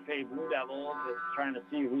the OFA Blue Devils. It's trying to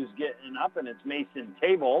see who's getting up, and it's Mason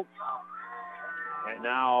Table. And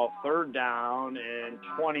now 3rd down and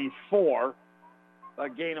 24, a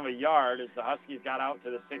gain of a yard as the Huskies got out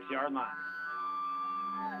to the 6-yard line.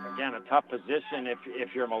 Again, a tough position.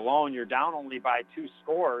 If you're Malone, you're down only by 2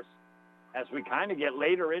 scores. As we kind of get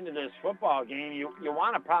later into this football game, you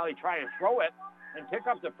want to probably try to throw it and pick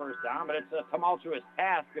up the 1st down, but it's a tumultuous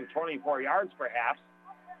task of 24 yards perhaps.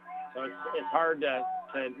 So it's hard to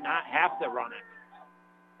not have to run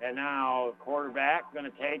it. And now quarterback going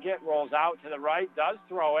to take it, rolls out to the right, does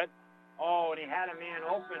throw it. Oh, and he had a man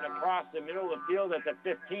open across the middle of the field at the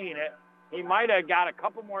 15. He might have got a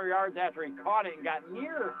couple more yards after he caught it and got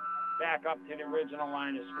near back up to the original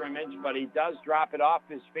line of scrimmage, but he does drop it off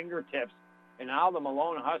his fingertips. And now the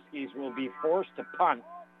Malone Huskies will be forced to punt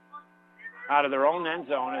out of their own end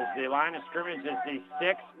zone as the line of scrimmage is the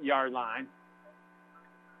 6-yard line.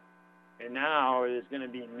 And now it is going to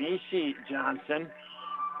be Mishi Johnson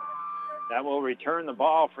that will return the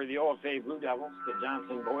ball for the OFA Blue Devils. The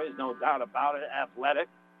Johnson boys, no doubt about it, athletic,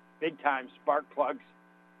 big-time spark plugs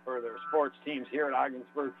for their sports teams here at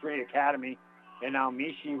Ogdensburg Free Academy. And now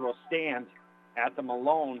Mishi will stand at the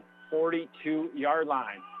Malone 42-yard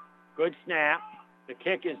line. Good snap. The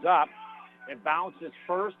kick is up. It bounces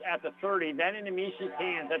first at the 30, then into Mishi's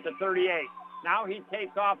hands at the 38. Now he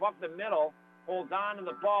takes off up the middle, holds on to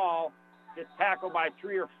the ball, gets tackled by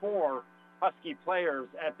 3 or 4 Husky players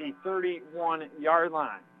at the 31-yard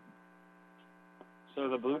line. So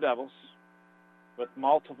the Blue Devils, with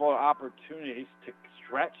multiple opportunities to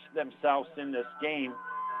stretch themselves in this game,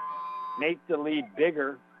 make the lead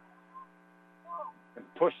bigger,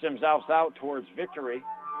 and push themselves out towards victory,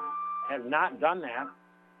 have not done that.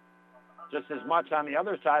 Just as much on the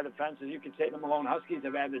other side of the fence as you could say the Malone Huskies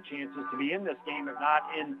have had the chances to be in this game, if not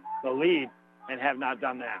in the lead, and have not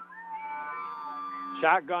done that.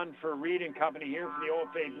 Shotgun for Reed and company here for the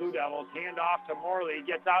OFA Blue Devils. Hand off to Morley.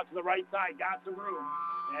 Gets out to the right side. Got some room.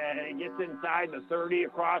 And he gets inside the 30,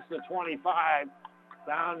 across the 25,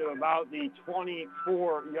 down to about the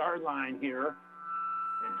 24-yard line here.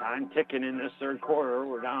 And time ticking in this third quarter.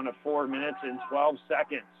 We're down to 4 minutes and 12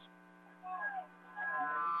 seconds.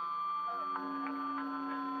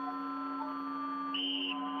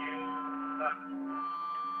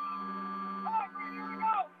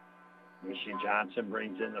 Mishi Johnson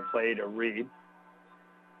brings in the play to Reed.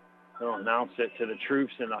 He'll announce it to the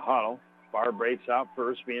troops in the huddle. Barr breaks out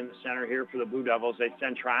first, being the center here for the Blue Devils. They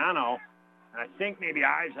send Triano, and I think maybe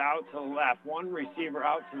eyes out to the left. One receiver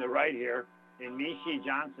out to the right here. And Mishi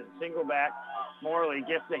Johnson, single back. Morley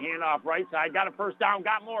gets the handoff right side. Got a first down,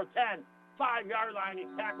 got more, 10. 5-yard line. He's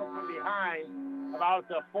tackled from behind about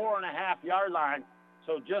the 4.5-yard line.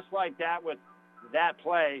 So just like that with that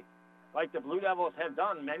play, like the Blue Devils have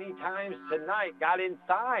done many times tonight, got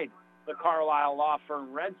inside the Carlisle Law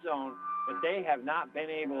Firm red zone, but they have not been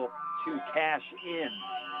able to cash in.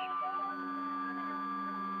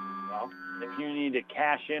 Well, if you need to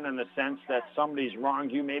cash in the sense that somebody's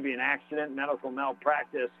wronged you, maybe an accident, medical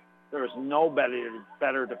malpractice, there's no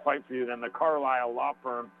better to fight for you than the Carlisle Law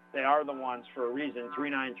Firm. They are the ones for a reason.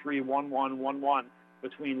 393-1111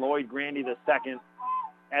 between Lloyd Grandy II,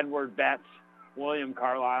 Edward Betts, William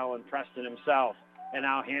Carlisle, and Preston himself. And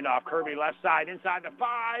now handoff, Kirby left side, inside the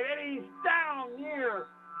 5, and he's down near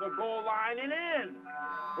the goal line and in.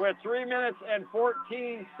 With 3 minutes and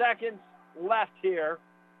 14 seconds left here.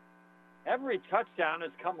 Every touchdown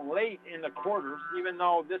has come late in the quarters, even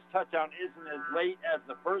though this touchdown isn't as late as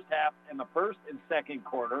the first half and the first and second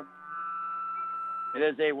quarter. It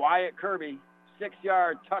is a Wyatt Kirby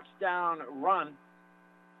 6-yard touchdown run,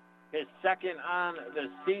 his second on the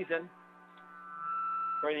season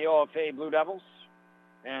for the OFA Blue Devils.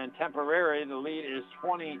 And temporarily, the lead is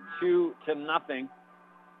 22-0.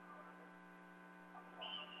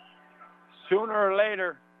 Sooner or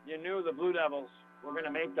later, you knew the Blue Devils were going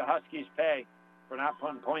to make the Huskies pay for not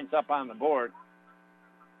putting points up on the board.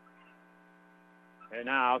 And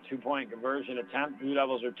now, 2-point conversion attempt. Blue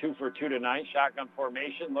Devils are 2 for 2 tonight. Shotgun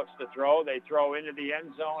formation, looks to throw. They throw into the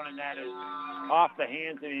end zone, and that is off the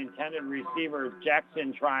hands of the intended receiver,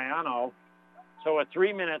 Jackson Triano. So at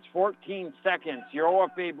 3 minutes, 14 seconds, your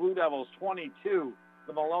OFA Blue Devils 22,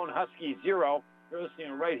 the Malone Huskies 0. You're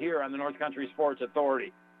listening right here on the North Country Sports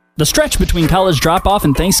Authority. The stretch between college drop-off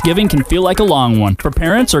and Thanksgiving can feel like a long one. For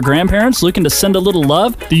parents or grandparents looking to send a little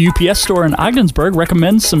love, the UPS store in Ogdensburg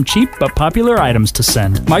recommends some cheap but popular items to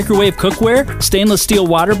send. Microwave cookware, stainless steel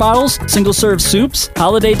water bottles, single-serve soups,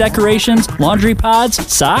 holiday decorations, laundry pods,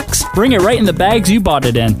 socks. Bring it right in the bags you bought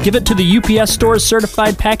it in. Give it to the UPS store's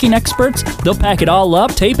certified packing experts. They'll pack it all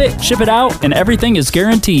up, tape it, ship it out, and everything is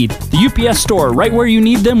guaranteed. The UPS store, right where you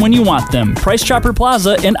need them when you want them. Price Chopper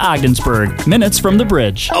Plaza in Ogdensburg, minutes from the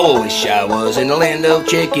bridge. I wish I was in the land of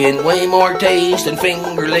chicken, way more taste than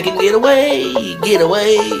finger licking. Get away, get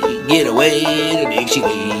away, get away to Dixie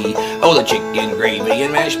Lee. Oh, the chicken gravy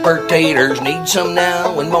and mashed potatoes, need some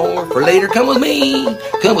now and more for later. Come with me,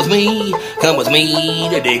 come with me, come with me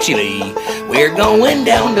to Dixie Lee. We're going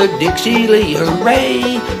down to Dixie Lee,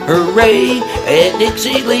 hooray, hooray, at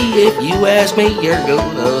Dixie Lee. If you ask me, you're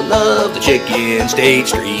gonna love the chicken State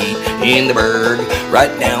Street in the Burg,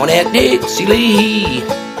 right down at Dixie Lee.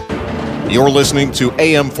 You're listening to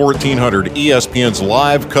AM 1400 ESPN's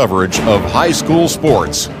live coverage of high school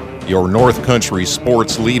sports. Your North Country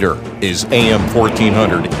sports leader is AM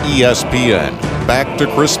 1400 ESPN. Back to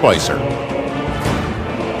Chris Spicer. And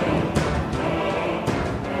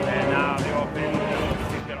now the offense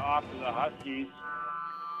kick it off to the Huskies.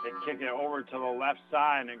 They kick it over to the left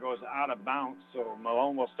side, and it goes out of bounds. So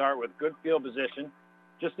Malone will start with good field position.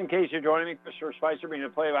 Just in case you're joining me, Christopher Spicer bringing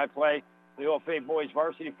the play-by-play. The OFA boys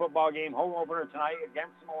varsity football game, home opener tonight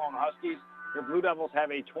against the Malone Huskies. The Blue Devils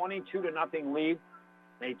have a 22-0 lead.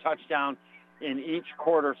 A touchdown in each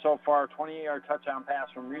quarter so far. 28-yard touchdown pass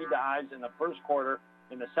from Reed to Ives in the first quarter.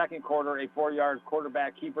 In the second quarter, a 4-yard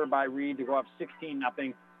quarterback keeper by Reed to go up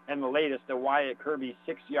 16-0. And the latest, a Wyatt Kirby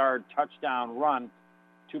 6-yard touchdown run.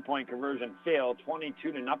 2-point conversion failed.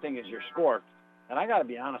 22-0 is your score. And I got to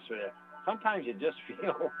be honest with you, sometimes you just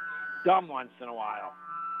feel dumb once in a while.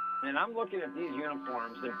 And I'm looking at these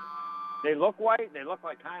uniforms, and they look white. They look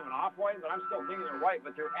like kind of an off-white, but I'm still thinking they're white.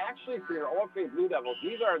 But they're actually, for your OFA Blue Devils,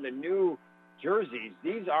 these are the new jerseys.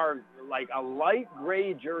 These are like a light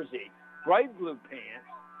gray jersey, bright blue pants.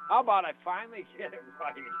 How about I finally get it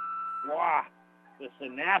right? Wow. The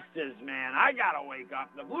Synastas, man, I got to wake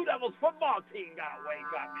up. The Blue Devils football team got to wake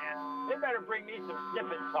up, man. They better bring me some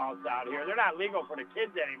dipping salts out here. They're not legal for the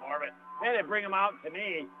kids anymore, but man, they bring them out to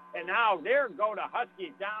me. And now there go the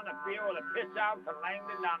Huskies down the field with a pitch out to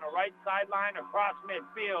Langdon down the right sideline across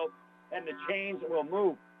midfield, and the chains will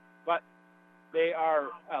move. But they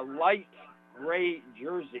are a light gray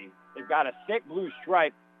jersey. They've got a thick blue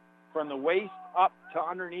stripe from the waist up to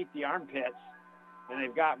underneath the armpits. And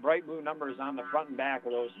they've got bright blue numbers on the front and back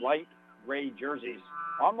of those light gray jerseys.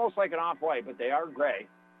 Almost like an off-white, but they are gray.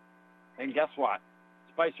 And guess what?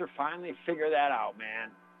 Spicer finally figured that out, man.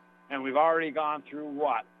 And we've already gone through,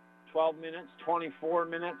 what, 12 minutes, 24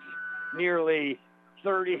 minutes, nearly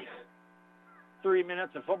 33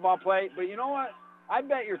 minutes of football play. But you know what? I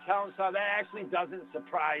bet you're telling something that actually doesn't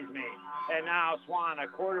surprise me. And now Swan, a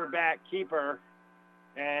quarterback keeper,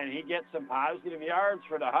 and he gets some positive yards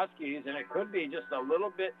for the Huskies, and it could be just a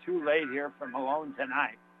little bit too late here for Malone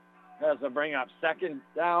tonight. As they'll bring up 2nd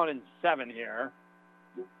down and 7 here.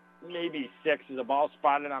 Maybe 6 as the ball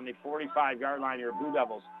spotted on the 45-yard line here, Blue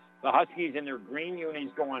Devils. The Huskies in their green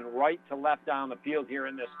unis going right to left down the field here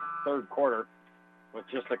in this third quarter with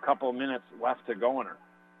just a couple minutes left to go in her.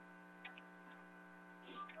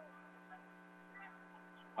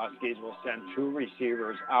 Huskies will send 2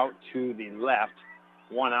 receivers out to the left.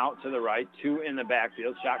 1 out to the right, 2 in the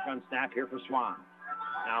backfield. Shotgun snap here for Swan.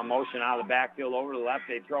 Now motion out of the backfield over to the left.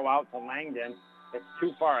 They throw out to Langdon. It's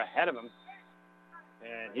too far ahead of him,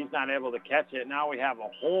 and he's not able to catch it. Now we have a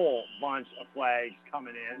whole bunch of flags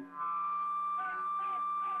coming in.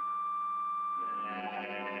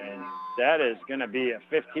 And that is going to be a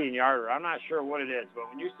 15-yarder. I'm not sure what it is, but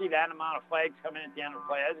when you see that amount of flags coming at the end of the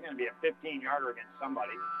play, that's going to be a 15-yarder against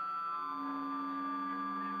somebody.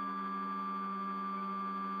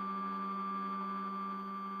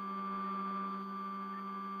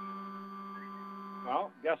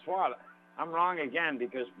 Well, guess what? I'm wrong again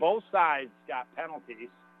because both sides got penalties,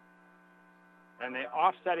 and they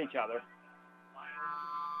offset each other.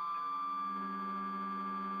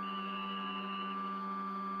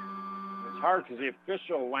 It's hard because the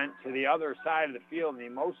official went to the other side of the field, and he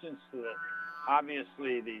motions to the,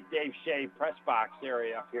 obviously, the Dave Shea press box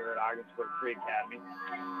area up here at Ogdensburg Free Academy.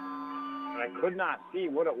 And I could not see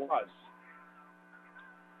what it was.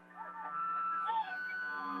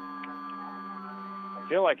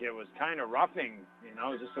 I feel like it was kind of roughing, you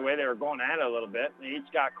know, just the way they were going at it a little bit. They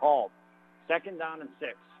each got called. 2nd down and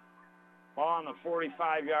 6. Ball on the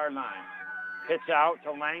 45-yard line. Pitch out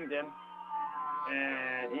to Langdon,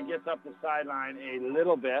 and he gets up the sideline a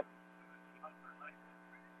little bit.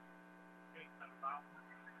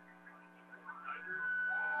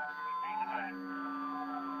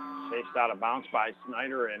 Chased out of bounds by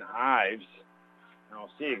Snyder and Ives. And we'll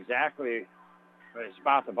see exactly where they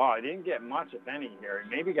spot the ball. He didn't get much, if any, here. He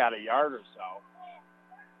maybe got a yard or so.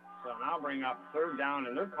 So now bring up 3rd down,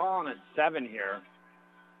 and they're calling it 7 here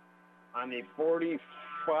on the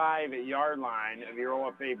 45-yard line of your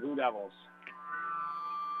OFA Blue Devils.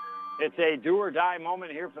 It's a do-or-die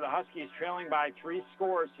moment here for the Huskies, trailing by 3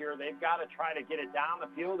 scores here. They've got to try to get it down the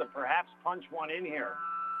field and perhaps punch one in here.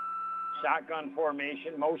 Shotgun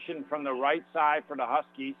formation, motion from the right side for the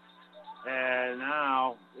Huskies. And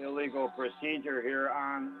now illegal procedure here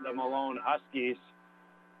on the Malone Huskies.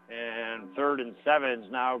 And 3rd and 7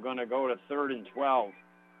 is now going to go to 3rd and 12.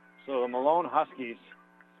 So the Malone Huskies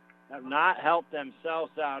have not helped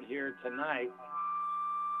themselves out here tonight.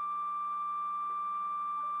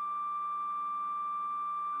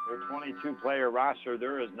 Their 22-player roster,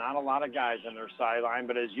 there is not a lot of guys on their sideline,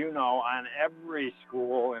 but as you know, on every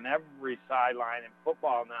school and every sideline in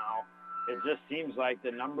football now, it just seems like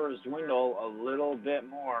the numbers dwindle a little bit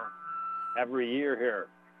more every year here.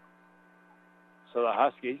 So the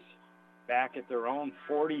Huskies back at their own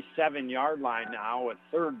 47-yard line now with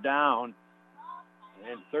 3rd down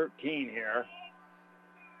and 13 here.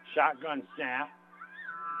 Shotgun snap.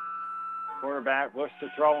 Quarterback looks to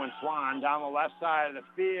throw, and Swan down the left side of the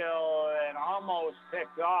field and almost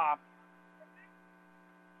picked off.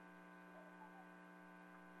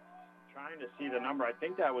 Trying to see the number. I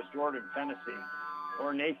think that was Jordan Fennessy,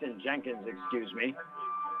 or Nathan Jenkins, excuse me.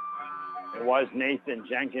 It was Nathan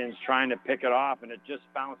Jenkins trying to pick it off, and it just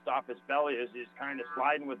bounced off his belly as he's kind of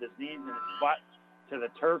sliding with his knees and his butt to the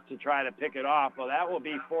turf to try to pick it off. Well, that will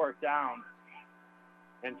be 4th down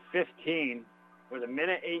and 15 with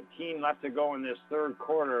 1:18 left to go in this 3rd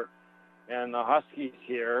quarter. And the Huskies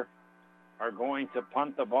here are going to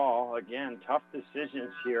punt the ball. Again, tough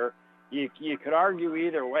decisions here. You could argue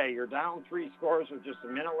either way. You're down 3 scores with just a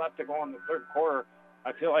minute left to go in the 3rd quarter.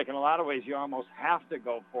 I feel like in a lot of ways you almost have to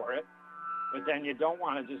go for it. But then you don't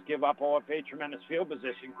want to just give up OFA tremendous field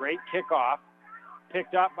position. Great kickoff.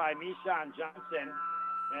 Picked up by Mishon Johnson.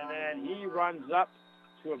 And then he runs up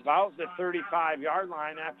to about the 35-yard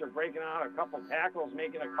line after breaking out a couple tackles,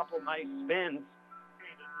 making a couple nice spins.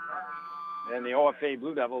 And the OFA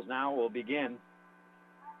Blue Devils now will begin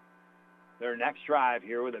their next drive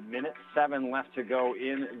here with 1:07 left to go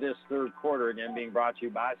in this 3rd quarter. Again, being brought to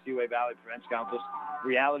you by Seaway Valley Prevention Council's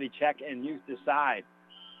Reality Check and Youth Decide.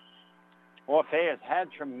 OFA has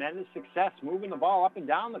had tremendous success moving the ball up and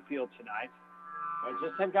down the field tonight. They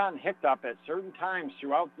just have gotten hicked up at certain times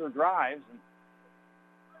throughout their drives. And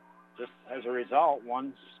just as a result,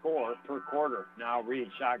 1 score per quarter. Now Reed,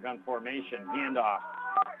 shotgun formation, handoff.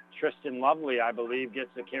 Tristan Lovely, I believe, gets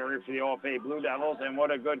the carry for the OFA Blue Devils. And what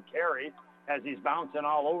a good carry as he's bouncing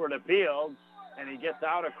all over the field. And he gets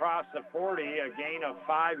out across the 40, a gain of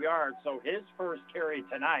 5 yards. So his first carry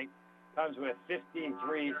tonight comes with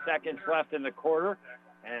 53 seconds left in the quarter.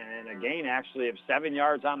 And a gain actually of 7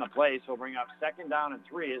 yards on the play. So bring up 2nd down and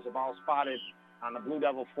 3 as the ball spotted on the Blue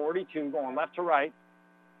Devil 42, going left to right.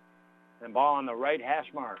 And ball on the right hash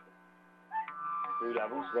mark. Blue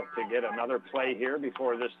Devils look to get another play here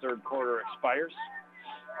before this 3rd quarter expires.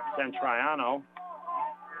 Centriano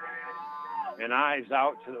and Ives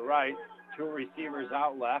out to the right. 2 receivers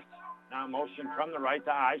out left. Now motion from the right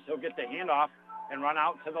to Ives. He'll get the handoff and run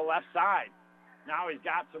out to the left side. Now he's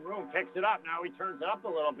got some room, picks it up. Now he turns it up a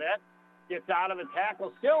little bit, gets out of the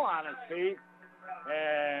tackle, still on his feet,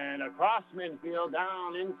 and across midfield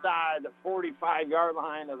down inside the 45-yard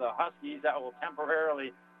line of the Huskies. That will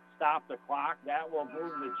temporarily stop the clock. That will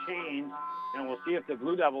move the chains, and we'll see if the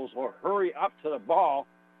Blue Devils will hurry up to the ball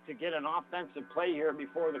to get an offensive play here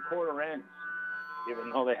before the quarter ends. Even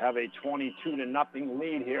though they have a 22-0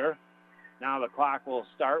 lead here. Now the clock will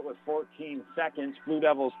start with 14 seconds. Blue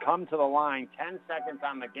Devils come to the line, 10 seconds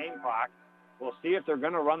on the game clock. We'll see if they're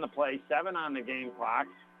going to run the play, 7 on the game clock.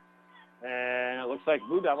 And it looks like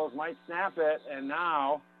Blue Devils might snap it. And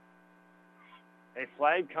now a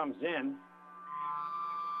flag comes in.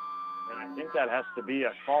 And I think that has to be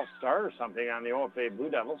a false start or something on the OFA Blue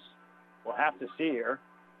Devils. We'll have to see here.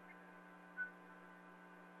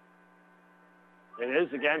 It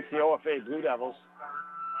is against the OFA Blue Devils.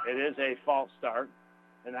 It is a false start,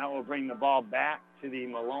 and that will bring the ball back to the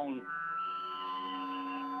Malone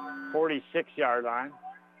 46-yard line.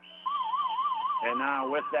 And now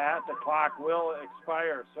with that, the clock will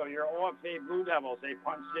expire. So your OFA Blue Devils, they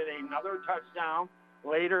punched in another touchdown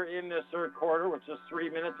later in this 3rd quarter, which is 3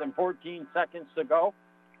 minutes and 14 seconds to go.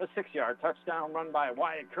 A 6-yard touchdown run by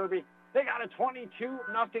Wyatt Kirby. They got a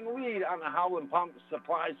 22-0 lead on the Howland Pump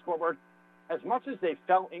Supply scoreboard. As much as they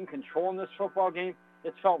felt in control in this football game,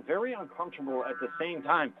 it felt very uncomfortable at the same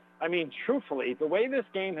time. I mean, truthfully, the way this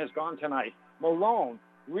game has gone tonight, Malone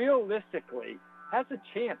realistically has a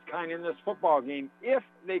chance kind of in this football game if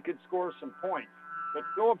they could score some points. But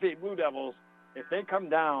the OFA Blue Devils, if they come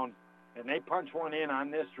down and they punch one in on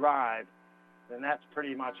this drive, then that's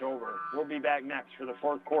pretty much over. We'll be back next for the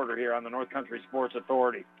 4th quarter here on the North Country Sports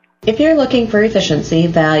Authority. If you're looking for efficiency,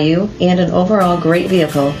 value, and an overall great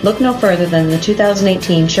vehicle, look no further than the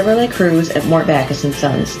 2018 Chevrolet Cruze at Mort Backus &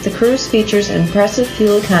 Sons. The Cruze features impressive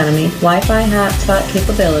fuel economy, Wi-Fi hotspot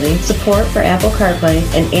capability, support for Apple CarPlay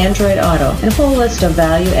and Android Auto, and a whole list of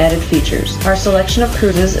value-added features. Our selection of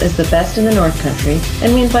Cruzes is the best in the North Country,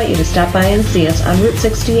 and we invite you to stop by and see us on Route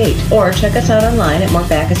 68, or check us out online at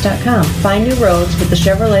mortbackus.com. Find new roads with the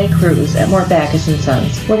Chevrolet Cruze at Mort Backus &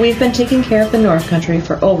 Sons, where we've been taking care of the North Country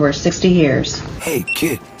for over 60 years. Hey,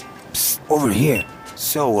 kid. Psst, over here.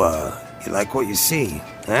 So, you like what you see,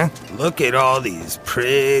 huh? Look at all these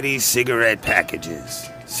pretty cigarette packages.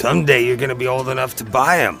 Someday you're gonna be old enough to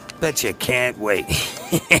buy them. Bet you can't wait.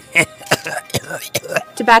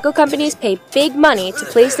 Tobacco companies pay big money to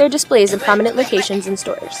place their displays in prominent locations in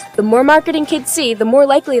stores. The more marketing kids see, the more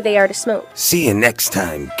likely they are to smoke. See you next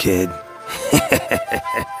time, kid.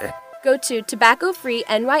 Go to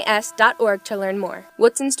tobaccofreenys.org to learn more.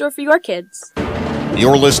 What's in store for your kids?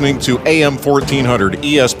 You're listening to AM 1400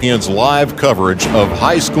 ESPN's live coverage of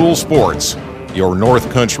high school sports. Your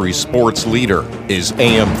North Country sports leader is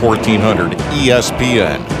AM 1400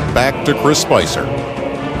 ESPN. Back to Chris Spicer.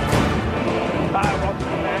 Hi,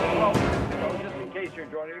 welcome back. Well, just in case you're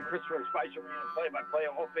joining me, Christopher Spicer, we're going to play-by-play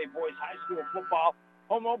of OFA boys high school football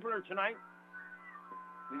home opener tonight.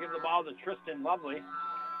 We give the ball to Tristan Lovely.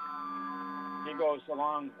 He goes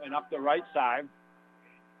along and up the right side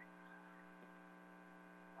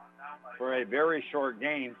for a very short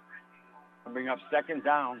gain. Bring up second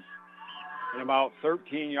down and about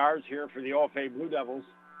 13 yards here for the OFA Blue Devils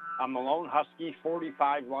on Malone Husky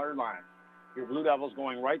 45-yard line. Your Blue Devils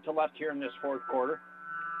going right to left here in this fourth quarter.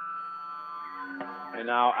 And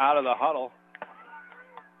now out of the huddle.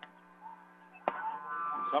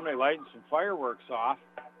 Somebody lighting some fireworks off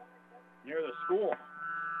near the school.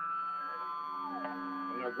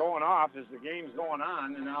 And they're going off as the game's going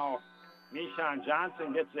on. And now Nishan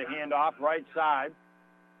Johnson gets the handoff right side.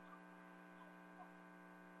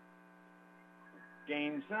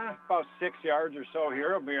 Gains about 6 yards or so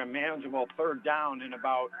here. It'll be a manageable third down in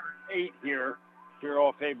about 8 here for your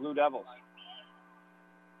OFA Blue Devils.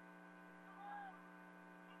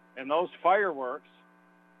 And those fireworks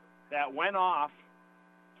that went off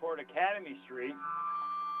toward Academy Street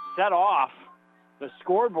set off the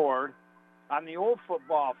scoreboard on the old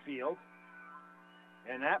football field,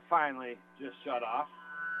 and that finally just shut off.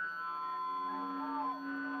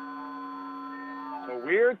 So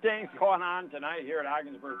weird things going on tonight here at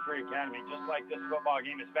Ogdensburg Free Academy, just like this football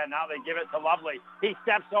game has been. Now they give it to Lovely. He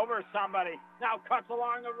steps over somebody, now cuts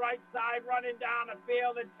along the right side, running down the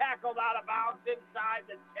field and tackled out of bounds inside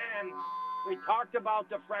the 10. We talked about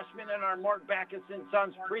the freshman in our Mort Backus &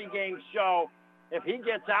 Sons pregame show. If he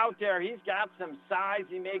gets out there, he's got some size.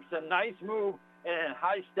 He makes a nice move and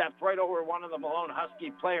high steps right over one of the Malone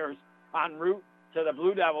Husky players en route to the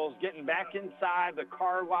Blue Devils, getting back inside the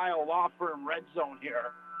Carlisle Law Firm red zone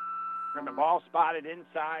here. And the ball spotted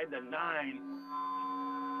inside the 9.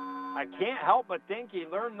 I can't help but think he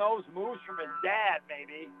learned those moves from his dad,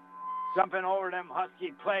 maybe. Jumping over them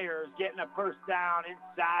Husky players, getting a first down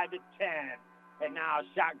inside the 10. And now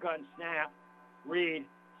shotgun snap. Reed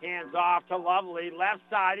hands off to Lovely. Left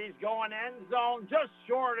side, he's going end zone, just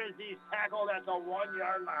short as he's tackled at the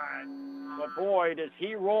 1-yard line. But boy, does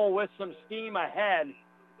he roll with some steam ahead.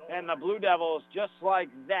 And the Blue Devils, just like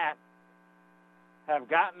that, have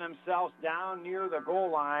gotten themselves down near the goal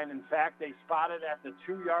line. In fact, they spotted at the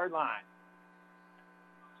 2-yard line.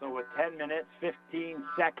 So with 10 minutes, 15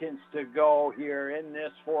 seconds to go here in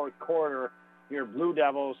this fourth quarter, your Blue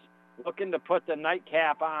Devils looking to put the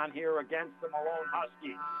nightcap on here against the Malone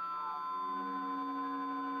Huskies.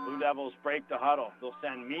 Blue Devils break the huddle. They'll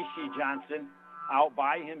send Mishi Johnson out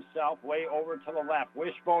by himself, way over to the left.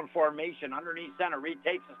 Wishbone formation underneath center. Reed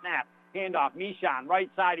takes the snap. Handoff. Mishan, right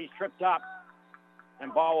side. He's tripped up.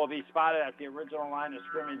 And ball will be spotted at the original line of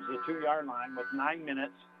scrimmage, the 2-yard line, with 9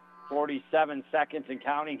 minutes, 47 seconds and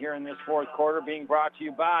counting here in this fourth quarter, being brought to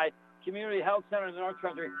you by Community Health Center in the North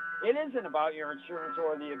Country. It isn't about your insurance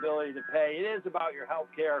or the ability to pay. It is about your health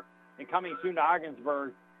care. And coming soon to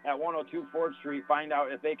Ogdensburg at 102 Ford Street, find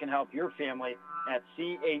out if they can help your family at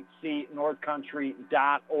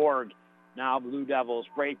chcnorthcountry.org. Now Blue Devils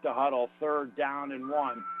break the huddle, third down and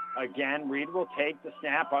 1. Again, Reed will take the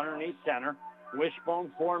snap underneath center.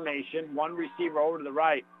 Wishbone formation, one receiver over to the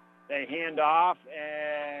right. They hand off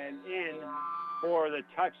and in for the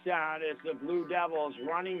touchdown is the Blue Devils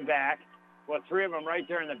running back with 3 of them right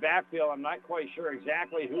there in the backfield. I'm not quite sure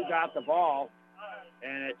exactly who got the ball.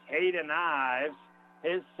 And it's Hayden Ives.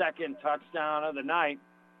 His second touchdown of the night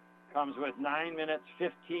comes with 9 minutes,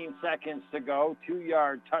 15 seconds to go.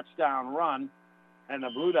 2-yard touchdown run. And the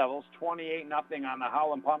Blue Devils 28-0 on the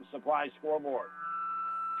Howland Pump Supply scoreboard.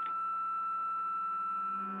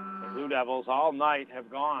 The Blue Devils all night have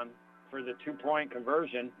gone for the 2-point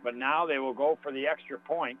conversion, but now they will go for the extra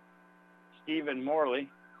point. Stephen Morley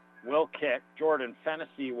will kick. Jordan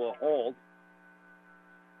Fennessy will hold.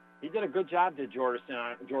 He did a good job to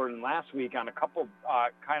Jordan last week on a couple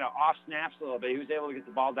kind of off snaps a little bit. He was able to get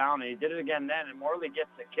the ball down, and he did it again then, and Morley gets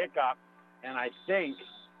the kick up, and I think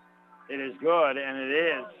it is good, and it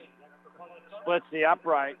is. Splits the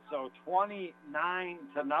upright, so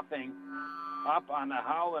 29-0 up on the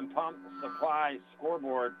Howland Pump Supply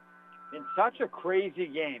scoreboard in such a crazy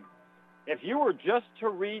game. If you were just to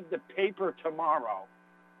read the paper tomorrow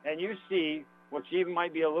and you see which even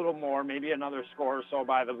might be a little more, maybe another score or so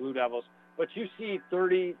by the Blue Devils. But you see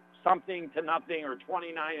 30-something to nothing or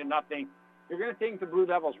 29-0, you're going to think the Blue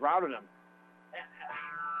Devils routed them.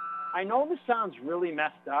 I know this sounds really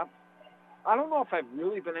messed up. I don't know if I've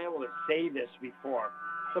really been able to say this before.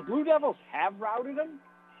 The Blue Devils have routed them,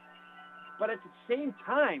 but at the same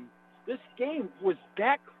time, this game was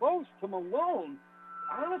that close to Malone,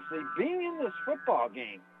 honestly, being in this football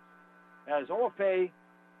game. As OFA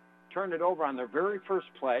turned it over on their very first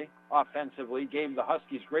play offensively, gave the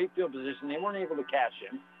Huskies great field position. They weren't able to cash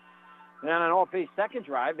in. And then on OFA's second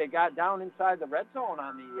drive, they got down inside the red zone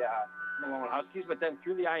on the Malone Huskies, but then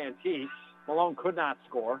through the INT, Malone could not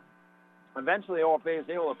score. Eventually, OFA was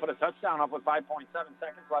able to put a touchdown up with 5.7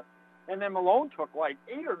 seconds left. And then Malone took like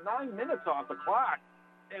 8 or 9 minutes off the clock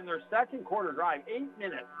in their second quarter drive. 8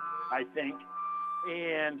 minutes, I think.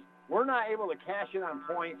 And we're not able to cash in on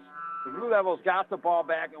points. The Blue Devils got the ball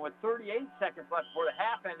back, and with 38 seconds left before the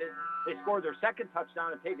half ended, they scored their second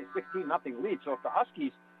touchdown to take a 16-0 lead. So if the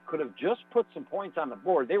Huskies could have just put some points on the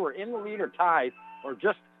board, they were in the lead or tied, or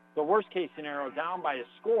just the worst-case scenario, down by a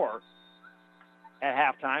score at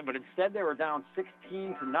halftime, but instead they were down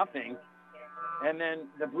 16-0. And then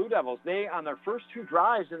the Blue Devils, they, on their first 2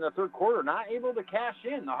 drives in the third quarter, not able to cash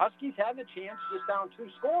in. The Huskies had the chance, just down 2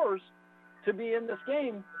 scores, to be in this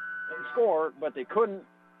game and score, but they couldn't.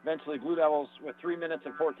 Eventually, Blue Devils, with 3 minutes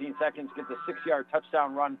and 14 seconds, get the 6-yard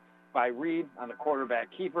touchdown run by Reed on the quarterback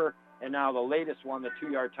keeper, and now the latest one, the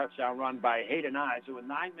 2-yard touchdown run by Hayden Ives. So with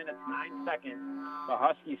 9 minutes, 9 seconds, the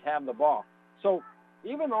Huskies have the ball. So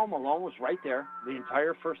even though Malone was right there the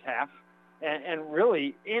entire first half, and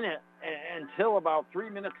really in it until about 3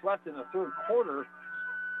 minutes left in the third quarter,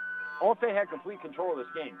 OFA had complete control of this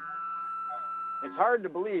game. It's hard to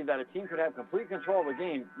believe that a team could have complete control of the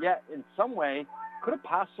game, yet in some way could have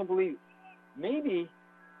possibly, maybe,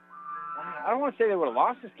 I don't want to say they would have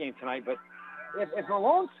lost this game tonight, but if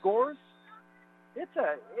Malone scores,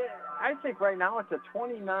 I think right now it's a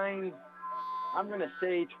 29, I'm going to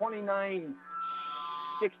say 29,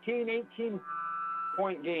 16, 18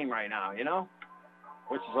 point game right now, you know,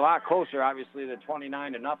 which is a lot closer, obviously, to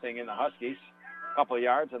 29-0 in the Huskies. A couple of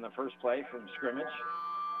yards on the first play from scrimmage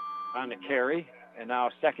on the carry, and now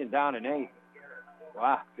 2nd down and 8.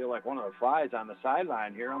 Wow, I feel like one of the flies on the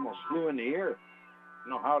sideline here almost flew in the ear. I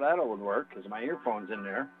don't know how that would work because my earphone's in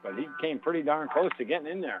there, but he came pretty darn close to getting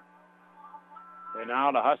in there. And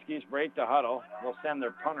now the Huskies break the huddle. They'll send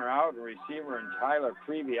their punter out, the receiver, and Tyler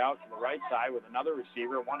Creevy out to the right side with another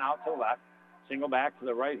receiver, one out to the left. Single back to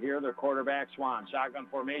the right here, their quarterback, Swan. Shotgun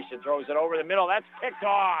formation, throws it over the middle. That's picked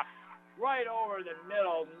off right over the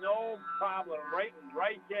middle. No problem.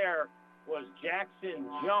 Right there was Jackson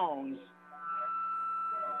Jones.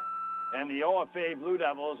 And the OFA Blue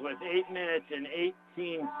Devils with 8 minutes and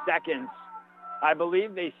 18 seconds. I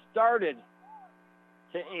believe they started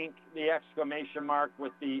to ink the exclamation mark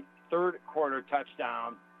with the third quarter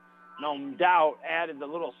touchdown. No doubt added the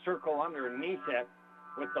little circle underneath it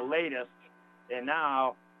with the latest. And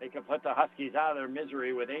now they can put the Huskies out of their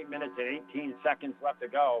misery with 8 minutes and 18 seconds left to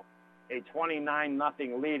go. A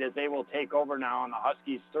 29-0 lead as they will take over now on the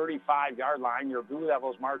Huskies' 35-yard line. Your Blue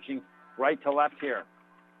Devils marching right to left here.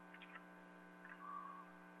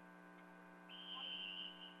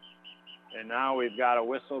 And now we've got a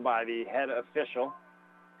whistle by the head official.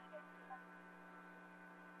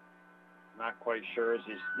 Not quite sure as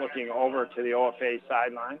he's looking over to the OFA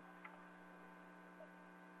sideline.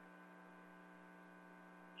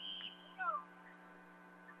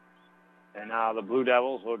 And now the Blue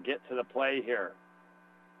Devils will get to the play here.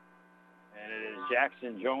 And it is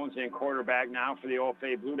Jackson Jones in quarterback now for the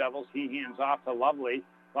OFA Blue Devils. He hands off to Lovely.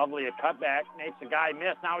 Lovely a cutback, makes a guy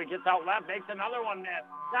miss. Now he gets out left, makes another one miss.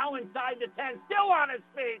 Now inside the 10, still on his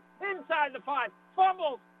feet. Inside the 5,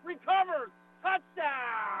 fumbles, recovers,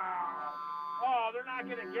 touchdown. Oh, they're not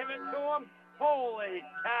going to give it to him? Holy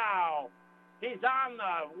cow. He's on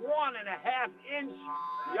the 1.5-inch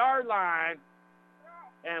yard line.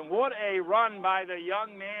 And what a run by the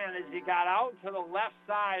young man as he got out to the left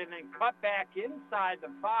side and then cut back inside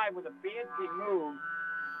the 5 with a fancy move.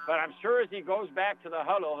 But I'm sure as he goes back to the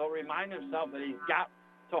huddle, he'll remind himself that he's got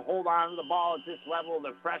to hold on to the ball at this level,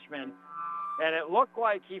 the freshman. And it looked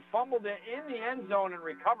like he fumbled it in the end zone and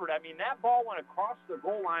recovered. I mean, that ball went across the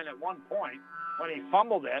goal line at one point when he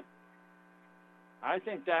fumbled it. I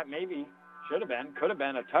think that maybe could have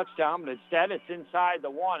been a touchdown, but instead it's inside the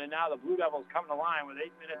 1, and now the Blue Devils come to line with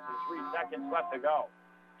 8 minutes and 3 seconds left to go.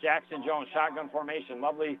 Jackson Jones, shotgun formation.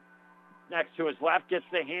 Lovely next to his left, gets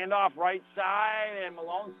the handoff right side, and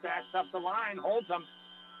Malone stacks up the line, holds him,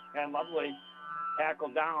 and Lovely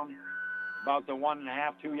tackled down about the 1.5,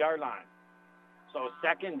 2 yard line. So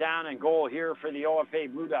second down and goal here for the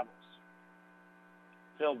OFA Blue Devils.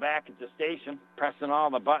 Phil back at the station, pressing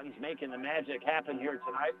all the buttons, making the magic happen here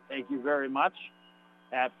tonight. Thank you very much.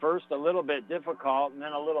 At first, a little bit difficult, and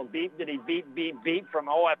then a little beep from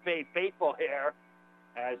OFA faithful here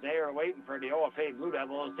as they are waiting for the OFA Blue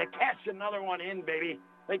Devils to cash another one in, baby.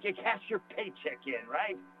 Like you cash your paycheck in,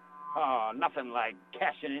 right? Oh, nothing like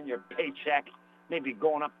cashing in your paycheck, maybe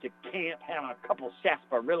going up to camp, having a couple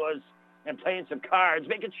sarsaparillas, and playing some cards,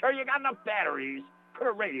 making sure you got enough batteries for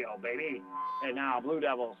the radio, baby. And now Blue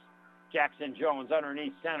Devils, Jackson Jones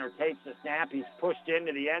underneath center, takes the snap. He's pushed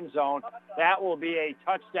into the end zone. That will be a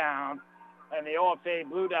touchdown. And the OFA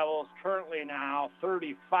Blue Devils currently now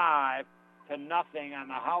 35-0 on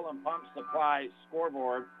the Howland Pump Supply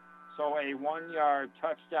scoreboard. So a 1-yard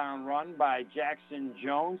touchdown run by Jackson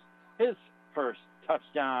Jones, his first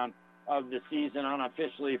touchdown of the season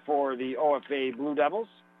unofficially for the OFA Blue Devils.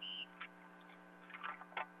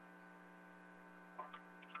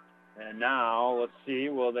 And now, let's see,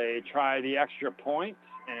 will they try the extra point?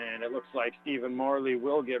 And it looks like Stephen Morley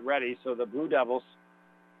will get ready. So the Blue Devils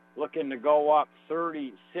looking to go up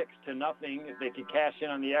 36-0 if they could cash in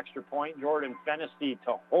on the extra point. Jordan Fennessy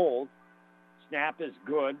to hold. Snap is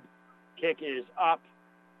good. Kick is up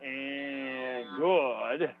and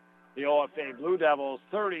good. The OFA Blue Devils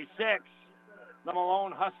 36, the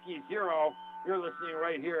Malone Huskies 0. You're listening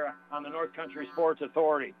right here on the North Country Sports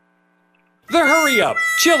Authority. The hurry up,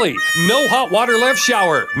 chilly, no hot water left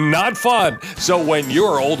shower, not fun. So when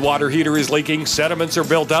your old water heater is leaking, sediments are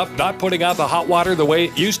built up, not putting out the hot water the way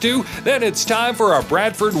it used to, then it's time for a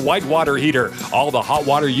Bradford white water heater. All the hot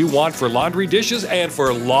water you want for laundry, dishes, and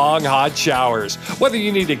for long hot showers. Whether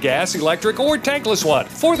you need a gas, electric, or tankless one,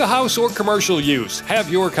 for the house or commercial use, have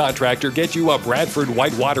your contractor get you a Bradford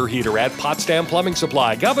white water heater at Potsdam Plumbing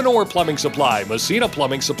Supply, Governor Plumbing Supply, Messina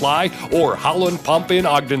Plumbing Supply, or Howland Pump in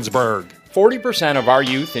Ogdensburg. 40% of our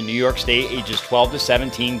youth in New York State ages 12 to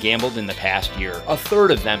 17 gambled in the past year. A third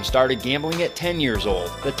of them started gambling at 10 years old.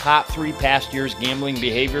 The top 3 past year's gambling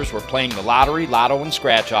behaviors were playing the lottery, lotto, and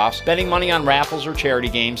scratch-offs, betting money on raffles or charity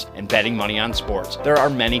games, and betting money on sports. There are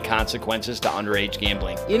many consequences to underage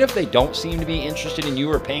gambling. Even if they don't seem to be interested in you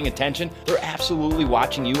or paying attention, they're absolutely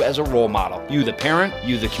watching you as a role model. You, the parent,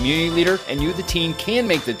 you, the community leader, and you, the teen, can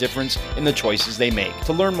make the difference in the choices they make.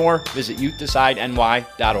 To learn more, visit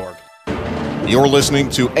youthdecideny.org. You're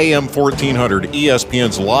listening to AM 1400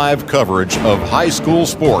 ESPN's live coverage of high school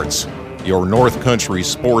sports. Your North Country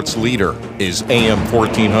sports leader is AM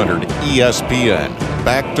 1400 ESPN.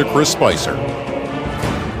 Back to Chris Spicer.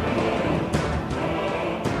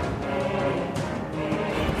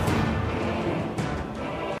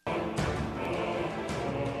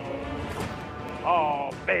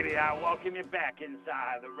 Oh, baby, I welcome you back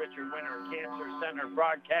inside the Richard Winter Cancer Center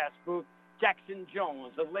broadcast booth. Jackson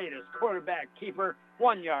Jones, the latest quarterback keeper,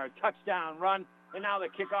 1-yard touchdown run. And now the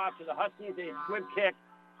kickoff to the Huskies, a squib kick.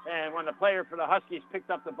 And when the player for the Huskies picked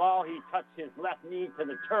up the ball, he touched his left knee to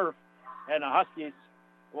the turf. And the Huskies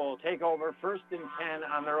will take over 1st and 10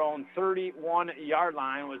 on their own 31-yard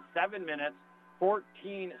line with 7 minutes,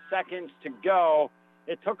 14 seconds to go.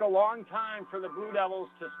 It took a long time for the Blue Devils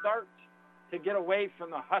to start to get away from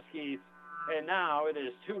the Huskies. And now it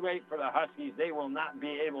is too late for the Huskies. They will not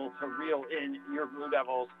be able to reel in your Blue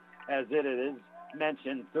Devils, as it is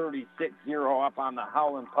mentioned, 36-0 up on the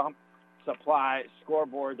Howland Pump Supply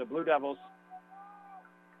scoreboard. The Blue Devils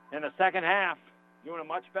in the second half doing a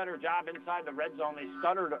much better job inside the red zone. They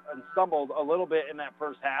stuttered and stumbled a little bit in that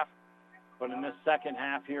first half, but in this second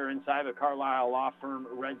half here inside the Carlisle Law Firm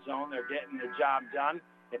red zone, they're getting the job done.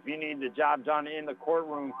 If you need the job done in the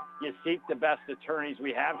courtroom, you seek the best attorneys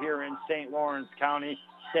we have here in St. Lawrence County,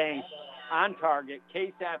 staying on target,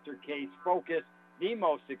 case after case, focused, the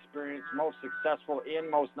most experienced, most successful, and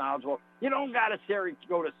most knowledgeable. You don't got to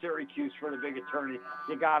go to Syracuse for the big attorney.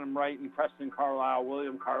 You got them right in Preston Carlisle,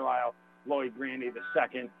 William Carlisle, Lloyd Grandy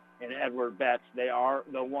II, and Edward Betts. They are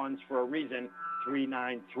the ones for a reason,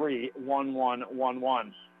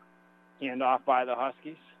 393-1111. Handoff by the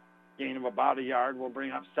Huskies. Gain of about a yard will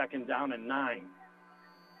bring up 2nd down and 9.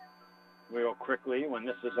 Real quickly, when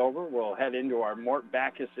this is over, we'll head into our Mort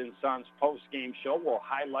Backus & Sons post-game show. We'll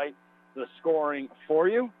highlight the scoring for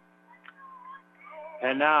you.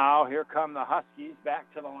 And now, here come the Huskies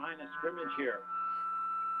back to the line of scrimmage here.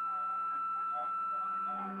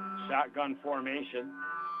 Shotgun formation.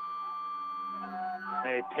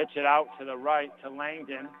 They pitch it out to the right to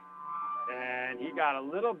Langdon. And he got a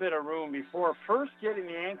little bit of room before. First getting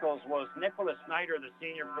the ankles was Nicholas Snyder, the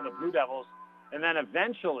senior for the Blue Devils. And then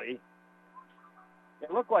eventually,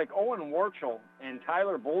 it looked like Owen Warchel and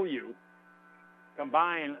Tyler Beaulieu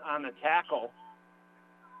combined on the tackle.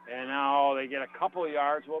 And now they get a couple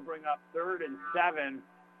yards. We'll bring up 3rd and 7.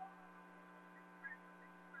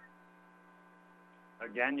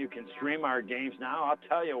 Again, you can stream our games now. I'll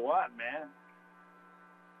tell you what, man.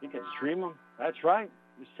 You can stream them. That's right.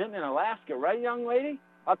 You're sitting in Alaska, right, young lady?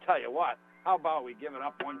 I'll tell you what. How about we give it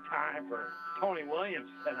up one time for Tony Williams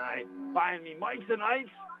tonight, buying me Mike's and Ice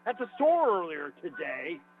at the store earlier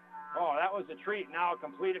today. Oh, that was a treat. Now a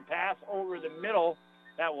completed pass over the middle.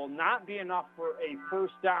 That will not be enough for a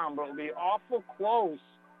first down, but it'll be awful close.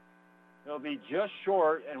 It'll be just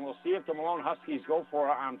short, and we'll see if the Malone Huskies go for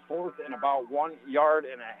it on 4th and about 1.5 yards.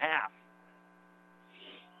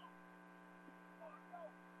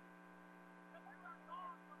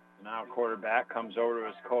 Now quarterback comes over to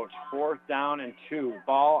his coach. 4th down and 2.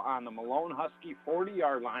 Ball on the Malone Husky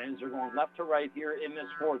 40-yard line. They're going left to right here in this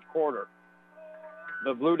fourth quarter.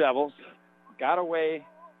 The Blue Devils got away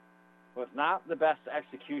with not the best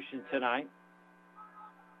execution tonight.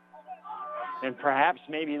 And perhaps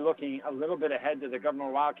maybe looking a little bit ahead to the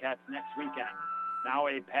Governor Wildcats next weekend. Now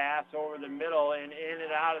a pass over the middle and in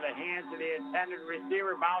and out of the hands of the intended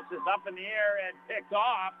receiver. Bounces up in the air and picked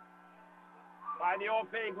off by the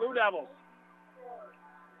OFA Blue Devils.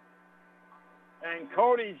 And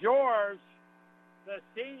Cody George, the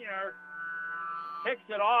senior, picks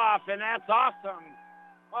it off, and that's awesome.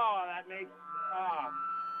 Oh, that makes,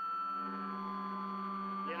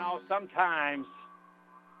 sometimes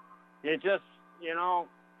it just,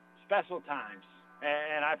 special times.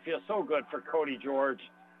 And I feel so good for Cody George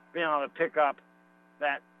being able to pick up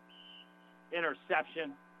that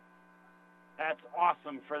interception. That's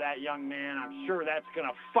awesome for that young man. I'm sure that's going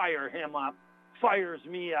to fire him up, fires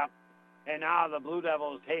me up. And now the Blue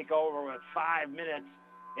Devils take over with 5 minutes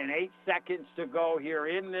and 8 seconds to go here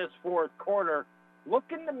in this fourth quarter,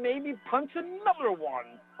 looking to maybe punch another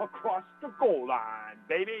one across the goal line,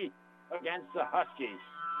 baby, against the Huskies.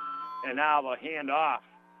 And now the handoff,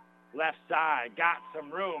 left side, got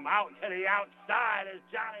some room, out to the outside is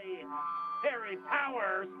Johnny Harry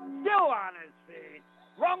Powers, still on his feet,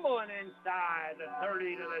 rumbling inside the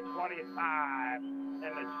 30 to the 25 and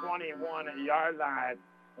the 21-yard line.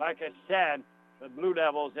 Like I said, the Blue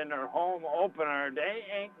Devils in their home opener, they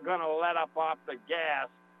ain't going to let up off the gas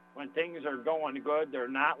when things are going good. They're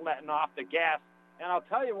not letting off the gas. And I'll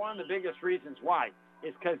tell you one of the biggest reasons why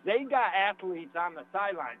is because they got athletes on the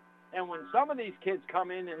sideline. And when some of these kids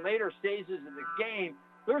come in later stages of the game,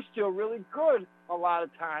 they're still really good a lot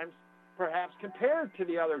of times, perhaps compared to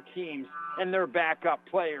the other teams and their backup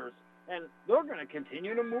players. And they're going to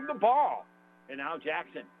continue to move the ball. And now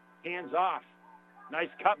Jackson, hands off. Nice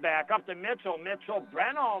cutback up to Mitchell. Mitchell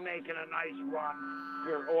Breno making a nice run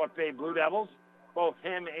for OFA Blue Devils. Both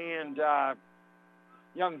him and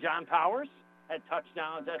young John Powers had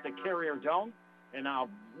touchdowns at the Carrier Dome. And now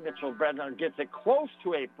Mitchell Breno gets it close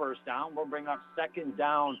to a first down. We'll bring up 2nd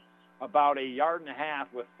down about 1.5 yards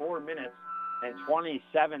with 4 minutes and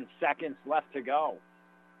 27 seconds left to go.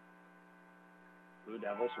 Blue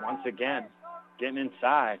Devils once again getting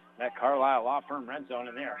inside that Carlisle Law Firm red zone,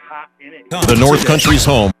 and they're hot in it. The North Country's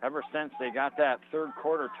home. Ever since they got that third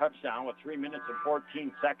quarter touchdown with 3 minutes and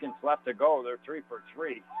 14 seconds left to go, they're 3 for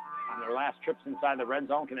 3 on their last trips inside the red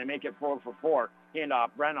zone. Can they make it 4 for 4? Handoff,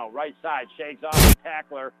 Breno, right side, shakes off the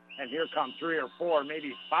tackler, and here come 3 or 4,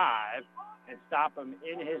 maybe 5, and stop him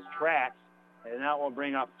in his tracks. And that will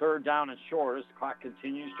bring up 3rd down and short as the clock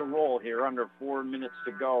continues to roll here under 4 minutes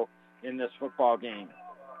to go in this football game.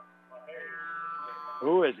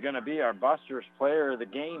 Who is going to be our Busters player of the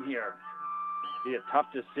game here? Be a tough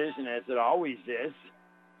decision, as it always is.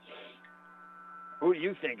 Who do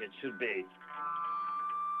you think it should be?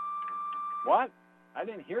 What? I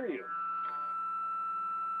didn't hear you.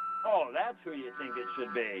 Oh, that's who you think it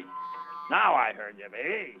should be. Now I heard you,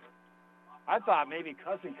 baby. I thought maybe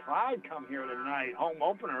Cousin Clyde come here tonight, home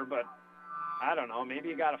opener, but I don't know. Maybe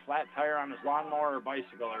he got a flat tire on his lawnmower or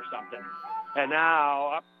bicycle or something. And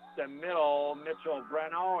now up the middle, Mitchell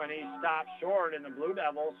Breno, and he stopped short in the Blue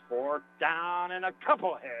Devils. 4th down and a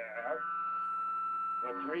couple here.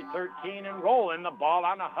 With 3:13 and rolling, the ball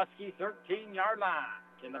on the Husky 13-yard line.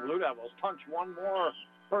 Can the Blue Devils punch one more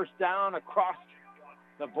first down across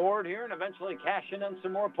the board here and eventually cashing in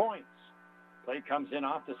some more points? Play comes in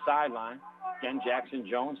off the sideline. Again, Jackson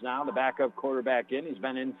Jones now the backup quarterback in. He's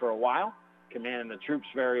been in for a while, commanding the troops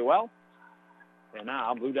very well. And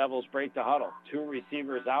now Blue Devils break the huddle. 2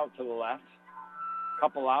 receivers out to the left,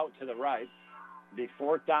 couple out to the right. Be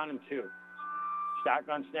 4th down and 2.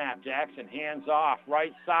 Shotgun snap. Jackson hands off.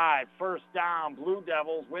 Right side. First down. Blue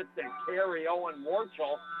Devils with the carry. Owen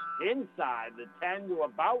Warchel inside the 10 to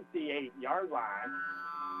about the 8-yard line.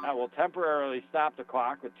 That will temporarily stop the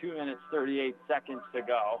clock with 2 minutes, 38 seconds to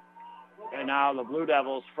go. And now the Blue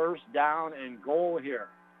Devils first down and goal here.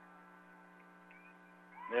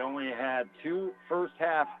 They only had 2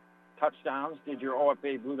 first-half touchdowns, did your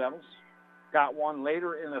OFA Blue Devils. Got one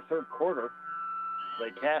later in the third quarter.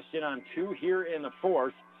 They cashed in on 2 here in the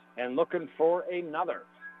fourth and looking for another.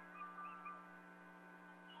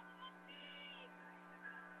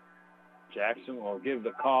 Jackson will give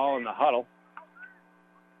the call in the huddle.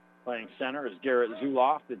 Playing center is Garrett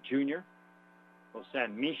Zuloff, the junior. We'll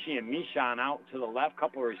send Mishi and Mishon out to the left.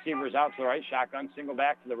 Couple of receivers out to the right. Shotgun, single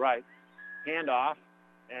back to the right. Handoff.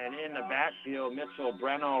 And in the backfield, Mitchell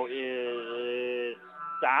Breno is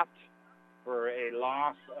stopped for a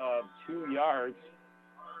loss of 2 yards.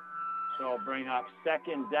 So bring up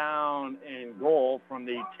second down and goal from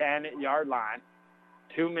the 10-yard line.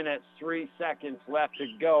 2 minutes, 3 seconds left to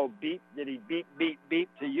go. Beep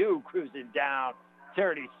to you, cruising down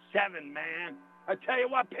 37, man. I tell you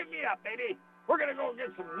what, pick me up, baby. We're going to go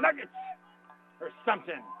get some nuggets or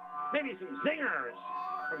something. Maybe some zingers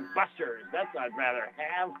from Buster's. That's what I'd rather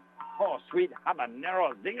have. Oh, sweet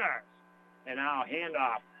habanero zingers. And now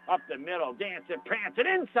handoff up the middle, dancing, prancing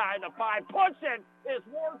inside the 5. Pushing is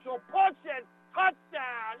Warchel. Pushing.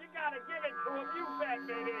 Touchdown. You got to give it to him, you bet,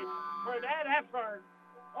 baby, for that effort.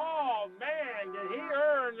 Oh, man, did he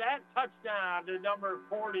earn that touchdown to number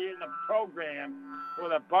 40 in the program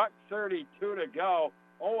with $1:32 to go.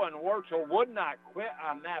 Owen Warchel would not quit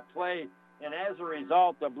on that play, and as a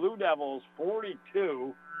result, the Blue Devils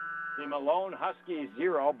 42, the Malone Huskies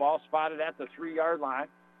 0. Ball spotted at the 3-yard line.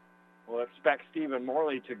 We'll expect Stephen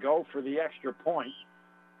Morley to go for the extra point.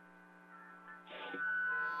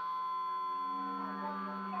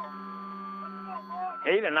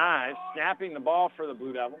 Hayden Ives snapping the ball for the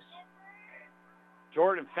Blue Devils.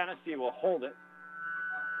 Jordan Fennessy will hold it.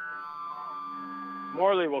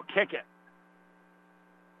 Morley will kick it.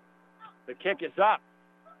 The kick is up.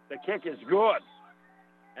 The kick is good.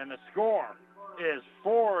 And the score is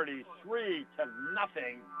 43-0.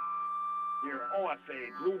 Your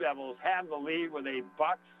OFA Blue Devils have the lead with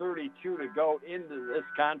 $1:32 to go into this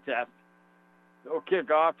contest. They'll kick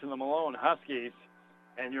off to the Malone Huskies.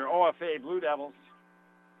 And your OFA Blue Devils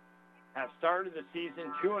have started the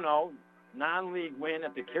season 2-0, non-league win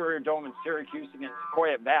at the Carrier Dome in Syracuse against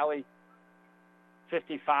Coyote Valley,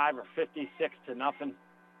 55 or 56-0.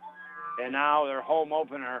 And now their home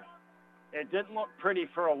opener. It didn't look pretty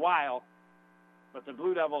for a while, but the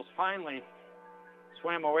Blue Devils finally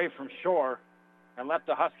swam away from shore and left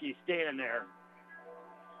the Huskies standing there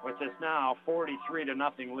with this now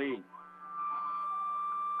 43-0 lead.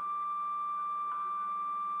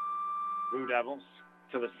 Blue Devils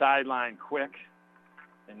to the sideline quick,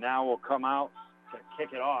 and now will come out to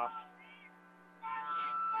kick it off.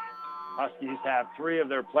 Huskies have 3 of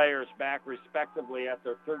their players back respectively at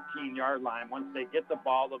their 13-yard line. Once they get the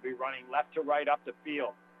ball, they'll be running left to right up the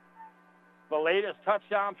field. The latest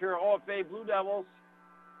touchdown for your OFA Blue Devils,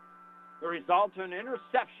 the result of an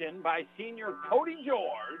interception by senior Cody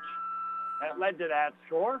George that led to that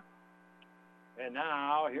score. And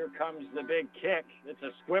now here comes the big kick. It's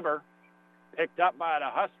a squibber picked up by the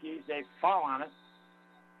Huskies. They fall on it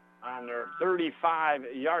on their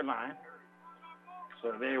 35-yard line.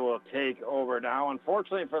 So they will take over now.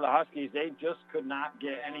 Unfortunately for the Huskies, they just could not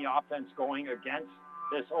get any offense going against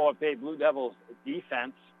this OFA Blue Devils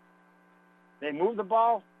defense. They moved the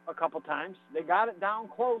ball a couple times. They got it down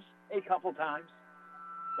close a couple times.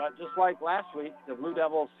 But just like last week, the Blue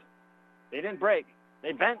Devils, they didn't break.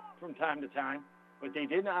 They bent from time to time, but they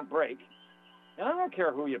did not break. And I don't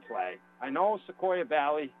care who you play. I know Sequoia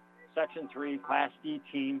Valley, Section 3, Class D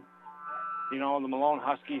team, you know, the Malone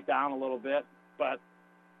Huskies down a little bit. But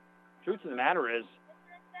truth of the matter is,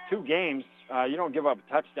 2 games, you don't give up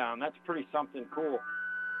a touchdown. That's pretty something cool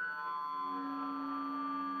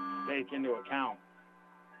to take into account.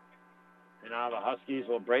 And now the Huskies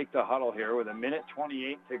will break the huddle here with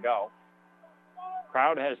 1:28 to go.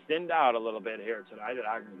 Crowd has thinned out a little bit here tonight at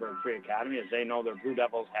Ogdensburg Free Academy as they know their Blue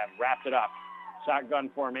Devils have wrapped it up. Shotgun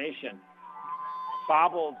formation.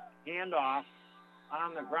 Bobbled handoff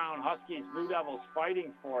on the ground. Huskies, Blue Devils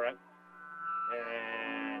fighting for it.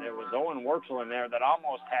 And it was Owen Warchel in there that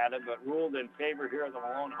almost had it, but ruled in favor here of the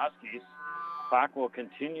Malone Huskies. Clock will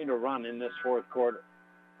continue to run in this fourth quarter.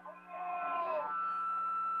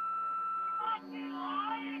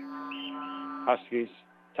 Huskies,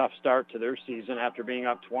 tough start to their season after being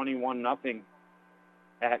up 21-0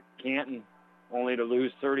 at Canton, only to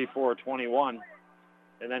lose 34-21,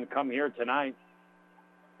 and then come here tonight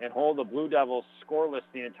and hold the Blue Devils scoreless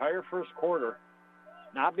the entire first quarter,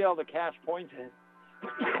 not be able to cash points in,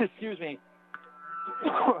 excuse me,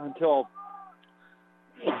 until,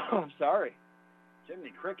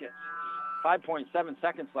 Jiminy Crickets. 5.7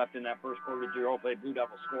 seconds left in that first quarter to your OFA Blue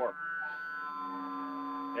Devils score.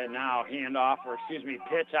 And now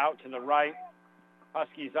pitch out to the right.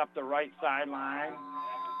 Huskies up the right sideline.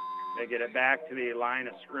 They get it back to the line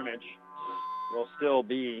of scrimmage. Will still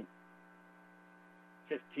be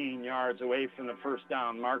 15 yards away from the first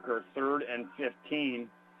down marker, 3rd and 15.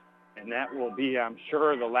 And that will be, I'm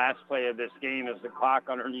sure, the last play of this game as the clock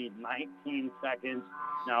underneath 19 seconds.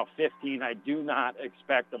 Now 15. I do not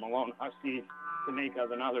expect the Malone Huskies to make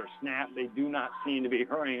another snap. They do not seem to be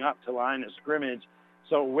hurrying up to line of scrimmage.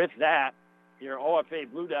 So with that, your OFA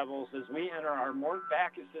Blue Devils, as we enter our Mort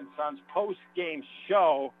Backus and Sons post-game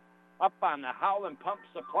show, up on the Howland Pump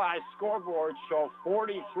Supply scoreboard, show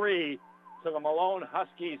 43 to the Malone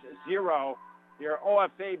Huskies 0. Your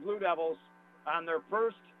OFA Blue Devils on their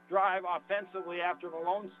first drive offensively after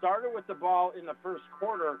Malone started with the ball in the first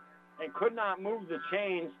quarter and could not move the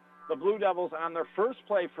chains. The Blue Devils on their first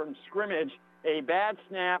play from scrimmage, a bad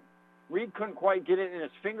snap. Reed couldn't quite get it in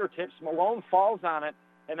his fingertips. Malone falls on it,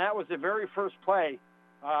 and that was the very first play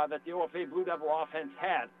that the OFA Blue Devil offense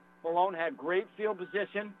had. Malone had great field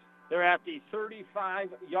position. They're at the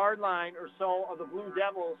 35-yard line or so of the Blue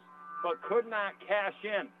Devils, but could not cash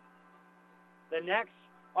in. The next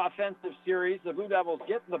offensive series, the Blue Devils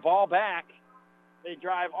get the ball back. They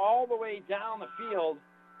drive all the way down the field,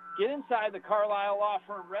 get inside the Carlisle Law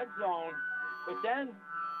Firm red zone, but then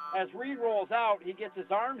as Reed rolls out, he gets his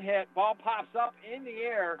arm hit, ball pops up in the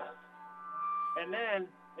air, and then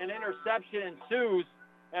an interception ensues,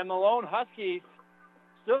 and Malone Huskies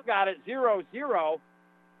still got it 0-0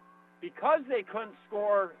 because they couldn't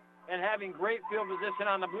score and having great field position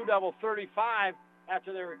on the Blue Devil 35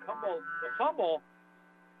 after they recovered the fumble.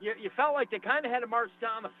 You felt like they kind of had to march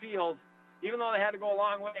down the field, even though they had to go a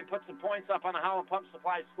long way and put some points up on the Howland Pump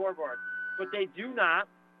Supply scoreboard. But they do not.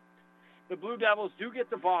 The Blue Devils do get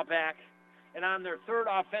the ball back, and on their third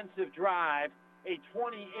offensive drive, a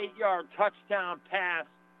 28-yard touchdown pass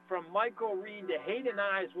from Michael Reed to Hayden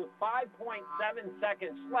Eyes with 5.7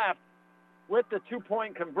 seconds left. With the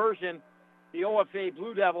 2-point conversion, the OFA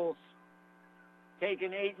Blue Devils take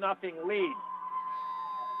an 8-0 lead.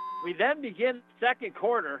 We then begin the second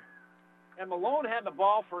quarter, and Malone had the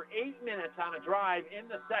ball for 8 minutes on a drive in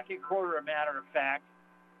the second quarter, a matter of fact.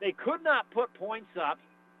 They could not put points up.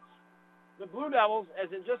 The Blue Devils,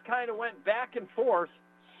 as it just kind of went back and forth,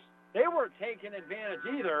 they weren't taking advantage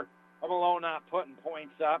either of Malone not putting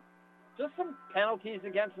points up. Just some penalties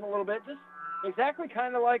against them a little bit, just exactly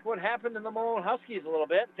kind of like what happened in the Malone Huskies a little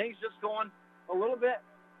bit. Things just going a little bit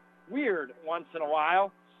weird once in a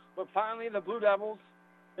while. But finally, the Blue Devils,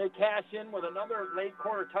 they cash in with another late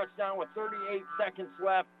quarter touchdown with 38 seconds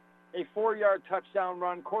left. A 4-yard touchdown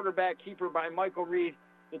run, quarterback keeper by Michael Reed.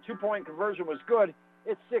 The 2-point conversion was good.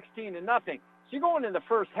 It's 16-0. So you go into the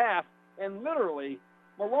first half, and literally,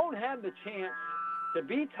 Malone had the chance to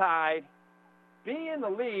be tied, be in the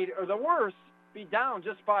lead, or the worst, be down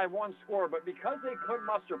just by one score. But because they couldn't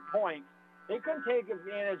muster points, they couldn't take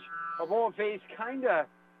advantage of OFA's kind of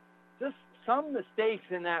just some mistakes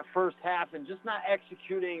in that first half and just not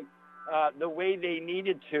executing the way they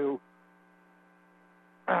needed to.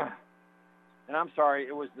 And I'm sorry,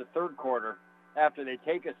 it was the third quarter. After they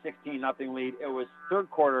take a 16-0 lead, it was third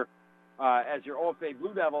quarter as your OFA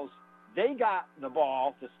Blue Devils, they got the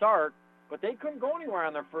ball to start, but they couldn't go anywhere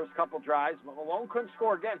on their first couple drives. But Malone couldn't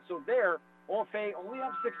score again. So there, OFA only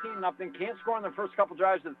up 16-0, can't score on their first couple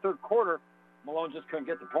drives of the third quarter. Malone just couldn't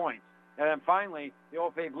get the points. And then finally, the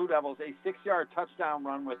OFA Blue Devils, a 6-yard touchdown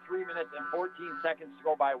run with 3 minutes and 14 seconds to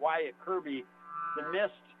go by Wyatt Kirby. The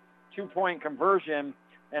missed 2-point conversion,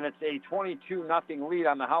 and it's a 22-0 lead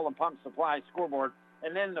on the Howland Pump Supply scoreboard.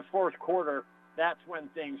 And then in the fourth quarter, that's when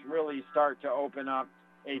things really start to open up.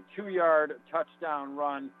 A 2-yard touchdown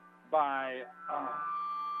run by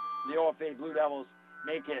the OFA Blue Devils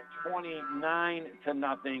make it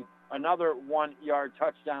 29-0. Another 1-yard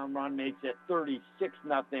touchdown run makes it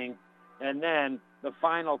 36-0. And then the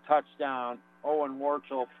final touchdown, Owen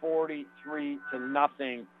Warchel,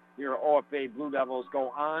 43-0. Your OFA Blue Devils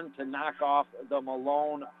go on to knock off the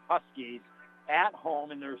Malone Huskies at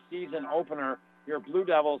home in their season opener. Your Blue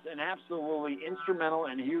Devils, an absolutely instrumental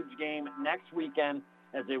and huge game next weekend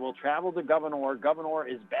as they will travel to Governor. Governor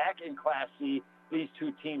is back in Class C. These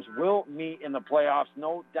two teams will meet in the playoffs,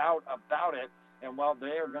 no doubt about it. And while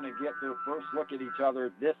they are going to get their first look at each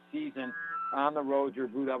other this season on the road, your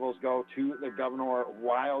Blue Devils go to the Governor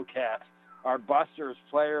Wildcats. Our Busters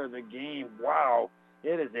player of the game, wow,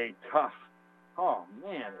 it is a tough, oh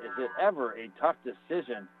man, is it ever a tough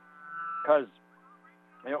decision? Because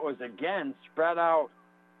it was again spread out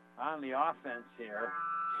on the offense here.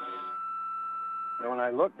 And when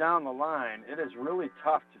I look down the line, it is really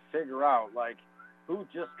tough to figure out, like, who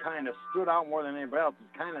just kind of stood out more than anybody else.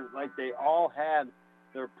 It's kind of like they all had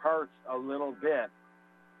their parts a little bit.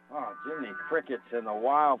 Oh, Jiminy Crickets in the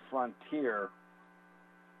Wild Frontier.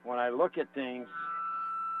 When I look at things,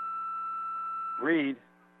 Reed,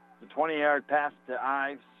 the 20-yard pass to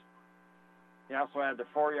Ives. He also had the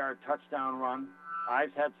 4-yard touchdown run.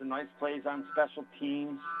 Ives had some nice plays on special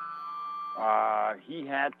teams. He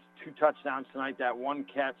had 2 touchdowns tonight, that 1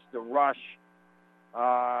 catch, the rush.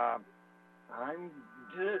 I'm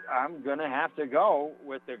going to have to go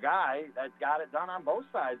with the guy that got it done on both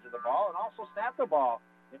sides of the ball and also snapped the ball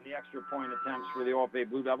in the extra point attempts for the OFA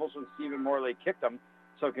Blue Devils when Stephen Morley kicked them.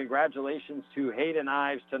 So congratulations to Hayden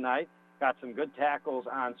Ives tonight. Got some good tackles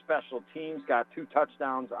on special teams, got 2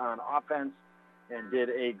 touchdowns on offense, and did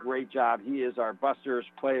a great job. He is our Busters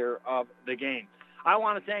player of the game. I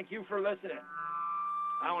want to thank you for listening.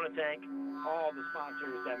 I want to thank all the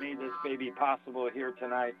sponsors that made this baby possible here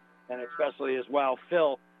tonight, and especially as well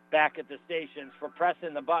Phil back at the stations for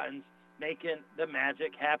pressing the buttons, making the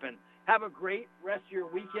magic happen. Have a great rest of your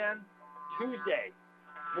weekend. Tuesday,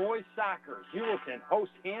 boys soccer, Hewlton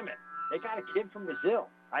hosts Hammond. They got a kid from Brazil.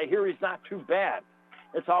 I hear he's not too bad.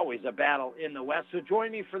 It's always a battle in the West. So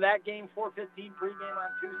join me for that game, 4:15 pregame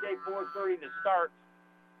on Tuesday, 4:30 to start.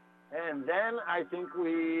 And then I think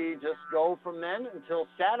we just go from then until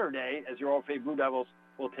Saturday as your OFA Blue Devils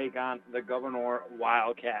will take on the Governor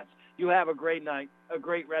Wildcats. You have a great night, a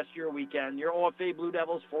great rest of your weekend. Your OFA Blue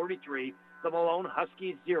Devils 43, the Malone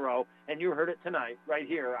Huskies 0, and you heard it tonight right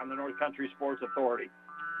here on the North Country Sports Authority.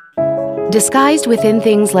 Disguised within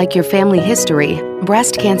things like your family history,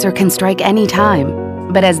 breast cancer can strike any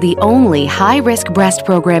time. But as the only high-risk breast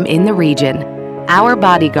program in the region, our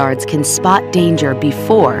bodyguards can spot danger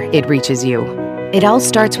before it reaches you. It all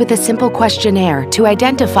starts with a simple questionnaire to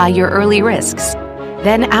identify your early risks.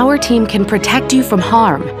 Then our team can protect you from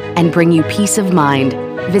harm and bring you peace of mind.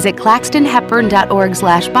 Visit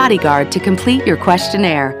claxtonhepburn.org/bodyguard to complete your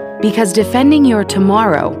questionnaire, because defending your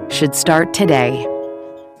tomorrow should start today.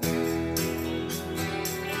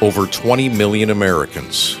 Over 20 million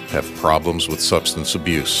Americans have problems with substance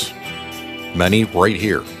abuse. Many right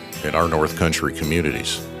here in our North Country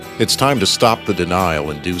communities. It's time to stop the denial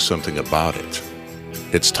and do something about it.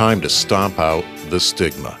 It's time to stomp out the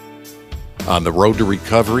stigma. On the road to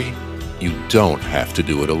recovery, you don't have to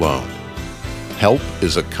do it alone. Help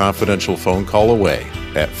is a confidential phone call away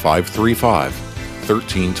at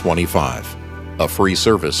 535-1325. A free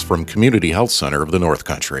service from Community Health Center of the North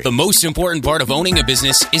Country. The most important part of owning a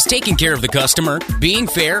business is taking care of the customer, being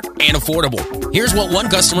fair, and affordable. Here's what one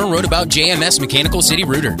customer wrote about JMS Mechanical City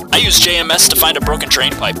Rooter. I used JMS to find a broken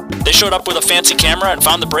drain pipe. They showed up with a fancy camera and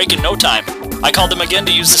found the break in no time. I called them again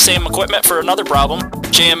to use the same equipment for another problem.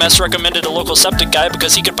 JMS recommended a local septic guy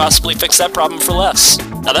because he could possibly fix that problem for less.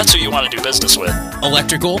 Now that's who you want to do business with.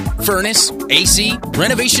 Electrical, furnace, AC,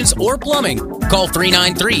 renovations, or plumbing. Call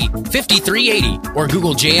 393-5380 or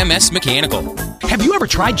Google JMS Mechanical. Have you ever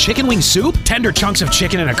tried chicken wing soup? Tender chunks of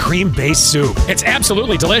chicken in a cream-based soup. It's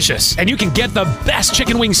absolutely delicious, and you can get the best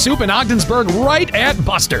chicken wing soup in Ogdensburg right at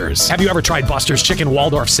Buster's. Have you ever tried Buster's Chicken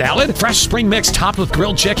Waldorf Salad? Fresh spring mix topped with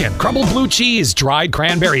grilled chicken, crumbled blue cheese, dried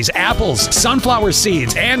cranberries, apples, sunflower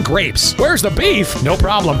seeds, and grapes. Where's the beef? No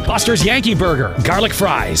problem. Buster's Yankee Burger, garlic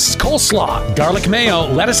fries, coleslaw, garlic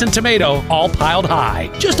mayo, lettuce and tomato, all piled high.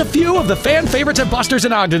 Just a few of the fan favorites at Buster's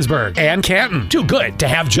in Ogdensburg and Canton. Too good to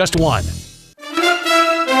have just one.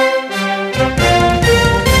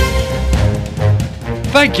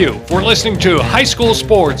 Thank you for listening to High School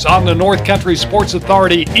Sports on the North Country Sports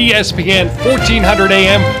Authority, ESPN 1400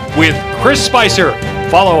 AM with Chris Spicer.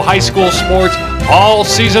 Follow high school sports all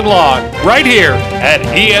season long right here at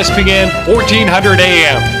ESPN 1400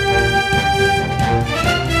 AM.